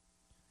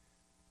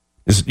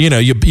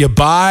 You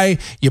buy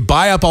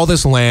up all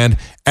this land,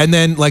 and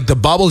then like the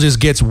bubble just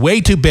gets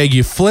way too big.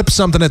 You flip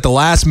something at the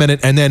last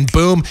minute, and then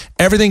boom,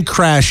 everything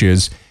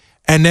crashes.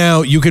 And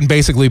now you can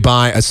basically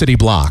buy a city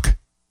block.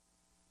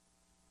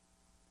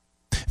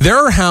 There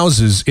are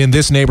houses in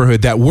this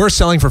neighborhood that were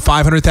selling for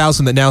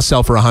 $500,000 that now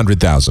sell for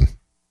 $100,000.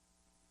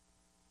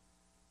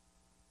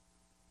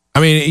 I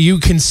mean, you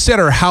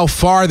consider how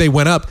far they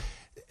went up.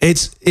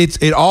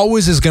 It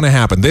always is going to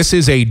happen. This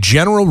is a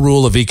general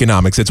rule of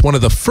economics. It's one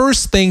of the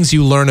first things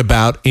you learn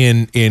about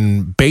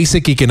in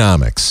basic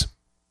economics.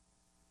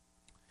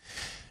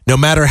 No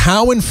matter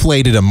how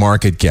inflated a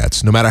market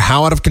gets, no matter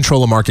how out of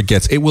control a market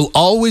gets, it will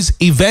always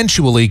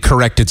eventually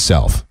correct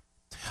itself.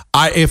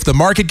 If the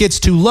market gets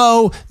too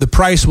low, the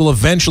price will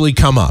eventually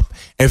come up.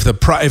 If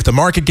the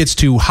market gets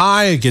too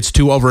high, it gets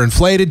too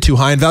overinflated, too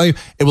high in value,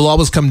 it will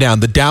always come down.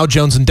 The Dow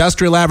Jones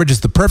Industrial Average is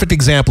the perfect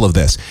example of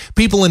this.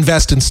 People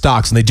invest in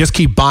stocks and they just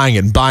keep buying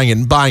it and buying it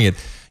and buying it.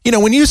 You know,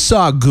 when you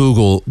saw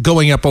Google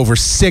going up over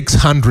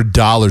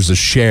 $600 a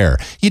share,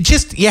 you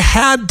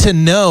had to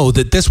know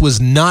that this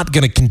was not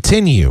going to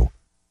continue.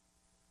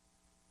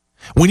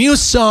 When you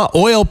saw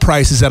oil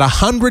prices at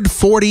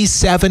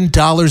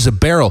 $147 a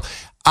barrel,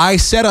 I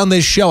said on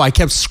this show, I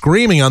kept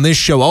screaming on this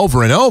show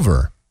over and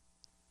over,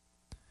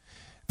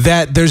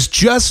 that there's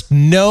just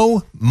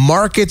no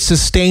market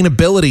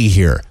sustainability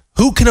here.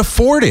 Who can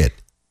afford it?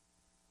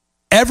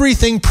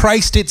 Everything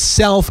priced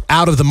itself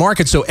out of the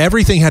market, so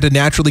everything had to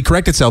naturally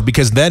correct itself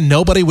because then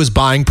nobody was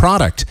buying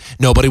product.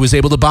 Nobody was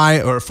able to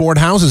buy or afford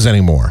houses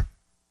anymore.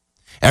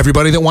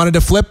 Everybody that wanted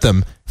to flip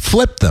them,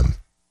 flipped them.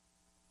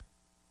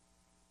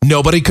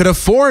 Nobody could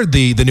afford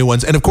the new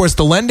ones. And of course,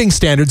 the lending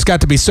standards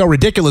got to be so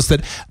ridiculous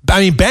that,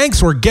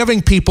 banks were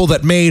giving people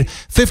that made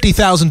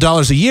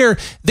 $50,000 a year,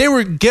 they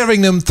were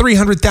giving them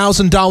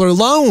 $300,000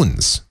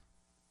 loans.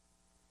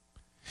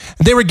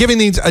 They were giving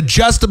these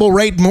adjustable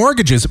rate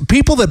mortgages.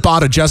 People that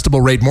bought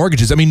adjustable rate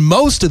mortgages,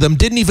 most of them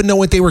didn't even know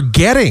what they were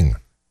getting.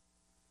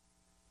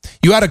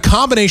 You had a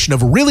combination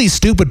of really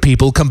stupid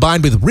people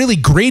combined with really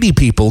greedy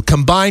people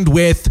combined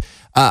with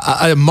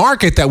a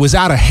market that was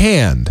out of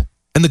hand.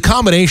 And the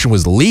combination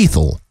was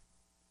lethal.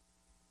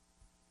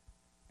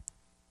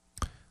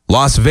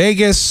 Las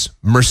Vegas,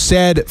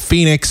 Merced,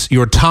 Phoenix,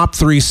 your top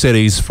 3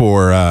 cities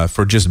for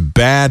just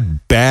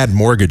bad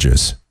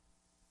mortgages.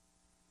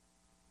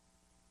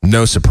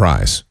 No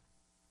surprise.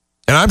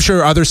 And I'm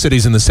sure other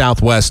cities in the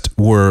Southwest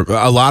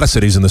a lot of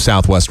cities in the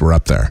Southwest were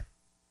up there.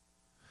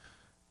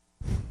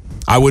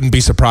 I wouldn't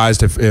be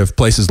surprised if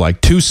places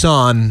like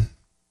Tucson,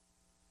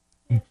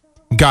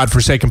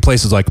 godforsaken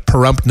places like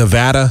Pahrump,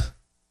 Nevada,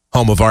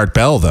 home of Art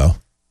Bell, though.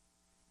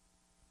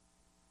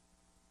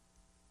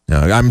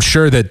 Now, I'm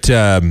sure that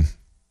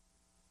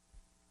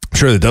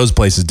those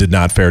places did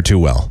not fare too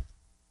well.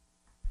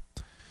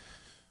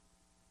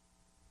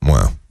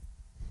 Wow.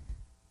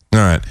 All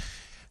right.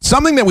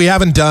 Something that we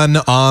haven't done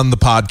on the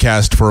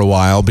podcast for a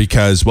while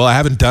because, I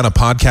haven't done a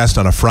podcast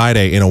on a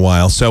Friday in a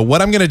while. So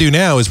what I'm going to do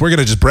now is we're going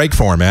to just break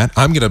format.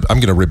 I'm going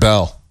to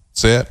rebel.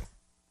 That's it.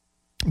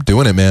 I'm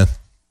doing it, man.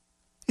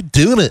 You're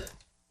doing it.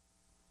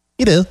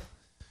 You do.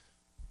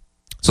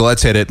 So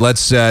let's hit it.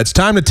 It's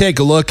time to take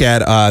a look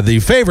at the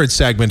favorite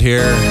segment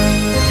here.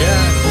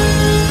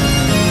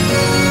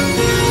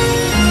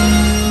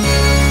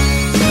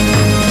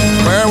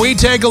 Where we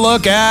take a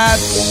look at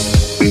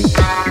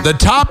the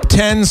top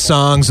 10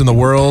 songs in the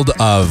world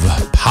of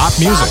pop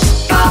music.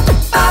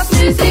 Pop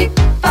music.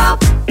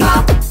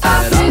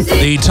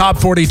 The top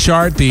 40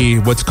 chart,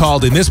 what's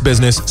called in this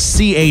business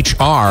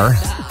CHR.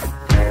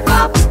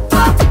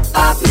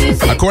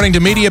 According to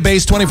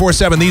MediaBase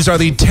 24/7, these are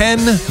the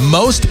 10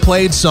 most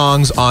played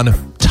songs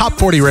on top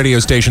 40 radio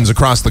stations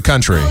across the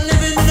country.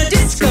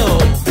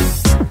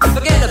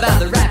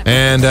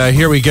 And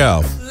here we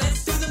go.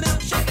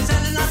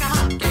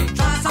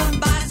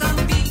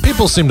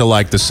 People seem to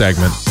like the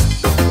segment.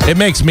 It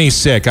makes me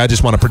sick. I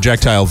just want to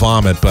projectile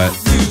vomit, but... I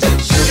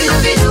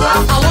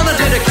want to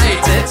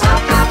dedicate it.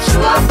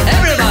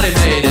 Everybody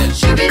made it.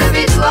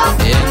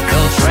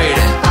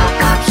 Infiltrated.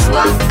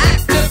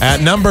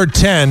 At number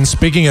 10,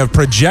 speaking of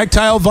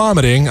projectile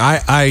vomiting,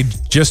 I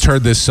just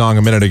heard this song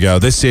a minute ago.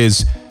 This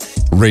is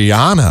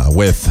Rihanna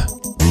with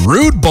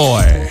Rude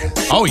Boy.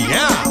 Oh,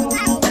 yeah.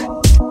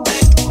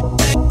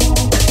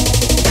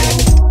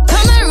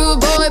 Come here, rude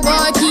boy,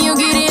 boy, can you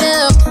get it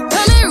up?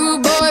 Come here,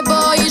 rude boy,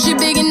 boy, is you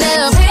big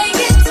enough? Take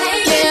it,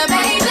 yeah,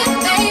 baby,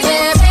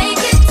 yeah,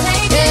 take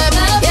it,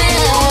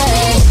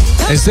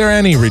 yeah. Is there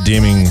any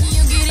redeeming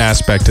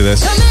aspect to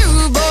this? Come here,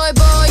 rude boy,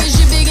 boy, is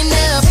you big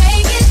enough?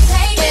 Take it,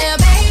 yeah,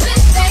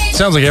 baby.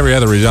 Sounds like every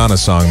other Rihanna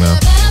song, though.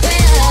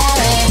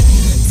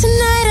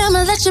 Tonight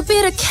I'ma let you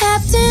be the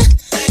captain.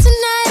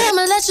 Tonight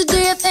I'ma let you do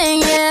your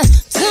thing, yeah.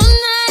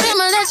 Tonight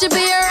I'ma let you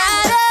be a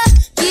rider.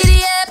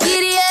 Giddy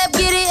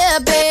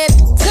up, babe.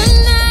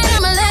 Tonight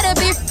I'ma let it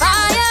be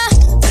fire.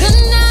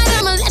 Tonight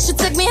I'ma let you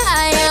take me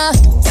higher.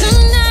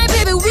 Tonight,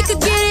 baby, we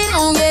could get it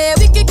on, yeah.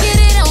 We could get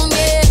it on,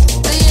 yeah.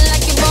 Do you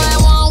like it,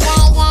 boy?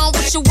 Want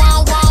what you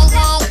want.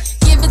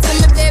 Give it to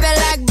me, baby,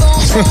 like boom,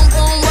 boom,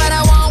 boom. What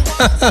I want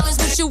is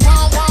what you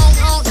want,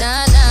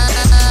 nah.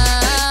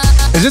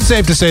 Is it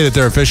safe to say that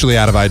they're officially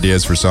out of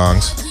ideas for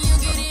songs?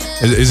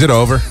 Is it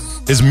over?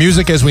 Is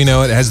music as we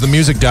know it, has the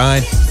music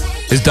died?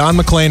 Is Don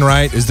McLean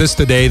right? Is this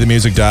the day the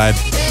music died?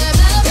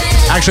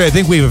 Actually, I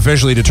think we've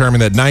officially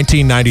determined that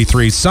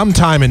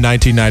sometime in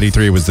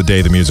 1993 was the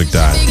day the music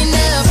died.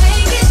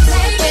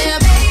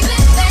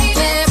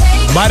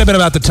 Might have been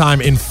about the time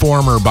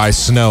Informer by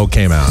Snow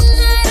came out.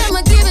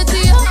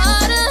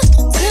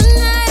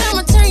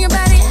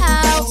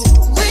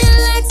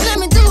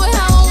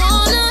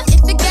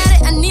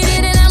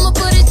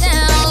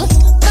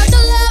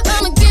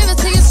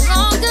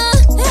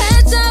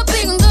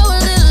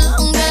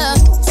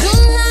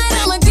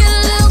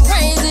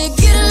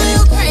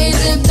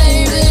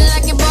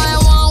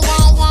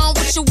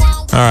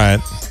 All right.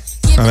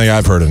 I think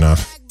I've heard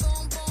enough.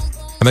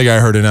 I think I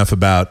heard enough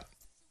about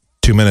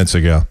 2 minutes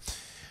ago.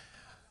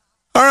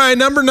 All right,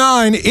 number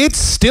 9. It's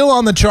still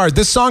on the chart.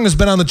 This song has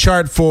been on the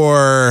chart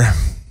for...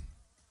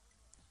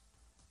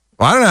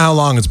 I don't know how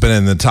long it's been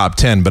in the top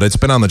 10, but it's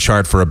been on the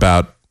chart for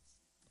about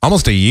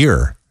almost a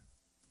year,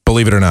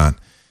 believe it or not.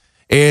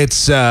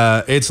 It's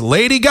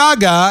Lady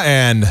Gaga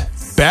and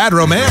Bad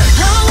Romance.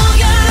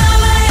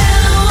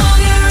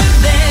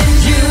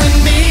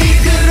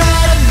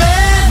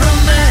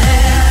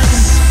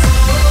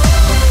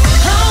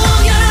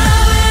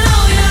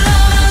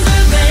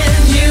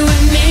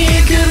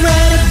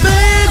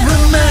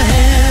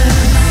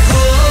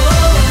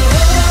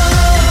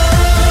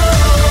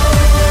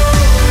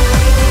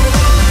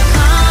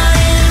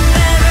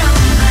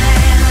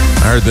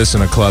 heard this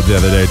in a club the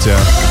other day, too.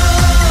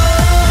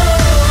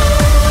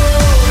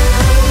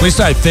 At least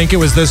I think it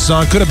was this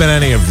song. Could have been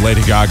any of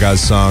Lady Gaga's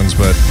songs,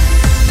 but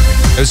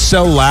it was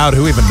so loud,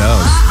 who even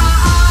knows?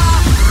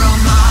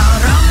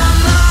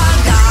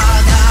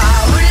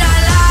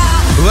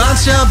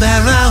 Want your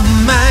bad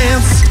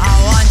romance.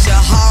 I want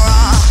your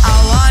horror, I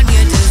want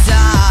your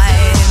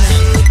design.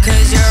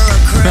 Cause you're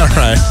a criminal. All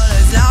right.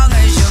 As long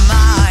as you're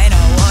mine, I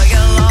want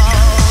your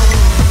love.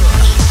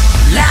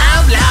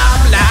 Love,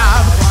 love,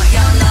 love. I want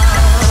your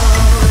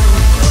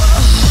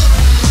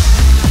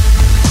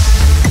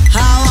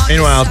love.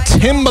 Meanwhile,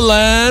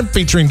 Timbaland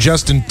featuring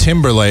Justin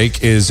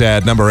Timberlake is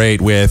at number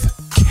 8 with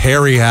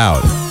Carry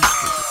Out.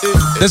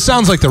 This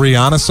sounds like the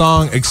Rihanna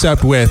song,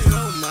 except with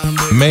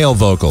male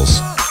vocals.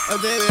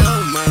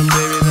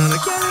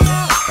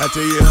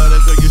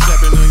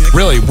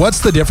 Really, what's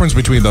the difference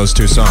between those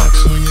two songs?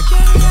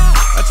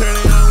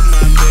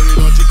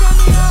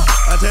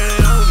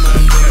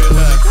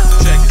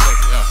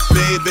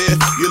 Baby,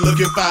 you're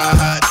looking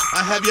fine.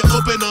 I have you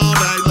open all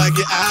night like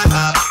your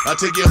IHOP. I'll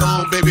take you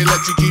home, baby,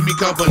 let you keep me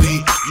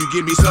company. You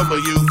give me some of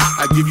you,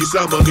 I give you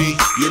some of me.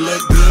 You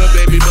look good,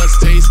 baby, must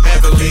taste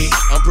heavenly.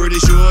 I'm pretty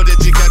sure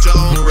that you got your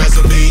own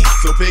recipe,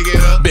 so pick it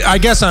up. I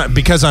guess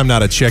because I'm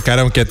not a chick, I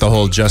don't get the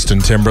whole Justin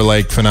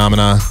Timberlake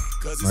phenomena.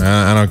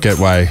 I don't get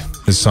why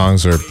his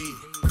songs are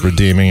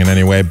redeeming in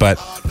any way, but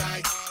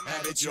wait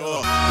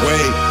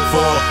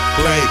for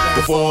play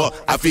before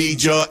I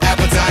feed your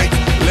appetite.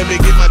 Let me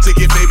get my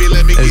ticket, baby.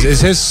 Let me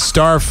is his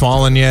star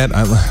fallen yet?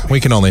 We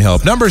can only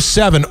hope. Number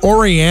 7,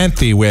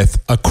 Orianthi with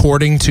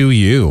According to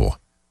You.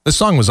 This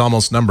song was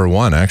almost number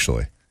 1,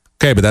 actually.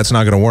 Okay, but that's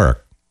not going to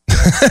work.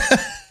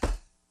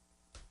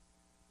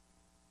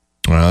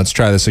 All right, let's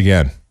try this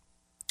again.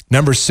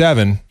 Number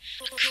 7.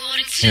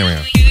 Here we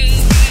go.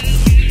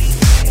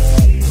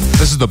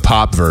 This is the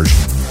pop version.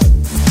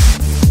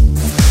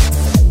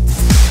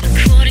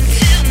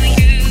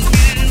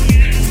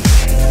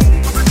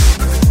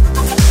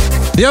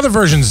 The other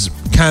version's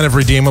kind of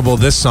redeemable.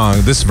 This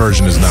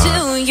version is not.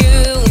 I'm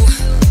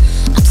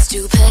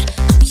stupid,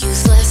 I'm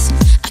useless,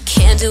 I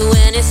can't do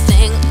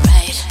anything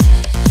right.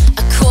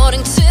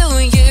 According to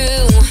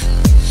you,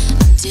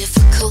 I'm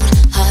difficult,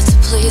 hard to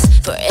please,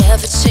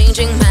 forever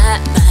changing my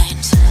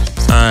mind.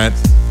 All right.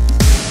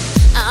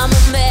 I'm a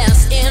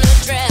mess in a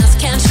dress,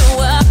 can't show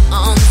up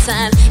on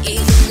time,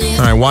 even if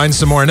All right, wind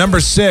some more. Number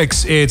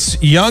 6,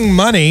 it's Young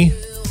Money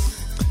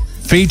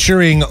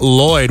featuring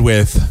Lloyd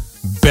with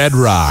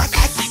Bedrock.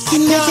 I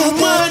can make your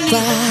bed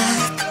rock.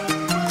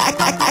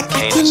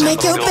 I can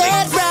make your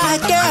bed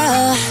rock,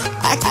 girl.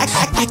 I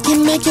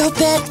can make your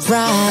bed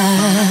rock.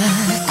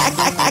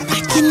 I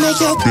can make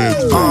your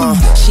bed rock.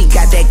 She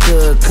got that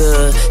good.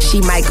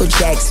 She Michael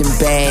Jackson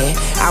bad.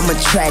 I'm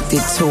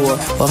attracted to her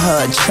for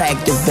her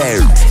attractive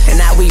verb. And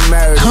now we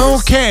murder.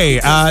 Okay,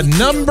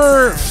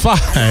 number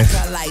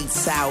 5.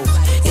 Lights out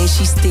and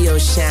she still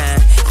shine.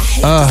 I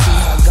hate to see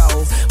her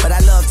go, but I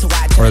love to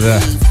watch her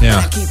leave.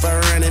 I keep her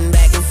running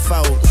back and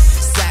forth.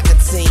 Soccer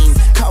team,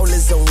 cold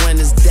as a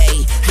winter's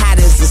day, hot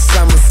as a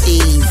summer's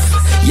eve.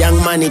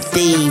 Young money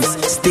thieves,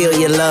 steal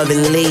your love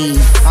and leave.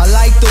 I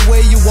like the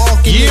way you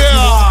walking, if you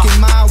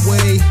walking my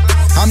way.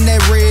 I'm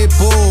that Red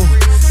Bull,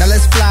 now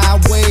let's fly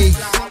away.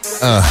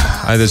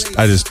 I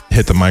just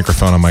hit the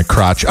microphone on my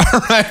crotch. All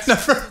right,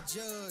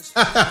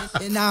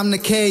 And I'm the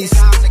case,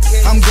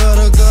 I'm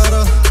gutter.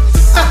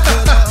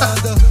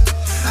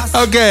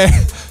 Okay.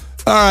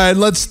 All right,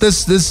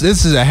 this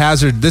is a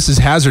hazard. This is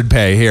hazard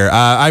pay here.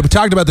 I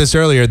talked about this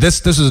earlier.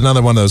 This is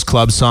another one of those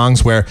club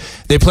songs where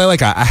they play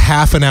like a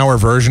half an hour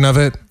version of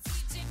it.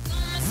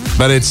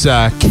 But it's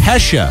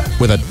Kesha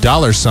with a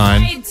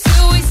 $sign.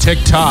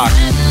 TikTok.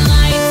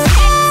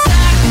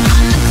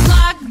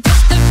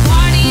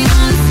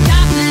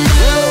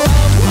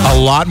 A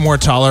lot more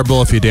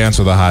tolerable if you dance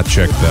with a hot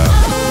chick, though.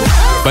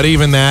 But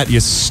even that, you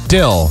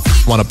still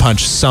want to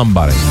punch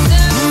somebody.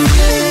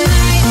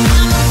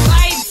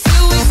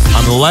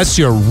 Unless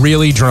you're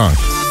really drunk.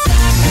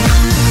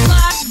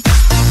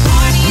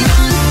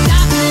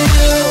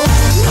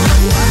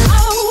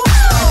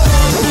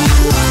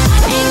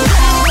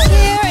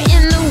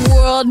 In the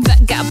world,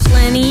 but got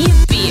plenty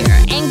of beer.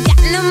 Ain't got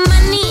no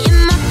money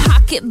in my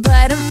pocket,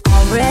 but I'm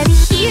already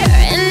here.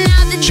 And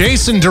now the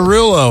Jason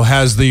Derulo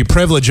has the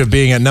privilege of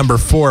being at number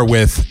 4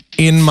 with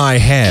In My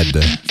Head.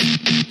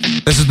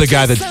 This is the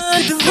guy that...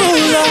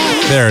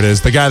 There it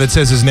is. The guy that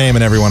says his name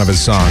in every one of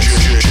his songs.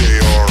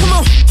 Come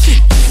on.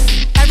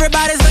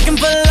 Everybody's looking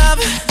for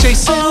love.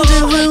 Jason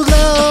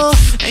Derulo.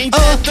 Ain't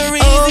that the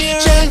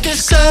reason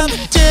Jason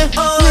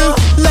Derulo.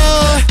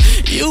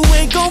 You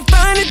ain't gon'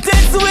 find a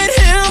dance with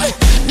him.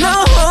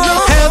 No.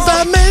 Have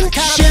I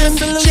mentioned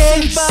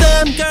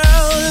Jason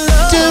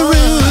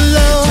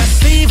Derulo?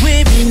 Just leave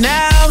with me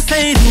now.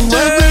 Say the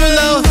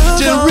word.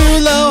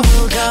 Derulo.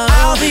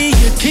 I'll be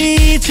your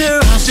teacher.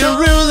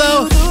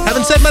 Derulo.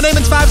 Haven't said my name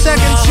in 5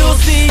 seconds. You'll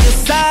see a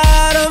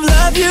side of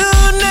love you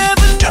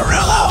never know.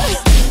 Derulo.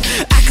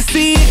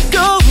 See it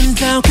going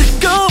down. In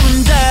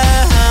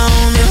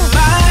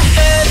my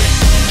head,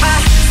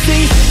 I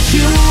see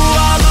you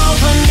all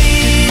over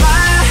me.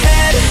 My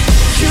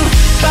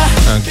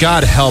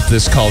God help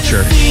this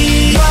culture.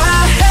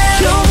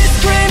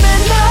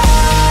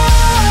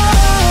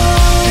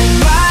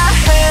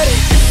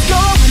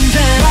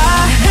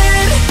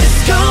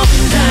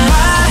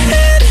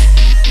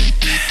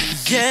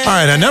 All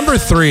right, now number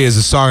 3 is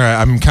a song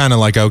I'm kind of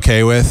like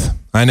okay with.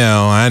 I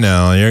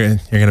know. You're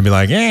gonna be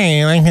like,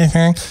 hey,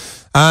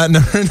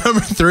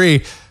 number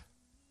 3,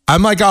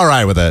 I'm like all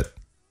right with it.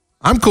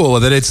 I'm cool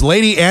with it. It's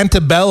Lady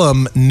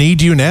Antebellum,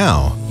 Need You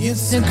Now.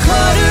 It's 1:15.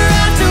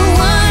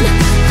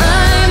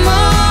 I'm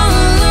all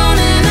alone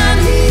and I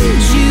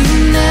need you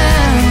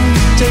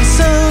now.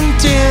 Jason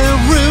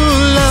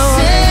Derulo.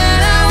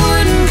 Said I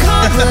wouldn't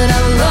call, but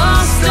I've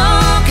lost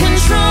all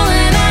control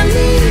and I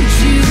need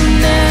you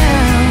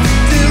now.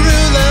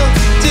 Derulo.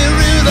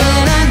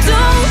 And I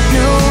don't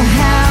know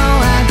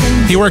how I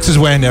can. He works his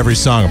way into every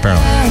song,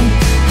 apparently. I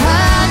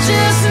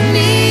just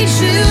need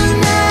you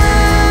now.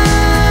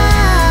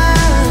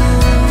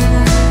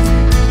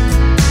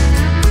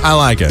 I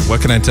like it.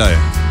 What can I tell you?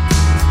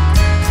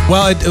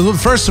 Well,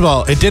 first of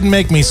all, it didn't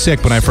make me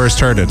sick when I first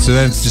heard it, so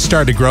then it just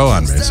started to grow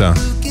on me. So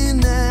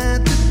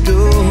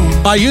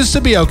I used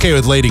to be okay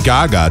with Lady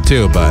Gaga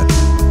too, but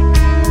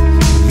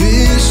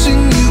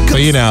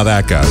you know how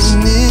that goes.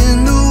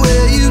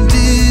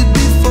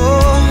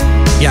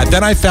 Yeah,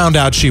 then I found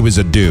out she was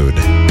a dude.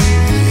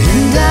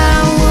 And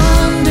I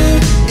wonder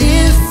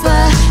if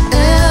I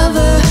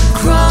ever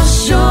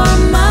cross your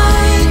mind.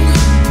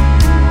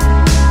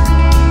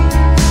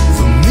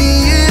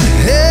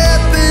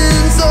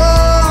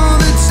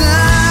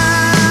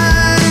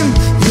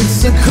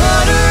 It's 1:15.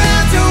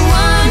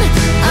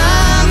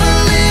 I'm a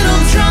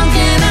little drunk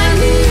and I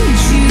need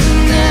you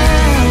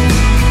now.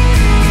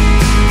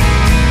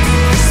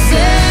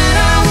 Said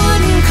I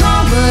wouldn't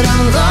call, but I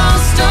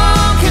lost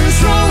all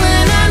control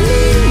and I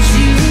need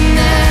you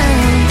now.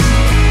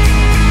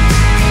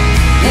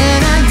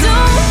 And I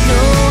don't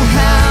know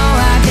how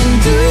I can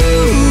do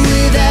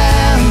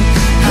without.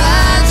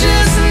 I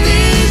just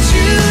need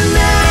you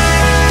now.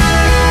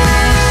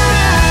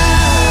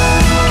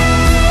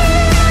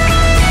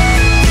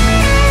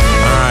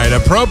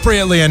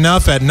 Appropriately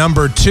enough, at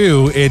number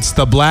 2, it's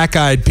the Black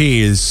Eyed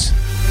Peas.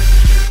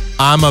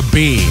 I'm a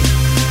bee.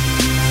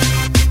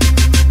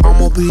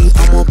 I'm a bee.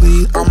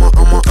 All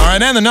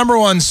right, and the number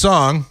 1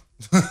 song.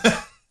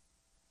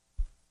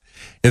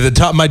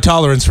 My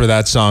tolerance for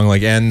that song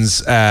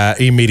ends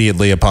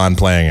immediately upon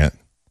playing it.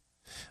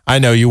 I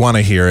know you want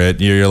to hear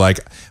it. You're like,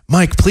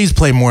 Mike, please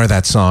play more of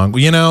that song.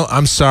 You know,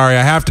 I'm sorry.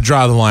 I have to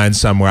draw the line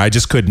somewhere. I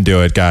just couldn't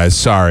do it, guys.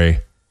 Sorry.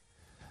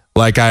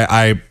 Like,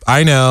 I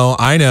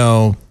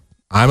know.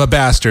 I'm a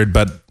bastard,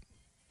 but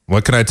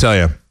what can I tell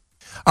you?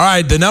 All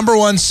right, the number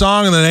 1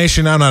 song in the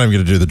nation. I'm not even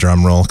going to do the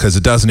drum roll because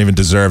it doesn't even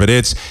deserve it.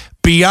 It's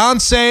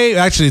Beyonce.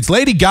 Actually, it's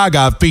Lady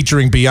Gaga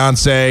featuring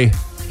Beyonce.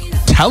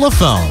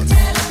 Telephone.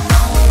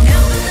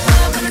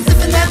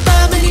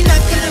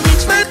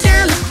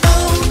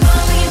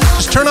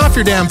 Just turn off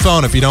your damn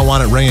phone if you don't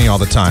want it ringing all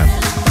the time.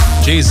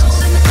 Jesus.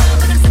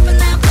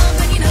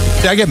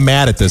 See, I get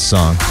mad at this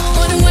song.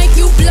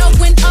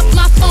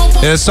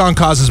 Yeah, this song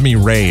causes me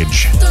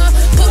rage.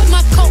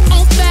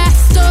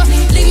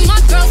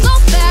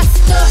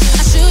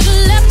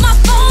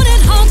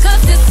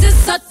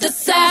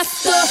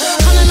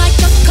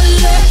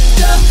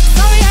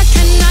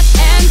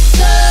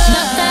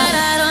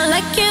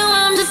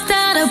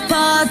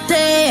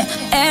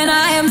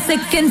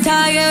 Sick and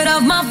tired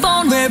of my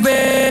phone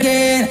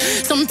ringing.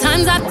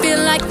 Sometimes I feel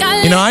like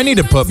I need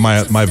to put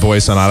my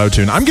voice on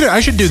auto-tune. I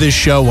should do this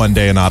show one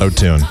day in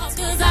auto-tune.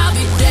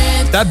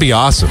 That'd be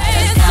awesome.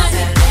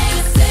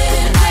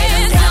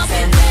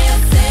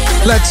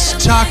 Let's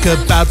talk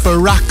about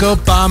Barack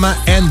Obama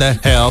and the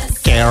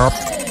health care.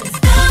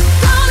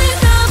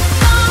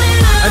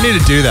 I need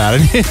to do that.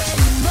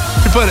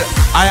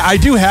 I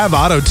do have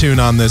auto-tune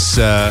on this.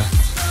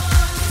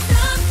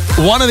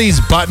 One of these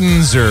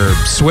buttons or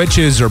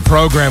switches or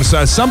programs,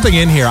 something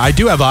in here. I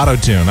do have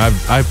auto-tune.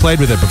 I've played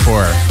with it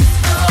before.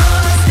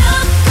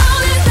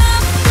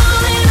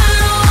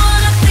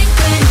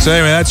 So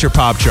anyway, that's your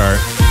pop chart.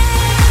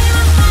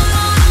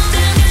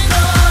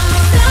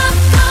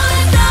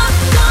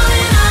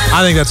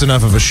 I think that's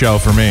enough of a show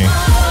for me.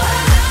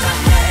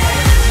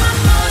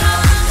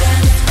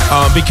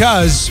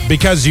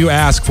 Because you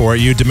ask for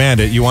it, you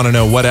demand it. You want to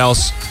know what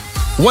else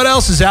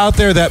is out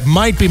there that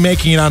might be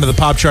making it onto the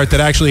pop chart that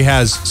actually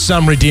has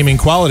some redeeming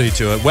quality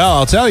to it. Well,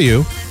 I'll tell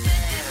you,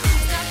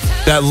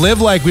 that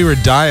Live Like We Were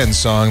Dying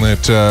song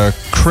that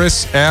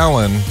Chris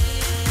Allen.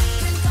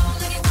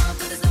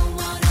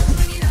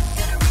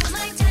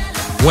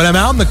 When I'm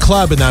out in the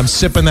club and I'm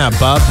sipping that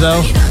bub,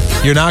 though,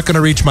 you're not going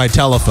to reach my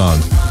telephone.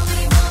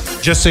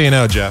 Just so you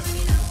know, Jeff.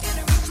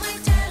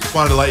 Just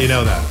wanted to let you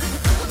know that.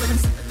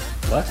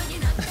 What?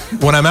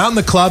 When I'm out in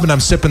the club and I'm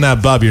sipping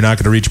that bub, you're not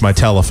going to reach my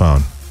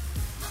telephone.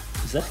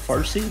 Is that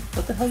Farsi?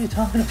 What the hell are you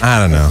talking about? I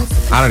don't know.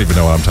 I don't even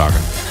know what I'm talking.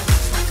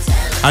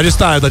 I just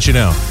thought I'd let you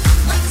know.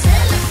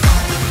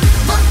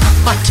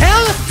 My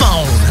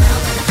telephone.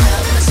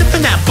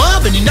 Sipping that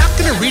bub and you're not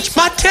going to reach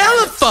my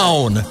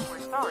telephone.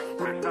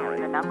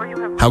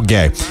 How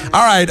gay.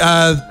 All right,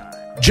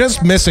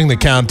 just missing the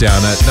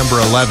countdown. At number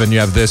 11, you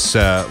have this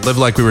Live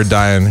Like We Were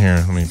Dying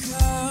here.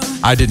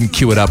 I didn't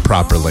cue it up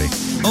properly.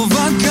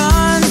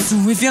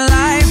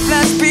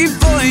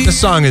 This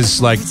song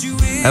is, like,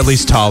 at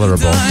least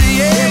tolerable.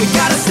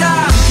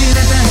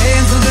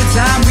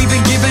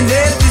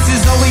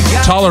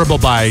 Tolerable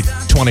by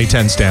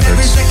 2010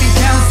 standards.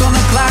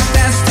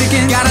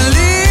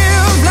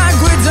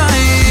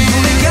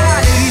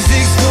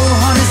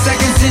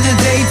 Seconds in a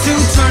day to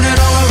turn it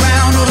all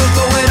around or to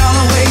throw it all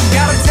away.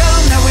 Gotta tell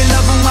them that we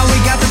love them while we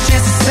got the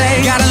chance to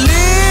say. Gotta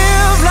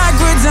live like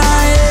we're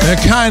dying.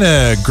 It kind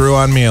of grew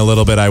on me a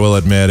little bit, I will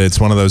admit. It's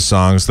one of those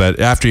songs that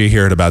after you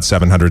hear it about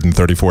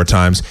 734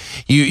 times,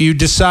 you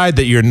decide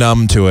that you're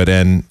numb to it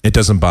and it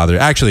doesn't bother you.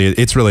 Actually,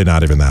 it's really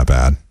not even that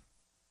bad.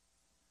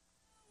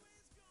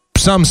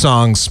 Some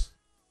songs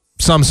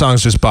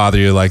just bother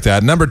you like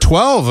that. Number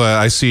 12,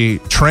 I see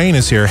Train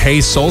is here.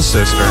 Hey, Soul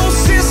Sister.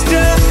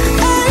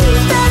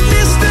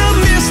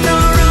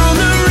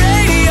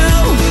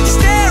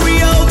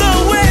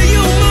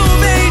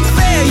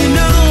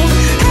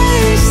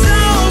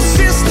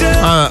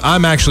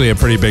 I'm actually a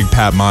pretty big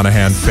Pat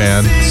Monahan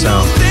fan,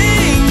 so.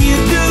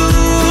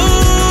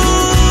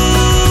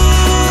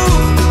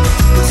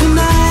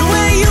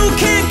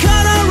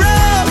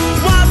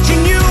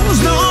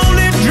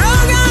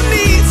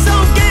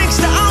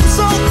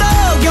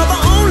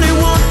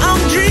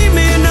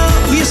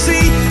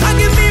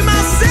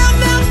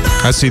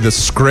 I see the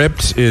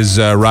Script is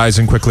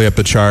rising quickly up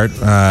the chart.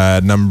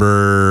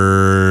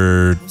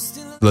 Number,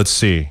 let's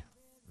see,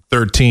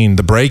 13,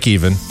 The Break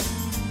Even.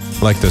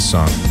 I like this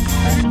song.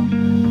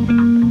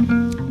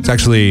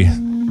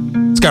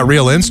 It's got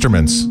real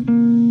instruments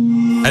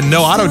and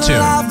no auto-tune.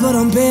 But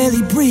I'm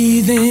barely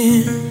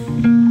breathing.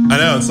 I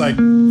know, it's like,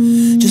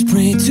 just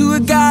praying to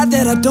a God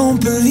that I don't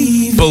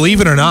believe.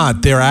 Believe it or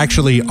not, there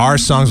actually are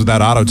songs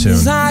without auto-tune.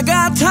 'Cause I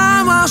got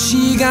time while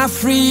she got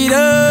freedom.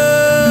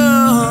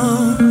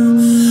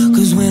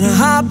 'Cause when a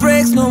heart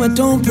breaks, no, it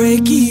don't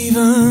break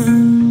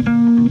even.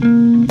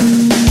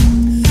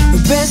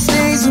 The best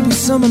days will be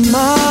some of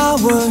my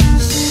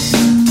worst.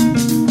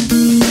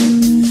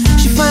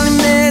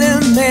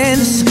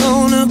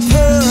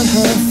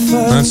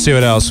 Let's see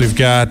what else we've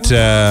got.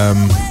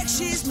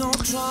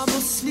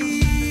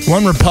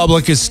 One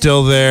Republic is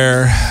still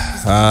there,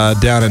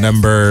 down at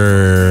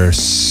number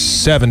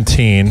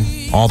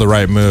 17. All the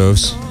Right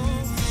Moves.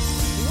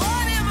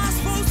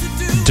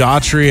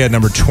 Daughtry at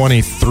number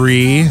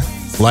 23.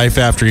 Life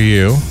After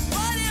You.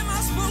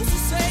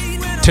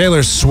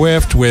 Taylor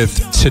Swift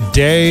with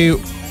Today.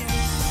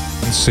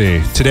 Let's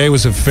see. Today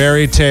Was a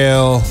Fairy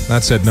Tale.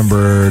 That's at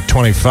number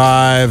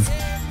 25.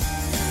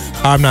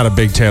 I'm not a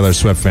big Taylor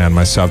Swift fan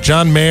myself.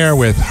 John Mayer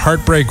with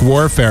Heartbreak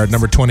Warfare at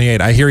number 28.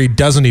 I hear he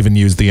doesn't even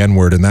use the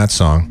N-word in that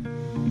song.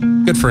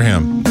 Good for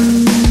him.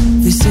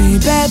 They say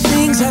bad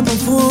things happen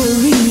for a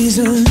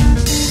reason.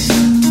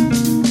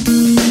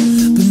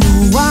 But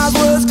no wild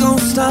words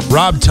gonna stop.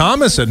 Rob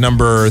Thomas at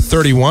number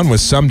 31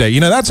 with Someday. You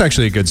know, that's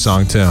actually a good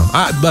song, too.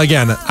 I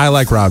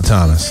like Rob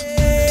Thomas.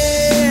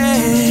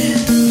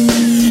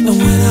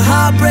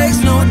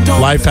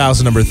 Lifehouse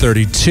at number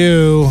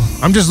 32.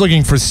 I'm just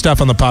looking for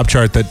stuff on the pop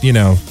chart that,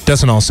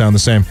 doesn't all sound the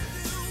same.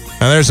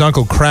 Now there's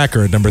Uncle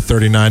Cracker at number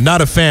 39.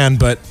 Not a fan,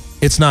 but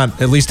it's not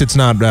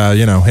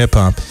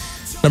hip-hop.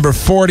 Number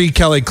 40,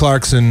 Kelly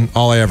Clarkson,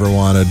 All I Ever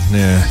Wanted.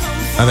 Yeah,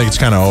 I think it's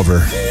kind of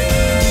over.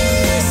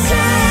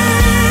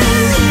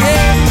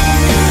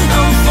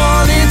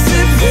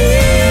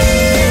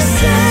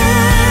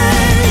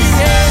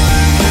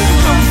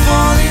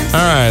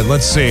 All right,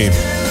 let's see.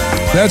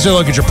 That's a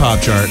look at your pop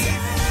chart.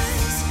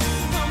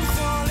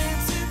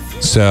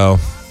 So,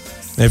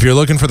 if you're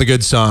looking for the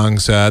good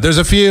songs, there's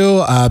a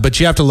few, but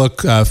you have to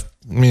look,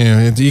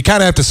 you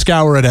kind of have to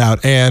scour it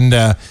out, and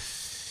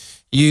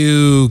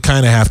you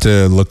kind of have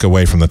to look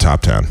away from the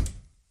top 10.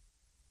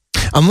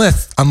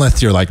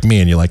 Unless you're like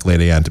me and you like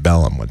Lady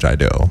Antebellum, which I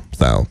do.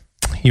 So,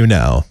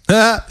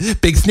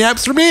 big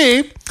snaps for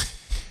me.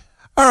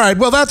 All right,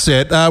 well, that's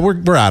it.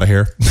 We're out of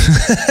here.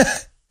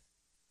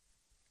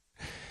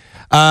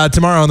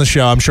 Tomorrow on the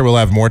show, I'm sure we'll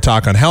have more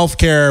talk on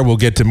healthcare. We'll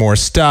get to more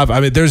stuff.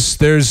 I mean, there's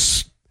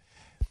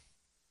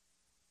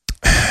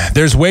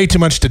way too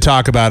much to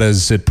talk about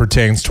as it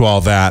pertains to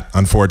all that,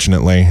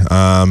 unfortunately.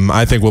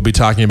 I think we'll be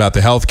talking about the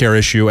healthcare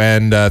issue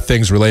and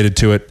things related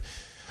to it.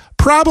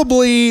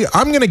 Probably,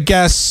 I'm going to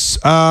guess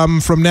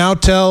from now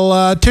till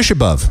Tisha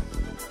B'Av.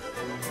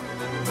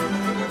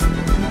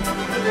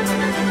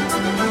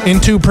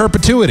 Into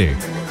perpetuity.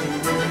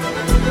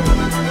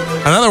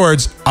 In other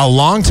words, a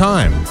long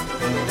time.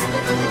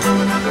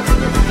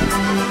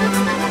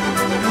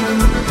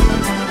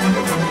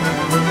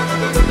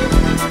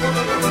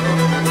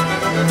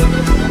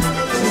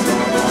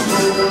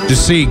 To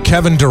see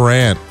Kevin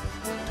Durant,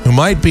 who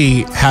might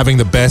be having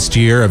the best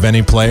year of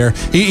any player.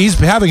 He's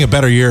having a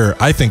better year,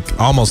 I think,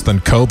 almost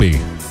than Kobe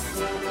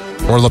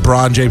or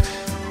LeBron James.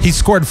 He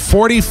scored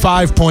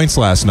 45 points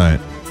last night,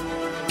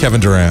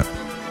 Kevin Durant.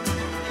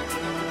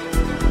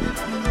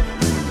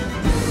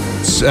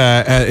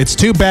 It's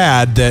too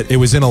bad that it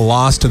was in a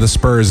loss to the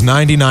Spurs,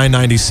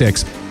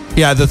 99-96.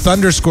 Yeah, the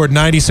Thunder scored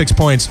 96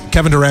 points.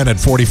 Kevin Durant had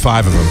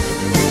 45 of them.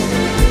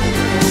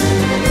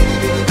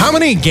 How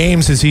many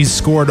games has he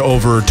scored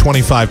over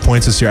 25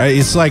 points this year?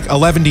 It's like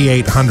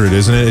 11,800,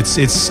 isn't it?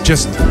 It's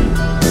just...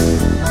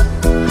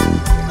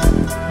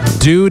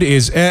 Dude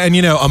is... And,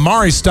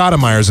 Amari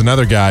Stoudemire is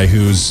another guy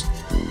who's...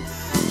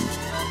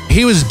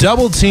 He was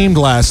double-teamed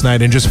last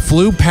night and just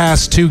flew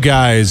past two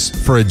guys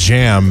for a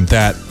jam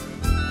that...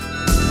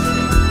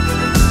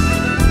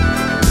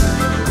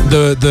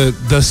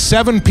 The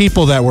 7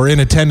 people that were in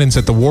attendance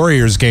at the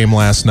Warriors game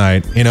last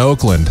night in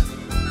Oakland,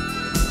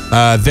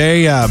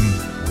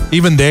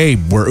 even they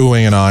were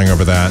oohing and ahhing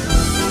over that.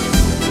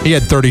 He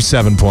had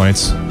 37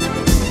 points.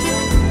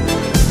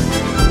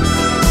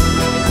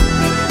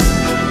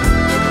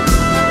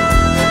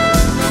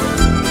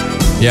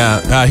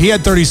 Yeah, he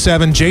had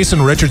 37.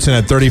 Jason Richardson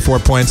had 34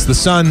 points. The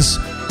Suns,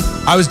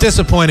 I was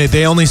disappointed.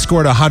 They only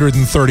scored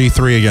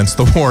 133 against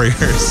the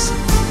Warriors.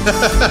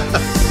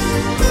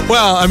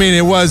 Well, I mean,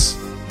 it was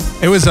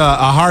a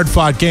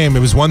hard-fought game.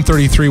 It was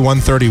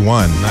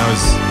 133-131.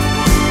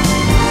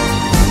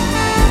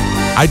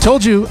 I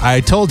told you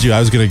I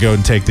was going to go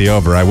and take the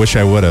over. I wish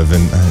I would have.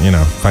 And,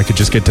 if I could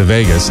just get to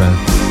Vegas,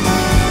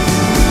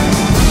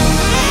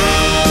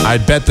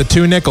 I'd bet the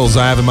 2 nickels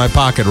I have in my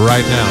pocket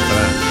right now for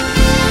that.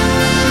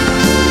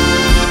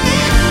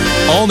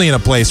 Only in a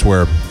place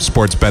where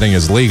sports betting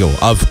is legal,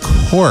 of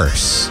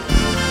course.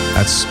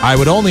 I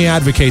would only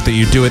advocate that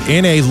you do it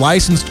in a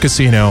licensed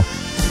casino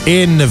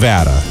in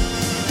Nevada.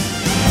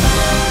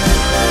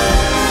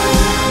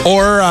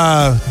 Or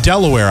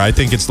Delaware. I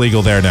think it's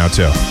legal there now,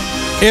 too.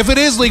 If it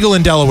is legal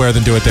in Delaware,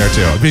 then do it there,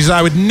 too. Because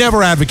I would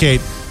never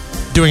advocate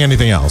doing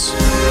anything else.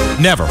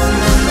 Never.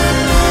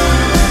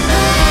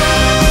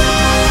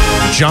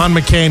 John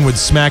McCain would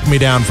smack me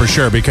down for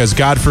sure because,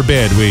 God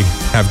forbid, we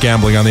have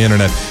gambling on the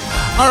internet.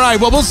 All right,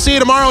 well, we'll see you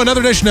tomorrow.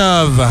 Another edition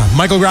of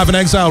Michael Groff in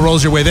Exile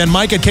rolls your way. Then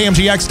Mike at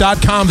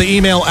KMGX.com, the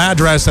email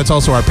address. That's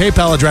also our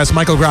PayPal address,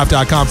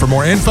 michaelgroff.com for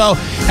more info.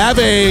 Have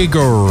a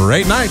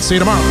great night. See you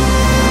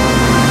tomorrow.